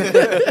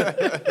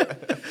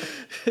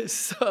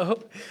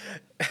 So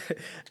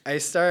I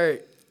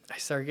start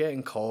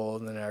getting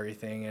cold and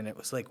everything, and it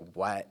was like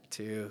wet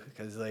too,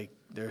 because like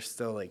there's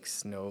still like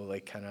snow,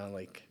 like kind of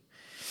like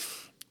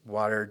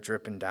water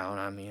dripping down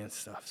on me and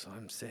stuff. So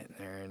I'm sitting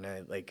there,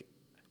 and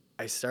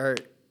I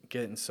start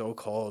getting so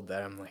cold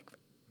that I'm like,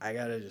 I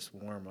gotta just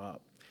warm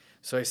up.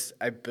 So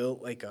I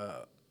built like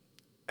a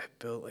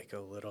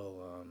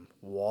little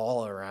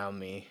wall around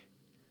me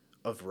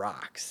of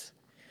rocks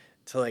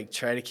to like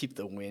try to keep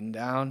the wind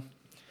down.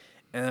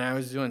 And then I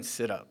was doing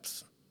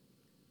sit-ups.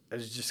 I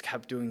just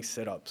kept doing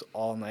sit-ups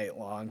all night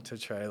long to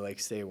try to, like,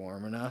 stay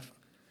warm enough.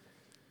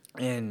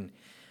 And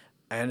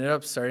I ended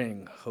up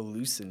starting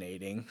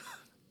hallucinating,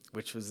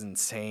 which was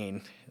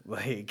insane.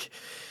 Like,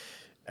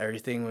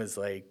 everything was,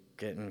 like,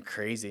 getting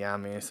crazy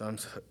on me. So I'm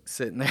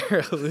sitting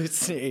there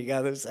hallucinating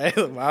on the side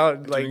of the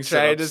mountain, like, Doing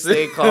trying to sit-ups.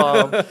 stay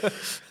calm.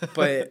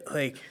 But,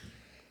 like,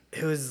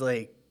 it was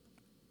like,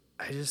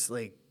 I just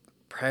like,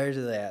 prior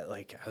to that,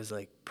 like, I was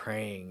like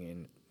praying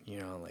and,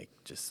 like,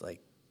 just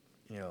like,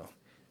 you know,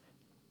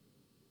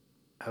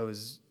 I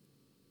was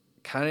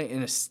kind of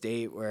in a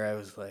state where I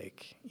was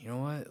like, you know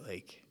what?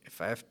 Like,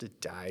 if I have to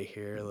die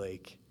here,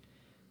 like,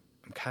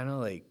 I'm kind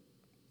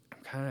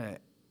of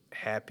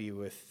happy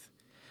with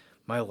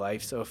my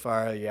life so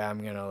far. Yeah,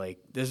 I'm going to, like,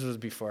 this was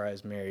before I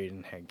was married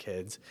and had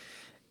kids.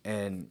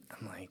 And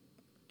I'm like,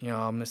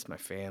 I'll miss my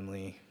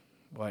family,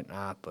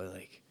 whatnot. But,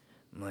 like,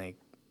 I'm like,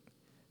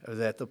 I was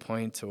at the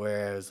point to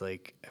where I was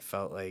like, I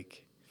felt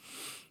like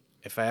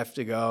if I have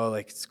to go,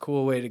 like, it's a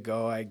cool way to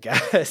go, I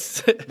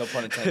guess. No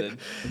pun intended.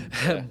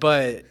 Yeah.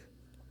 But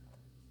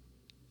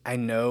I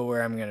know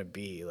where I'm going to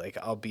be. Like,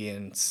 I'll be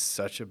in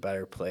such a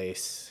better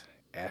place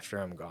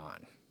after I'm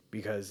gone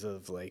because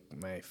of, like,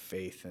 my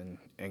faith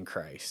in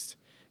Christ.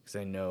 Because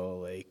I know,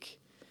 like,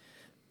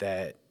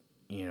 that,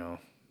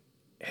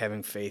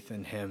 having faith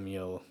in him,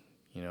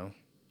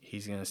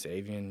 he's going to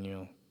save you and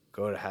you'll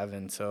go to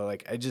heaven. So,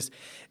 like,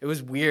 it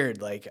was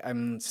weird. Like,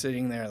 I'm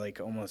sitting there, like,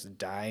 almost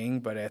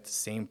dying, but at the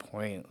same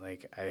point,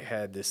 like, I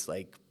had this,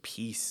 like,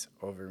 peace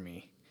over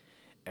me.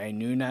 I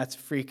knew not to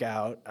freak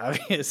out.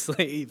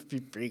 Obviously, if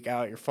you freak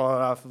out, you're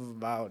falling off of a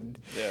mountain.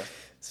 Yeah.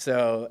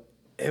 So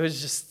it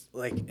was just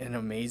like an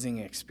amazing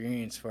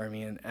experience for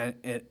me, and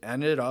it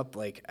ended up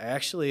like I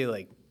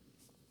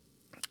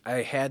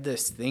had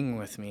this thing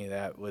with me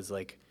that was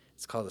like,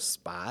 it's called a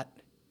spot.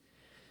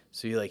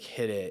 So you like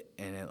hit it,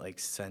 and it like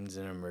sends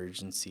an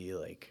emergency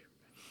like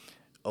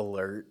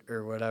alert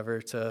or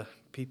whatever to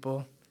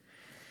people,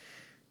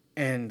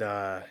 and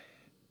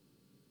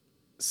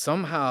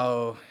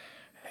somehow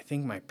I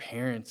think my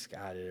parents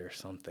got it or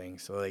something.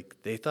 So like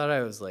they thought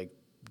I was like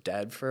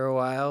dead for a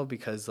while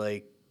because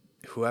like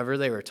whoever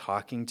they were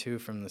talking to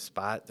from the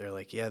spot, they're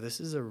like, yeah,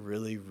 this is a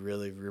really,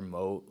 really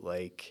remote,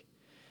 like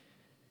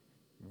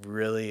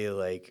really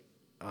like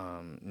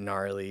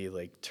gnarly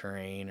like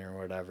terrain or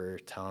whatever,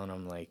 telling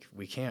them like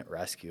we can't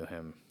rescue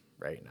him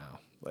right now,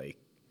 like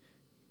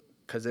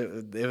because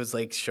it was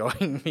like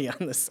showing me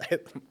on the side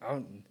of the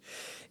mountain.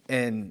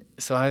 And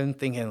so I'm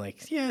thinking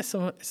like, yeah,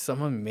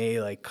 someone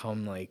may like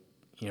come like,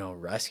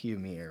 rescue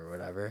me or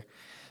whatever.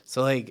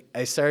 So like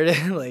I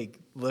started like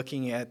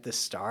looking at the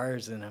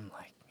stars and I'm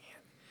like, man,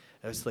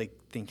 I was like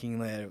thinking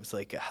that it was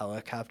like a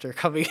helicopter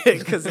coming in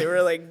because they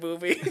were like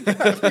moving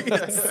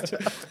and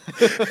stuff.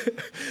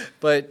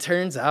 But it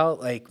turns out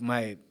like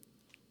my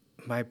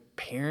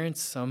parents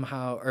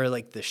somehow, or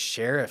like the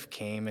sheriff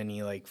came and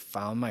he like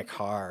found my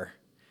car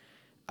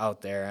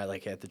out there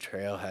like at the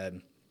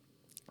trailhead.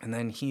 And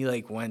then he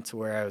like went to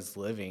where I was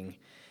living,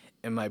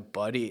 and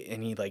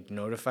he like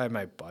notified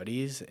my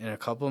buddies, and a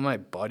couple of my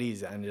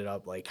buddies ended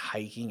up like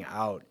hiking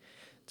out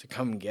to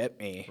come get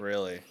me.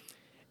 Really?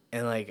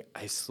 And like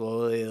I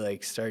slowly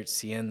like start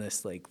seeing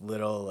this like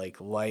little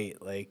like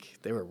light, like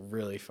they were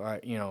really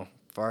far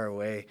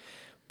away.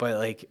 But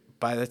like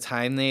by the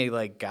time they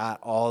like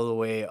got all the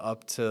way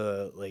up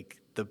to like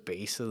the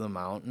base of the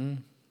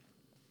mountain,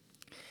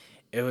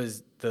 it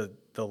was the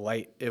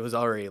light, it was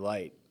already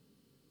light.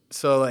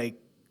 So like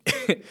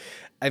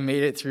I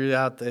made it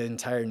throughout the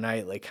entire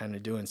night, like kind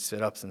of doing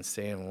sit-ups and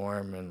staying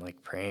warm and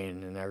like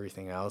praying and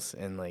everything else.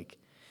 And like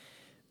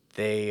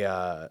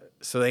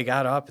so they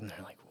got up and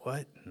they're like,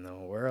 what in the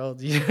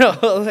world?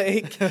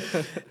 Like,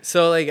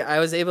 so like I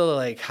was able to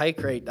like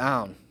hike right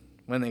down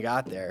when they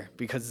got there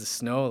because the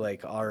snow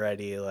like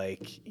already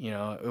like,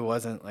 it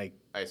wasn't like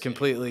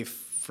completely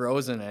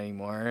frozen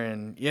anymore.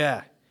 And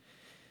yeah,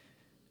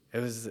 it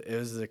was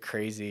a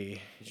crazy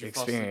experience.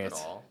 Fall asleep at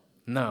all?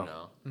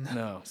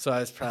 No. So I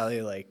was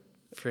probably like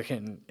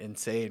freaking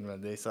insane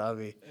when they saw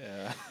me.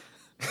 Yeah.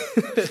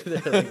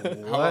 They're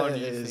like, what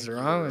is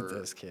wrong with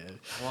this kid?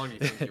 How long do you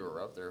think you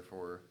were up there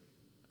for?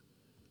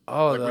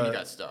 Oh, like when you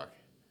got stuck?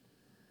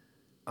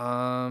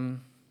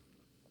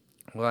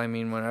 Well, I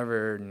mean,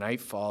 whenever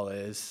nightfall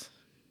is.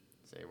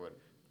 Say what?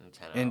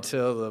 10 hours?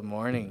 Until the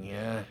morning,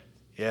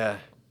 yeah.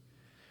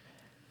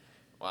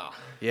 Wow.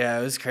 Yeah,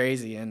 it was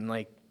crazy. And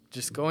like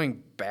just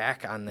going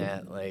back on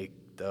that, like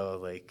though,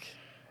 like,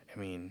 I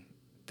mean,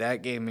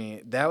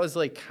 that was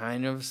like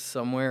kind of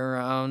somewhere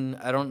around,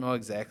 I don't know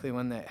exactly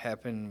when that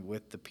happened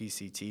with the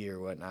PCT or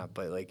whatnot,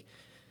 but like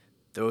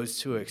those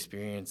two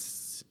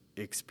experiences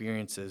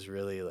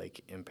really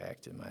like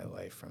impacted my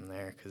life from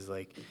there. Cause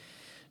like,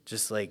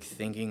 just like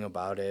thinking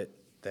about it,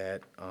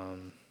 that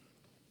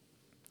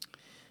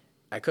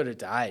I could have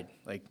died.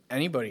 Like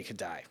anybody could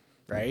die,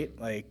 right?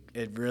 Like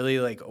it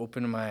really like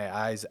opened my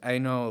eyes. I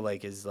know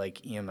like as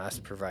like EMS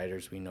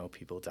providers, we know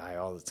people die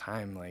all the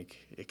time. Like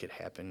it could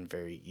happen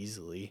very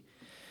easily,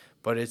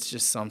 but it's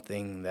just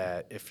something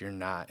that if you're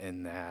not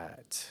in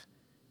that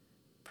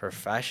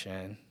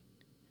profession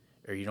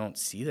or you don't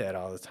see that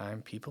all the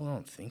time, people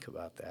don't think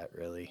about that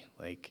really.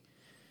 Like,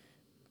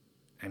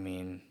 I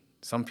mean,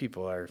 some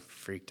people are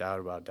freaked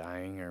out about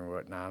dying or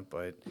whatnot,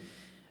 but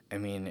I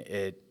mean,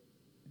 it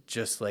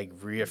just like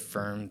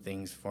reaffirmed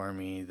things for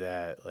me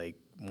that like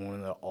one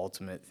of the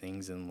ultimate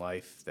things in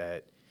life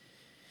that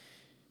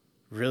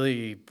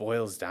really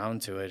boils down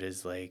to it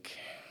is like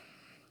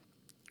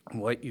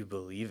what you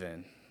believe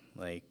in.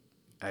 Like,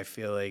 I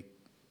feel like,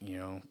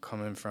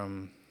 coming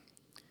from,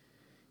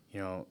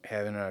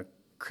 having a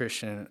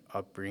Christian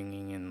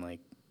upbringing and, like,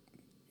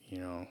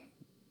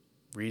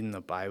 reading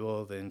the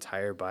Bible, the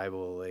entire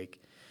Bible, like,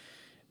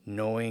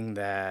 knowing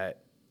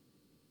that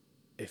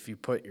if you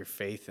put your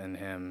faith in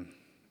him,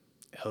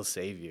 he'll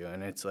save you.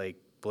 And it's, like,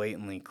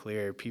 blatantly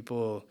clear.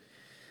 People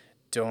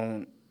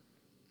don't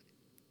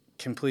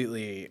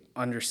completely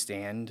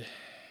understand,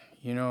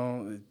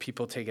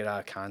 people take it out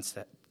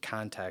of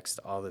context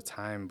all the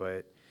time,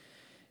 but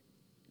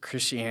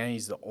Christianity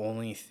is the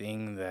only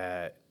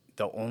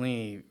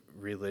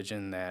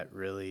religion that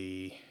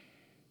really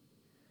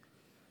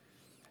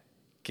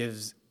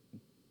gives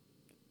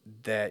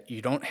that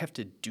you don't have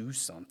to do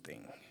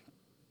something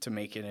to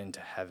make it into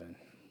heaven.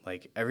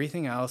 Like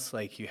everything else,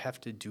 like you have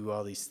to do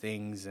all these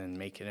things and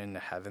make it into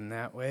heaven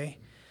that way.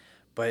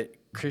 But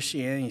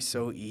Christianity is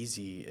so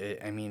easy.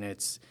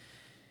 It's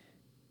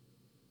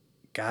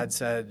God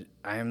said,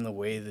 I am the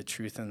way, the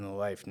truth, and the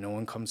life. No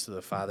one comes to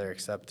the Father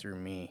except through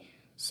me.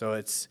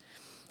 So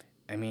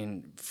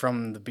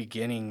from the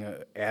beginning,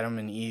 Adam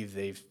and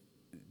Eve,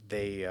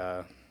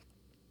 they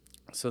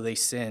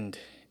sinned.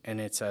 And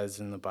it says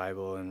in the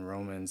Bible, in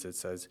Romans, it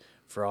says,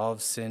 for all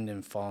have sinned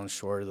and fallen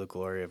short of the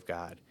glory of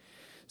God.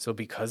 So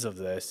because of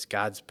this,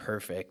 God's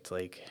perfect.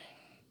 Like,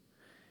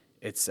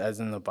 it says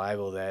in the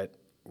Bible that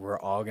we're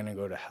all going to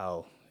go to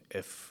hell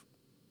if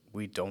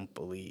we don't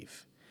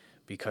believe.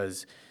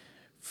 Because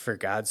for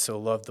God so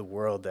loved the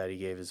world that he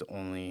gave his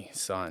only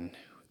Son,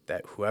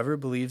 that whoever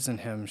believes in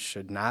him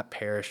should not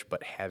perish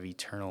but have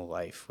eternal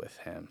life with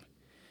him.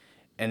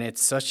 And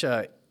it's such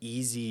a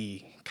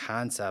easy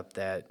concept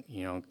that,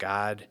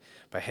 God,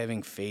 by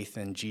having faith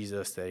in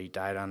Jesus, that he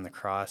died on the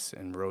cross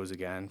and rose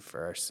again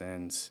for our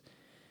sins,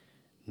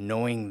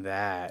 knowing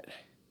that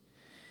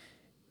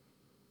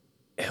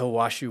he'll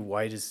wash you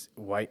white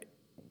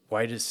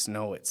as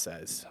snow, it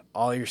says.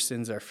 All your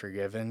sins are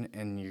forgiven,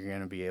 and you're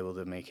going to be able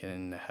to make it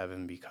into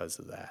heaven because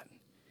of that.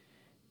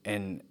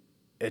 And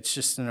it's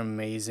just an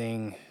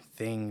amazing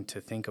thing to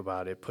think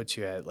about. It puts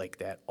you at, like,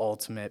 that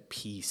ultimate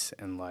peace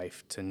in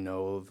life to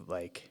know,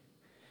 like,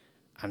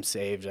 I'm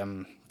saved.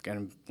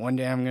 One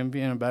day I'm going to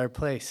be in a better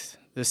place.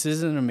 This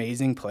is an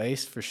amazing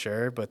place for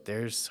sure, but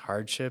there's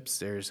hardships.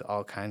 There's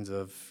all kinds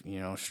of,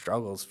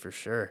 struggles for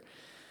sure.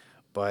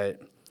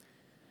 But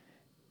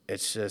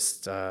it's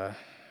just,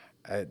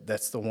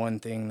 that's the one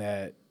thing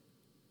that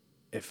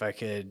if I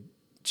could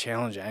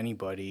challenge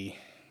anybody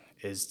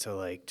is to,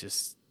 like,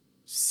 just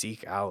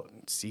seek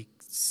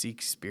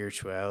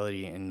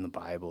spirituality in the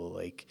Bible.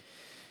 Like,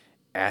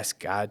 ask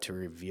God to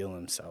reveal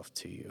himself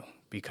to you,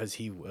 because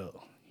he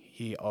will.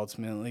 He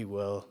ultimately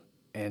will.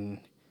 And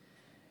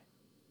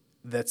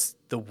that's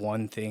the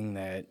one thing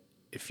that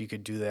if you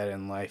could do that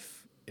in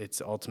life,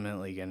 it's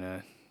ultimately going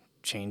to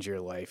change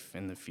your life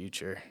in the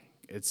future.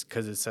 It's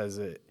because it says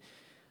that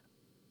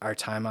our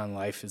time on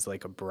life is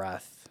like a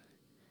breath.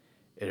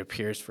 It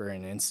appears for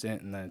an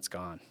instant and then it's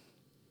gone.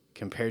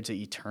 Compared to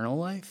eternal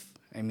life,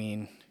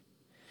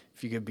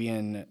 if you could be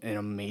in an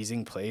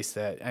amazing place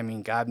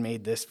God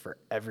made this for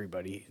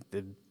everybody.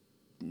 The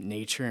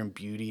nature and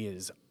beauty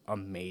is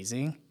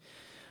amazing.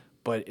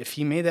 But if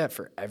he made that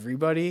for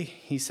everybody,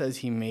 he says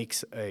he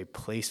makes a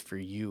place for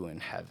you in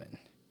heaven.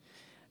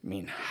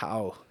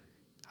 How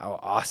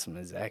awesome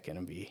is that going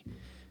to be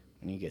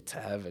when you get to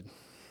heaven?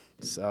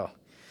 So,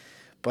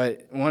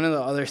 but one of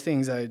the other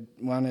things I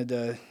wanted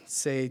to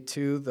say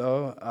too,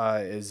 though,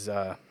 is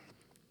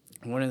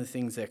one of the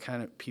things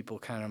that people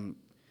kind of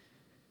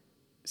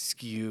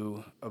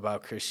skew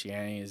about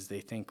Christianity is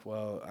they think,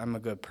 well, I'm a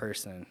good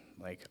person.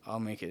 Like, I'll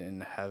make it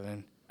into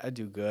heaven. I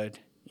do good,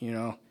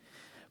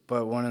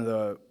 But one of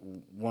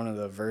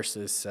the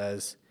verses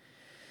says,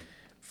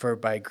 for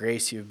by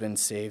grace you have been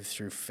saved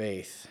through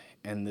faith,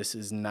 and this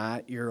is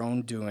not your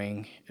own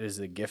doing, it is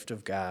the gift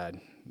of God,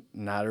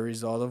 not a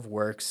result of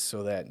works,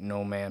 so that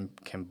no man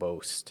can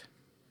boast.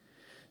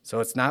 So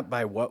it's not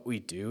by what we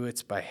do,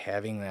 it's by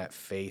having that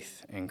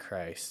faith in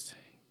Christ.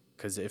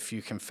 Because if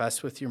you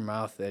confess with your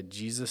mouth that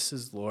Jesus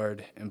is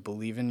Lord and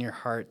believe in your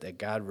heart that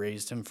God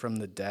raised him from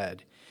the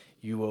dead,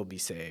 you will be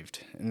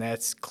saved. And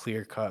that's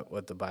clear-cut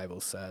what the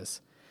Bible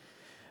says.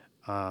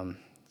 And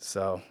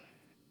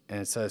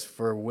it says,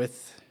 for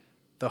with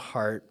the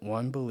heart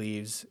one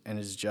believes and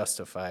is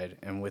justified,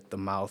 and with the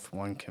mouth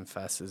one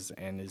confesses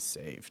and is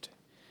saved.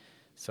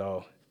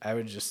 So I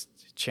would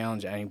just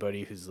challenge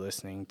anybody who's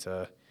listening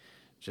to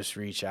just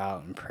reach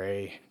out and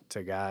pray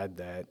to God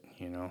that,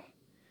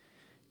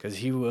 because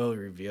he will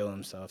reveal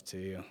himself to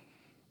you,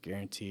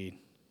 guaranteed.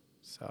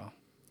 So,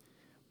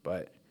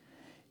 but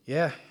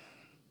yeah.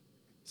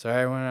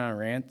 Sorry I went on a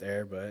rant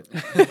there, but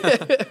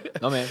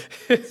No, man.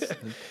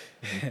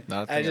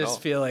 Not a I thing at all.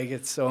 just feel like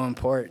it's so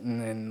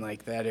important, and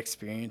like that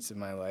experience in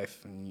my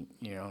life, and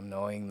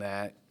knowing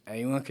that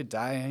anyone could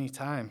die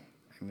anytime.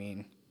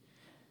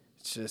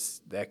 It's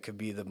just that could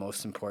be the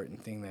most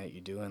important thing that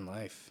you do in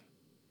life.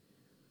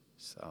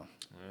 So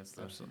That's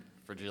the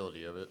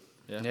fragility of it.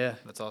 Yeah. Yeah.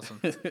 That's awesome.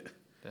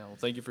 Yeah. Well,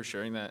 thank you for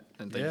sharing that,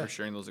 and thank you Yeah. for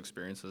sharing those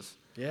experiences.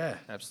 Yeah,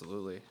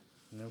 Absolutely.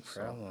 no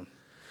problem.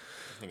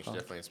 I think it should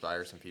definitely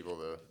inspire some people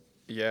to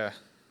Yeah.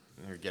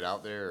 either get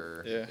out there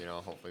or,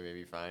 Yeah. hopefully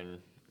maybe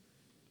find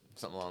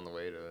something along the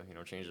way to,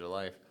 change their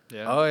life.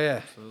 Yeah. Oh,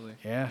 yeah. Absolutely.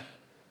 Yeah.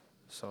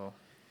 So,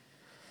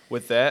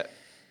 with that,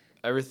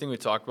 everything we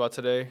talked about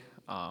today,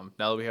 now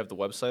that we have the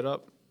website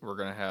up, we're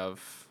going to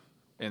have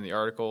in the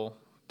article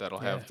that'll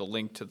have Yeah. the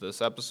link to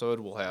this episode.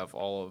 We'll have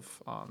all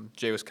of,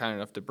 Jay was kind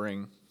enough to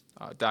bring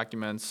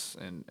documents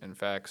and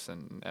facts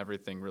and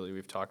everything really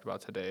we've talked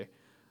about today.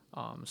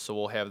 So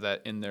we'll have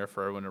that in there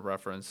for everyone to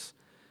reference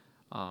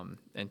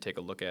and take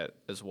a look at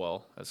as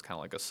well as kind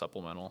of like a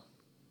supplemental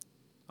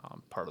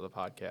part of the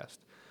podcast.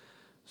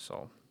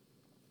 So,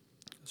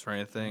 is there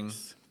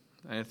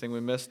anything we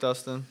missed,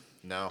 Dustin?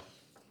 No.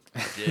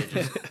 Jay,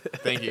 just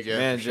thank you again.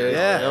 Man, for sharing Jay,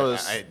 all Yeah.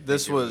 that. that I think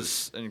this it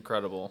was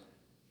incredible.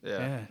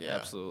 Yeah, Yeah.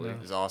 absolutely. It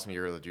was awesome you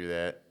were able to do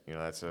that.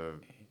 That's a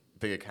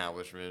big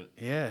accomplishment.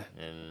 Yeah.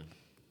 And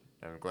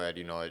I'm glad,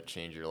 it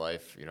changed your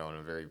life, in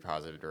a very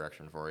positive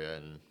direction for you.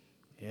 And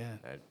Yeah.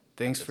 I-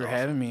 Thanks it's for awesome.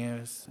 having me.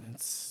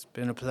 It's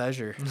been a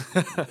pleasure.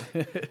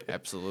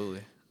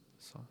 Absolutely.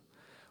 So,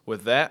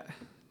 with that,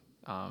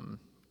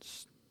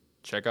 just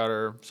check out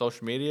our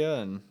social media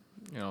and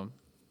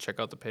check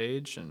out the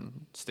page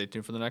and stay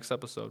tuned for the next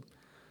episode.